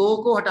से 2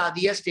 को हटा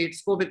दिया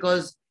states को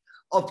because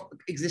of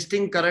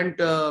existing current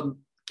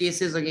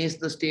cases against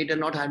the state and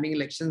not having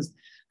elections.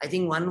 I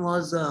think one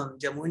was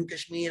Jammu and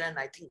Kashmir, and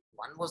I think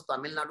one was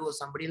Tamil Nadu or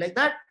somebody like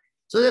that.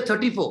 So there are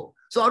 34.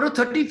 So out of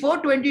 34,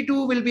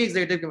 22 will be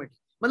executive committee.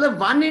 Matlab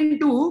 1 in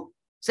 2,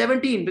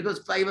 17, because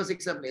 5 or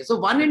 6 are placed. So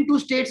 1 in 2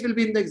 states will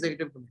be in the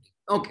executive committee.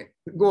 Okay,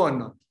 go on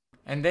now.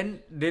 And then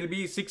there'll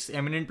be 6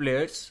 eminent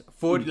players.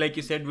 4, like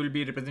you said, will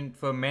be represented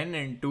for men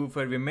and 2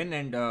 for women.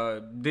 And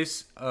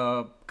this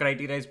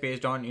criteria is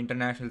based on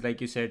internationals, like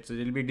you said. So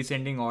there'll be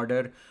descending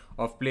order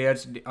of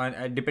players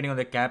depending on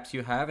the caps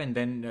you have. And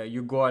then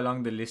you go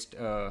along the list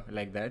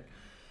like that.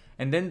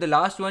 And then the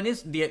last one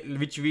is,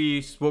 which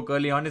we spoke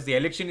early on, is the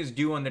election is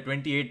due on the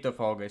 28th of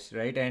August,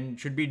 right? And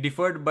should be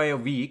deferred by a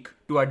week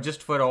to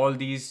adjust for all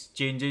these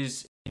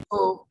changes.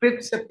 So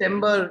 5th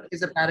September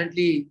is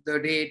apparently the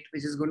date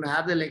which is going to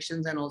have the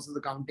elections and also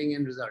the counting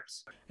and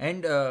results.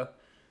 And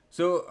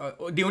so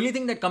the only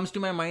thing that comes to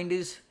my mind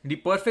is the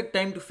perfect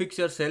time to fix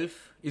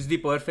yourself is the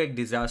perfect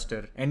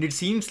disaster. And it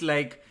seems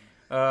like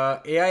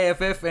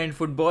AIFF and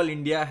Football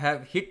India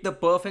have hit the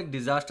perfect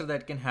disaster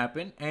that can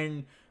happen.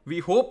 And we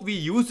hope we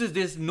use this.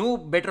 There's no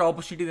better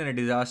opportunity than a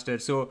disaster.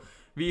 So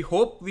we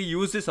hope we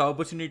use this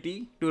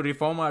opportunity to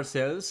reform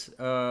ourselves.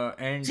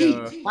 I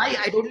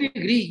totally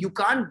agree. You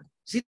can't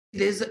see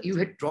you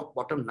hit rock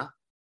bottom now.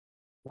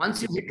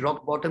 Once you hit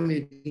rock bottom,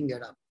 you can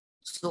get up.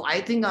 So I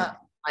think I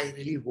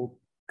really hope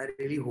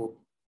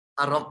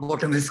our rock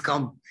bottom has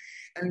come,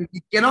 and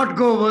we cannot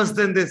go worse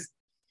than this.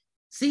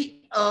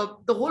 See,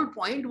 the whole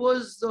point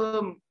was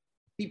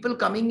people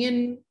coming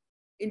in,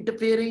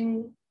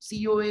 interfering.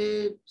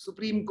 COA,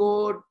 Supreme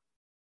Court,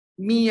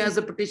 me as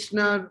a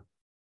petitioner.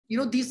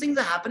 These things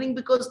are happening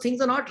because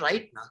things are not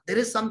right now. There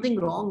is something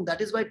wrong. That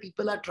is why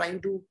people are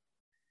trying to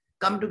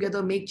come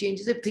together, make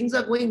changes. If things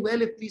are going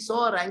well, if we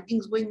saw our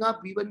rankings going up,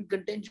 we were in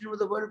contention with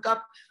the World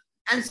Cup.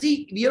 And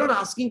see, we are not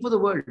asking for the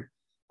world.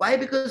 Why?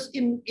 Because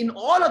in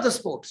all other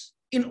sports,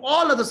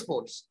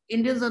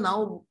 Indians are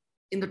now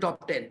in the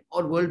top 10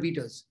 or world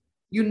beaters.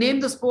 You name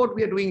the sport,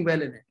 we are doing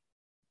well in it.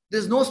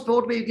 There's no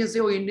sport where you can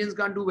say, oh, Indians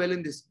can't do well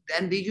in this.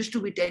 And they used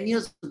to be 10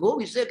 years ago.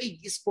 We say, okay,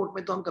 this sport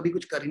mein to hum kabhi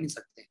kuch kar hi nahi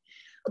sakte.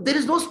 There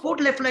is no sport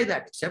left like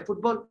that except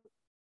football.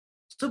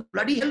 So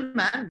bloody hell,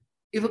 man.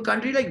 If a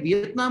country like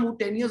Vietnam, who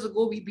 10 years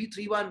ago we beat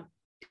 3-1,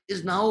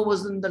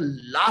 was in the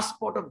last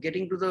spot of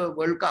getting to the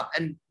World Cup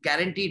and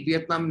guaranteed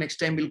Vietnam next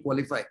time will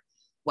qualify.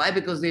 Why?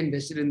 Because they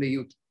invested in the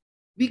youth.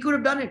 We could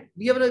have done it.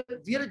 We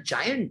are a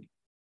giant.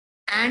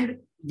 And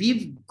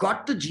we've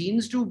got the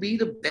genes to be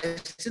the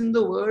best in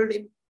the world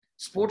in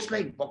sports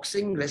like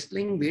boxing,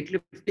 wrestling,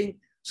 weightlifting.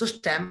 So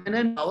stamina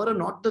and power are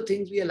not the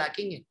things we are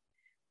lacking in.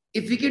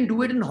 If we can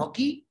do it in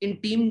hockey,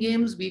 in team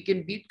games, we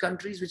can beat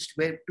countries which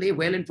play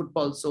well in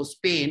football. So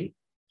Spain,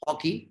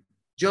 hockey,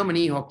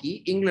 Germany,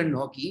 hockey, England,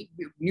 hockey,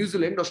 New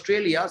Zealand,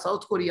 Australia,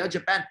 South Korea,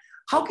 Japan.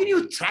 How can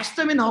you thrash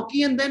them in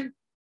hockey and then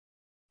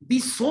be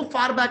so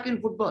far back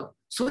in football?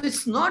 So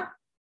it's not,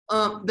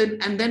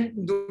 then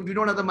we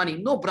don't have the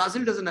money. No,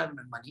 Brazil doesn't have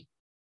money.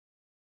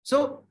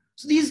 So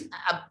these,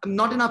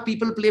 not enough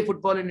people play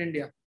football in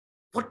India.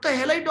 What the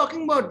hell are you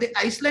talking about? The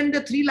Iceland,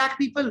 there are 3 lakh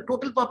people,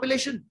 total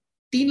population.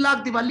 3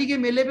 lakh Diwali ke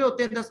mele pe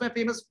hote hain. That's my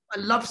famous, I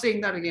love saying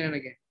that again and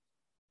again.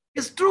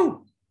 It's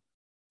true.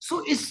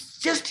 So it's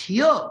just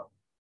here.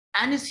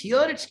 And it's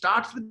here, it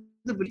starts with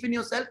the belief in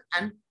yourself.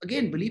 And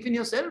again, belief in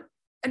yourself.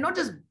 And not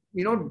just,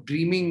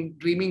 dreaming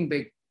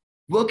big.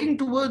 Working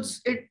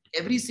towards it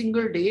every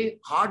single day,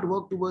 hard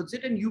work towards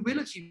it, and you will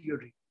achieve your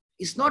dream.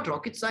 It's not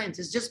rocket science.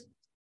 It's just,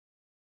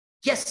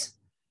 yes.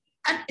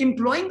 And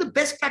employing the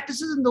best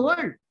practices in the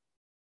world.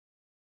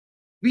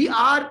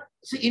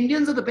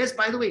 Indians are the best,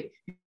 by the way.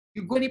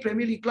 You go any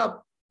Premier League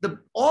club,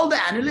 all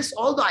the analysts,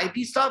 all the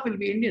IT staff will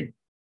be Indian.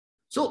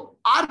 So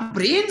our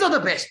brains are the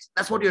best.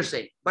 That's what you're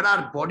saying. But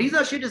our bodies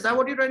are shit. Is that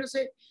what you're trying to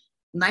say?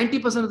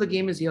 90% of the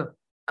game is here.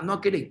 I'm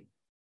not kidding.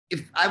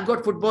 If I've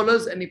got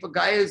footballers and if a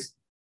guy is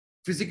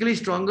physically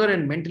stronger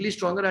and mentally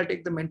stronger, I'll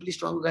take the mentally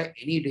stronger guy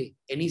any day,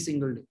 any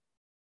single day.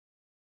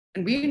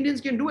 And we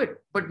Indians can do it,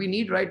 but we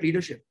need right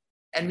leadership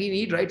and we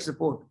need right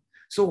support.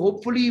 So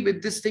hopefully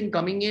with this thing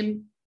coming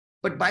in,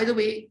 but by the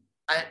way,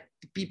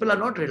 people are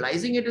not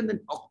realizing it in the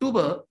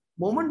October,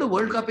 moment the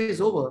World Cup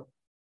is over,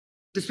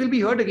 this will be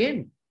heard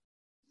again.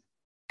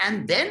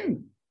 And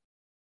then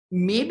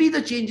maybe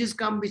the changes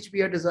come which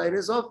we are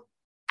desirous of,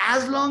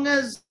 as long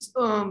as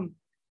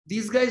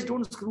these guys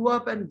don't screw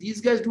up and these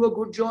guys do a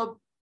good job,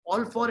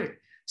 all for it.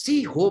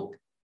 See, hope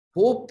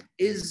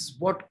is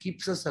what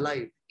keeps us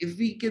alive. If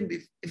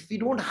we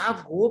don't have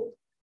hope,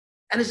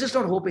 and it's just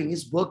not hoping,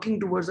 it's working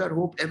towards that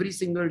hope every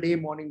single day,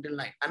 morning till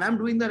night. And I'm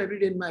doing that every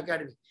day in my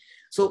academy.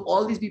 So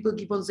all these people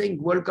keep on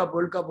saying World Cup,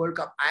 World Cup, World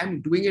Cup.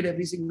 I'm doing it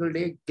every single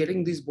day,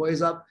 getting these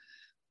boys up,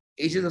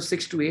 ages of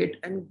 6 to 8.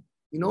 And,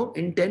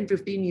 in 10,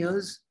 15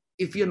 years,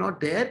 if you're not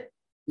there,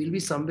 we'll be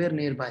somewhere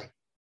nearby.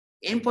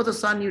 Aim for the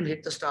sun, you'll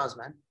hit the stars,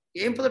 man.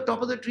 Aim for the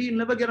top of the tree, you'll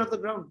never get off the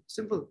ground.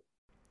 Simple.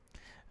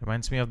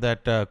 Reminds me of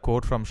that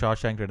quote from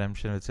Shawshank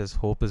Redemption, which says,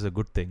 hope is a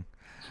good thing.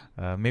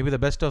 Maybe the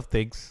best of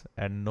things,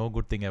 and no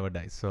good thing ever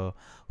dies. So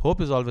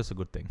hope is always a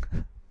good thing.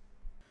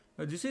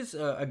 This is,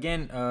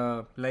 again,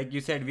 like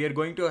you said, we are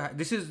going to...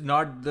 this is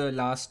not the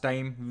last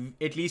time,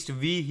 at least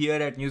we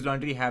here at News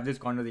Laundry have this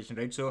conversation,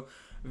 right? So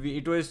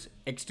it was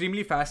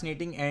extremely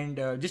fascinating. And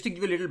just to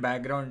give you a little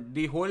background,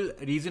 the whole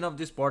reason of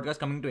this podcast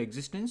coming to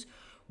existence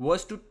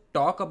was to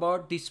talk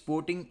about the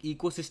sporting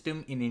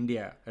ecosystem in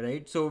India,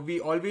 right? So we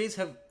always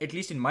have, at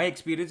least in my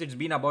experience, it's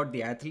been about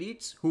the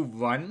athletes who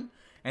won,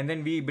 and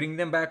then we bring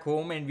them back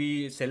home and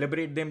we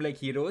celebrate them like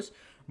heroes.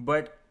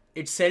 But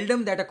it's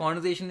seldom that a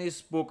conversation is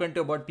spoken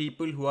to about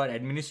people who are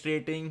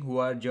administrating, who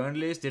are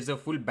journalists. There's a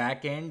full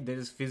back end, there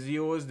is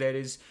physios, there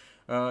is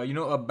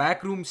a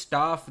backroom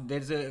staff.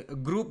 There's a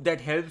group that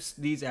helps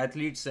these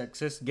athletes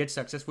get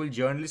successful.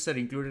 Journalists are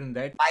included in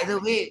that. By the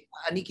way,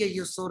 Aniket,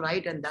 you're so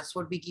right. And that's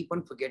what we keep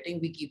on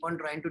forgetting. We keep on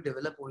trying to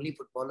develop only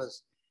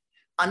footballers.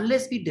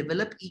 Unless we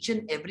develop each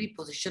and every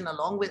position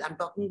along with, I'm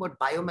talking about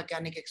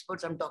biomechanic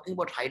experts, I'm talking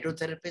about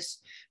hydrotherapists,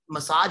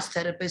 massage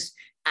therapists,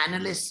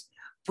 analysts,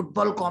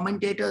 football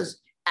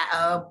commentators,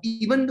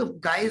 even the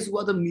guys who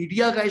are the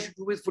media guys who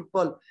do with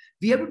football.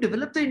 We have to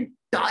develop the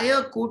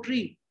entire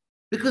coterie,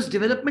 because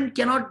development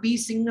cannot be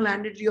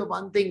single-handedly of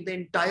one thing. The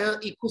entire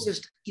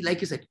ecosystem,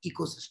 like you said,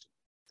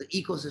 the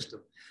ecosystem.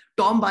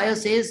 Tom Bayer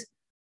says,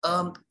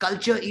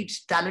 culture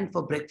eats talent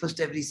for breakfast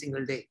every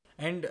single day.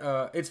 And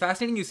it's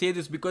fascinating you say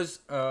this, because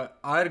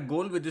our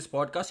goal with this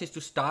podcast is to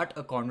start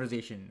a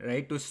conversation,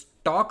 right? To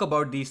talk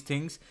about these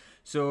things.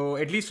 So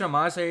at least from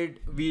our side,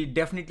 we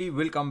definitely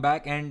will come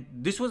back. And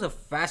this was a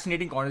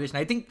fascinating conversation.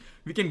 I think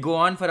we can go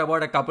on for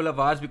about a couple of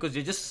hours, because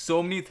there's just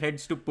so many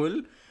threads to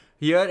pull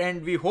here.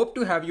 And we hope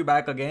to have you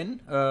back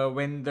again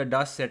when the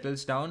dust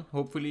settles down.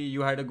 Hopefully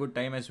you had a good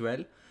time as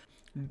well.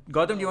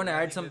 Gautam, do you want to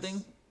add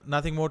something?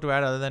 Nothing more to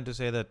add other than to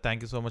say that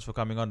thank you so much for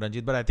coming on,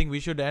 Ranjit. But I think we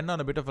should end on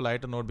a bit of a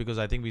lighter note, because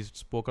I think we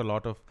spoke a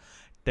lot of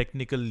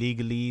technical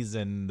legalese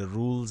and the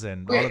rules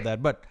and all of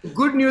that. But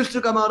good news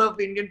to come out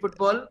of Indian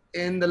football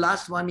in the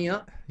last 1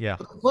 year. Yeah.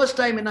 For the first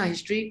time in our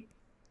history,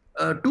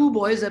 2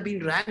 boys have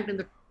been ranked in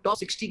the top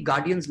 60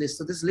 Guardians list.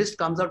 So this list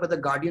comes out by the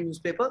Guardian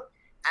newspaper,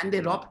 and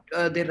they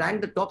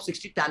ranked the top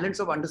 60 talents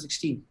of under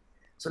 16.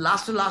 So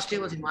last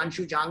year was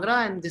Himanshu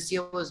Jangra, and this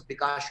year was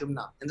Bikash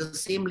Shumna. And the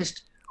same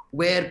list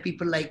where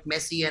people like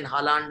Messi and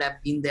Haaland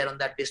have been there on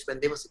that list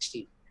when they were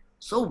 16.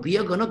 So we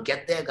are going to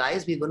get there,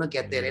 guys. We're going to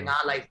get there in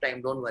our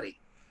lifetime. Don't worry.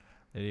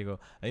 There you go.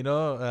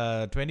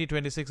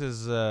 2026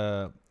 is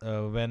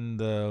when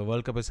the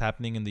World Cup is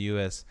happening in the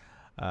US.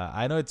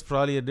 I know it's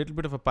probably a little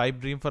bit of a pipe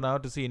dream for now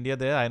to see India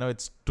there. I know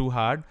it's too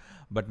hard,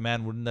 but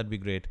man, wouldn't that be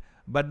great?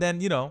 But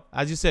then,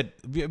 as you said,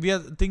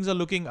 things are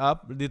looking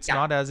up. It's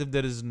not as if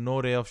there is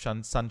no ray of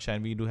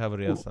sunshine. We do have a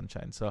ray of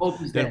sunshine. So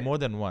there are more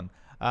than one.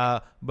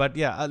 But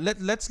yeah,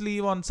 let's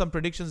leave on some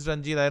predictions,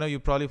 Ranjit. I know you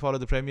probably follow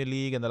the Premier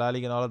League and the La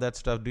Liga and all of that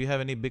stuff. Do you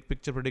have any big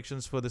picture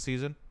predictions for the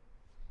season?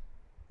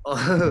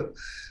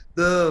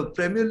 The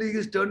Premier League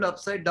is turned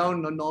upside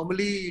down.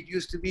 Normally, it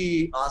used to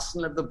be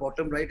Arsenal at the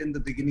bottom right in the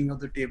beginning of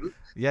the table.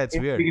 Yeah, it's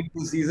weird. Beginning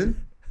of the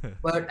season.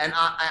 And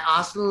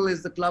Arsenal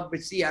is the club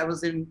which, I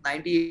was in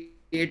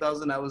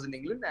 98,000. I was in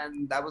England,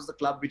 and that was the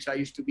club which I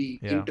used to be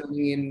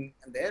internally in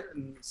there,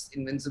 and it's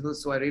invincible.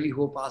 So I really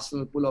hope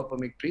Arsenal pull off a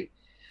victory.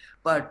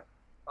 But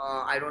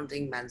I don't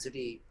think Man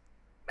City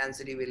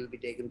will be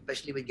taken,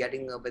 especially with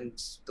getting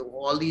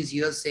all these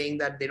years saying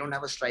that they don't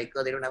have a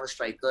striker,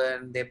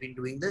 and they've been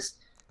doing this.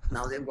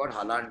 Now they've got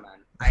Haaland,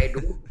 man. I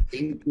don't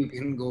think you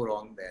can go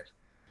wrong there.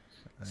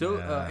 So,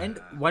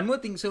 and one more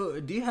thing. So,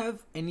 do you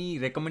have any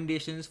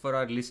recommendations for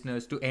our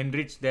listeners to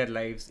enrich their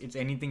lives? It's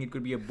anything. It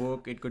could be a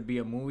book. It could be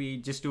a movie.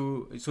 Just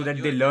so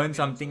that they learn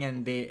something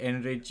and they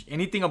enrich.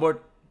 Anything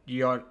about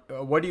your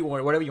whatever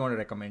you want to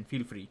recommend.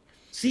 Feel free.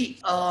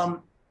 I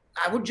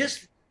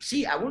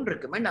wouldn't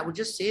recommend. I would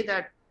just say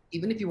that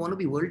even if you want to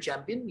be world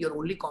champion, your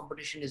only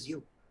competition is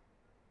you.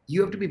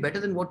 You have to be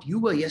better than what you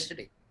were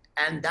yesterday.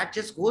 And that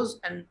just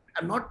goes, and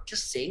I'm not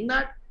just saying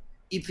that.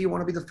 If you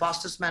want to be the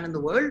fastest man in the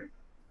world,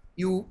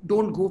 you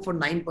don't go for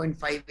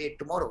 9.58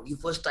 tomorrow. You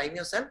first time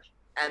yourself,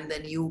 and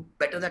then you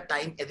better that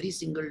time every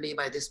single day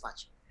by this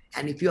much.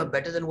 And if you are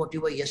better than what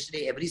you were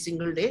yesterday every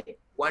single day,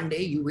 one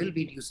day you will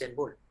beat Usain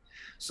Bolt.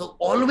 So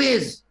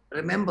always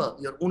remember,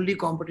 your only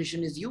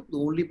competition is you. The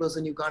only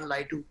person you can't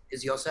lie to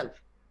is yourself.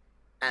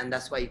 And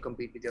that's why you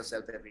compete with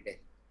yourself every day.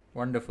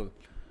 Wonderful.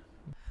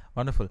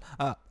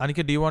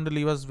 Aniket, do you want to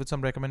leave us with some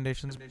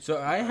recommendations?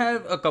 So I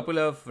have a couple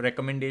of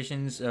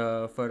recommendations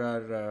for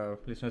our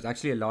listeners.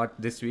 Actually, a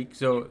lot this week.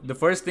 So the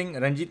first thing,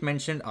 Ranjit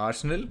mentioned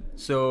Arsenal.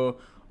 So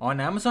on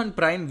Amazon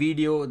Prime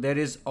Video, there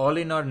is All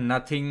In or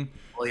Nothing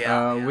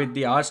with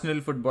the Arsenal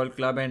Football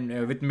Club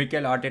and with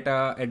Mikel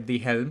Arteta at the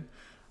helm.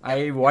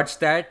 I watched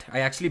that.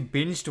 I actually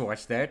binged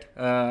watched that.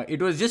 It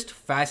was just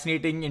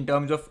fascinating in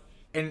terms of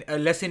a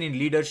lesson in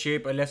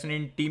leadership, a lesson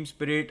in team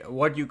spirit,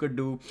 what you could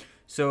do.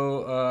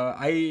 So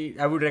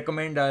I would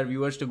recommend our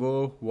viewers to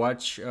go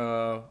watch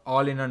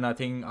All In or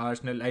Nothing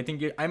Arsenal. I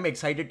think I'm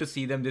excited to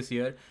see them this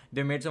year.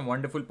 They made some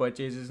wonderful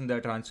purchases in the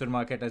transfer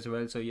market as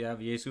well. So you have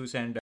Jesus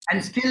and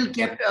still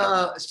kept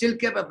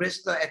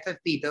abreast the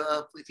FFP,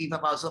 the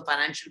FIFA also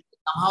financial.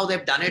 Somehow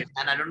they've done it,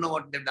 and I don't know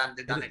what they've done.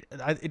 They've done it.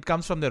 It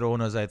comes from their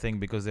owners, I think,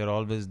 because they've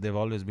always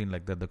been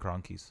like that, the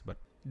Cronkies. But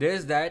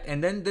there's that,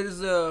 and then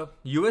there's a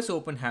US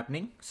Open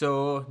happening.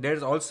 So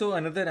there's also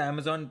another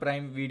Amazon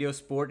Prime Video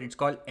sport. It's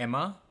called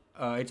Emma.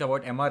 It's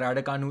about Emma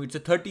Raducanu. It's a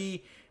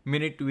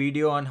 30-minute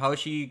video on how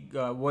she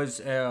was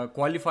a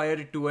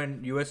qualifier to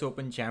an US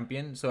Open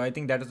champion. So I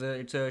think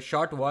it's a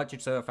short watch.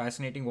 It's a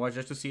fascinating watch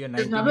just to see a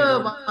 19-year-old. There's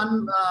another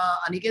one,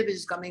 Aniket, which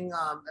is coming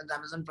on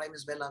Amazon Prime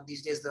as well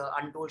these days, the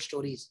Untold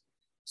Stories.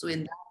 So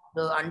in that,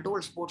 the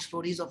untold sports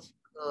stories of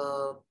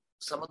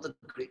some of the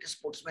greatest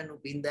sportsmen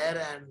who've been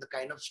there and the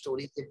kind of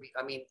stories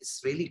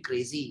it's really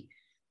crazy.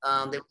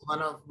 There was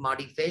one of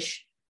Marty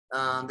Fish.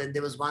 Then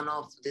there was one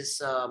of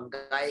this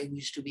guy who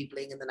used to be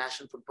playing in the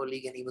National Football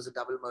League, and he was a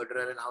double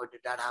murderer, and how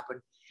did that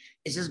happen?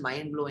 It's just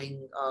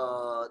mind-blowing,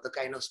 the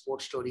kind of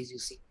sports stories you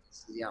see.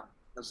 Yeah,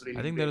 that's really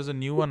I think great. there is a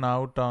new one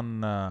out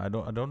on, I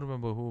don't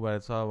remember who, but I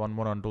saw one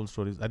more Untold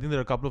Stories. I think there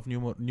are a couple of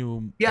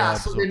new Yeah,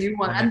 so the new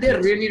one. And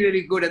they're really,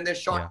 really good, and they're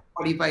short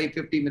 45,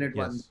 50-minute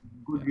ones.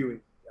 Good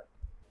viewing.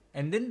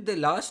 And then the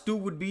last two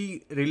would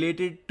be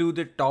related to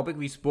the topic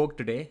we spoke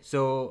today.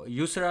 So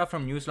Yusra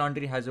from News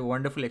Laundry has a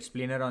wonderful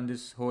explainer on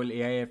this whole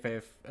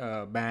AIFF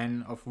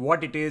ban of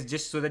what it is,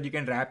 just so that you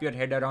can wrap your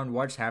head around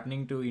what's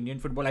happening to Indian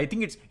football. I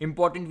think it's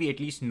important we at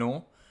least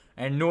know,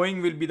 and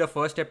knowing will be the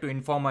first step to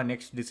inform our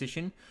next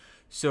decision.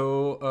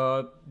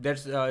 So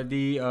that's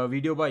the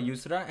video by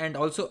Yusra, and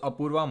also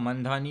Apurva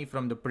Mandhani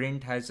from The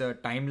Print has a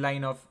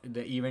timeline of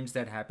the events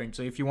that happened.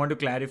 So if you want to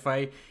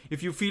clarify,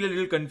 if you feel a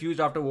little confused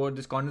after what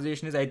this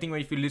conversation is, I think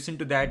if you listen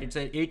to that, it's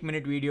an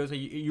 8-minute video, so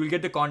you'll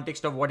get the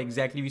context of what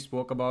exactly we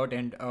spoke about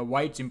and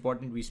why it's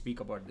important we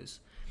speak about this.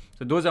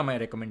 So those are my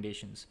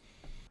recommendations.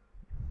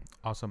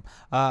 Awesome.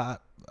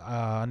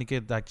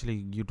 Aniket,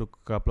 actually, you took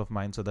a couple of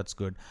mine, so that's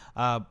good.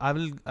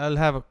 I'll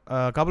have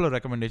a couple of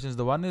recommendations.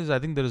 The one is, I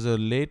think there is a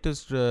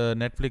latest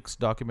Netflix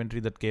documentary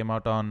that came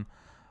out on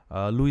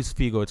Luis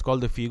Figo. It's called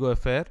The Figo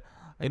Affair.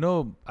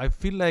 I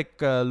feel like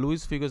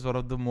Luis Figo is one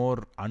of the more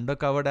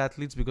undercovered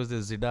athletes, because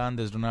there's Zidane,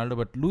 there's Ronaldo,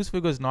 but Luis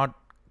Figo is not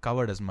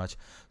covered as much.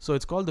 So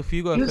it's called The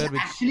Figo Affair.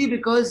 Actually,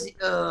 because he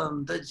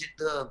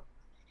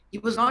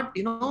was not,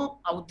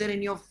 out there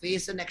in your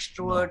face, an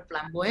extrovert,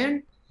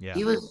 flamboyant. Yeah.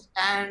 He was,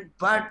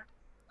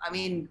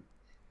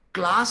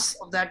 class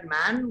of that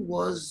man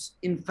was,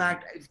 in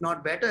fact, if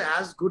not better,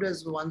 as good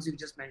as the ones you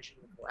just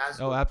mentioned before.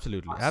 Oh,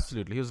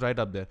 absolutely. He was right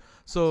up there.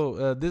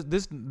 So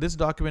this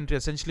documentary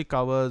essentially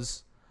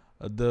covers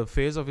the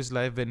phase of his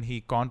life when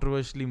he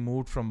controversially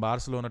moved from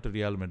Barcelona to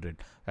Real Madrid.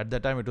 At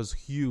that time, it was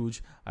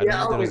huge.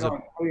 There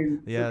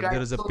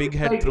is a pig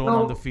head thrown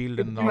on the field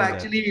and all that. If you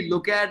actually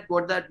look at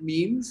what that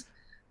means,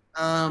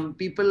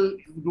 people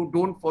who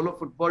don't follow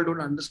football don't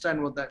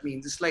understand what that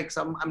means. It's like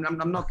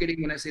I'm not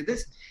kidding when I say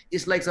this.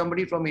 It's like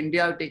somebody from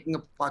India taking a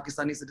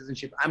Pakistani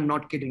citizenship. I'm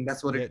not kidding.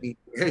 That's what it means.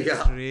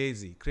 Yeah.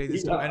 Crazy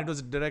stuff. And it was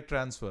a direct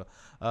transfer.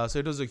 So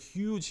it was a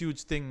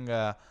huge thing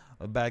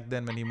back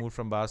then when he moved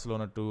from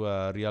Barcelona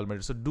to Real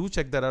Madrid. So do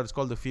check that out. It's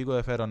called The Figo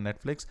Affair on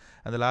Netflix.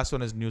 And the last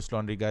one is News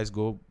Laundry. Guys,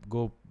 go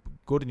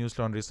to News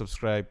Laundry,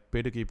 subscribe,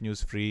 pay to keep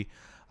news free.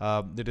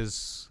 It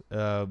is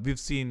we've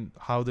seen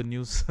how the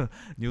news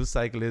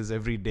cycle is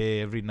every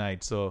day, every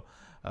night. So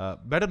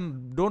better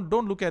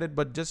don't look at it,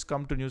 but just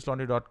come to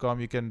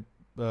newslaundry.com. You can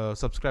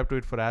subscribe to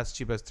it for as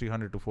cheap as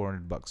 $300 to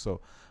 $400.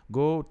 So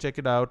go check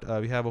it out.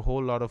 We have a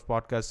whole lot of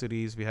podcast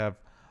series. We have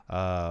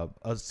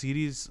a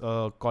series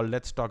called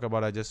Let's Talk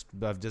About. I've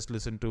just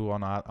listened to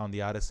on the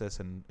RSS,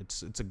 and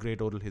it's a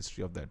great oral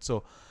history of that.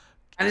 So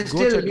and it's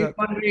still News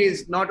Laundry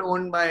is not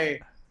owned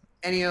by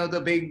any of the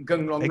big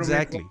conglomerate.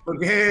 Exactly.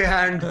 Okay,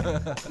 and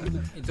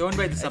it's owned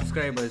by the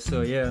subscribers.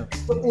 So yeah,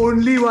 the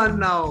only one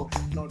now.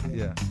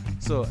 Yeah.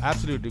 So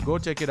absolutely, go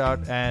check it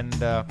out. And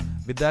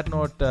with that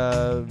note,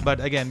 but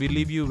again, we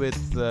leave you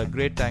with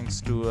great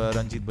thanks to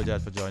Ranjit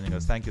Bajaj for joining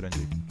us. Thank you,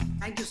 Ranjit.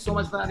 Thank you so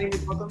much for having me,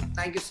 Gautam.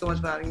 Thank you so much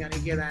for having me,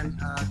 Aniket, and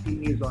Team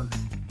News Laundry.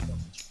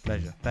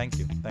 Pleasure. Thank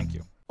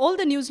you. All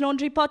the News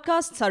Laundry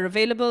podcasts are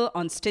available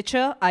on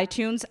Stitcher,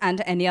 iTunes,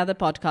 and any other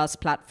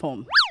podcast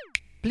platform.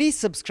 Please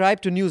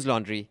subscribe to News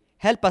Laundry.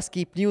 Help us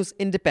keep news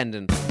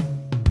independent.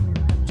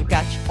 To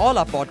catch all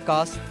our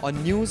podcasts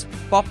on news,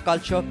 pop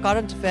culture,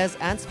 current affairs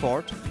and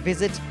sport,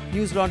 visit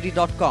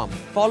newslaundry.com.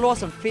 Follow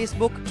us on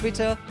Facebook,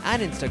 Twitter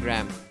and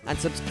Instagram, and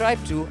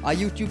subscribe to our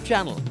YouTube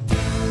channel.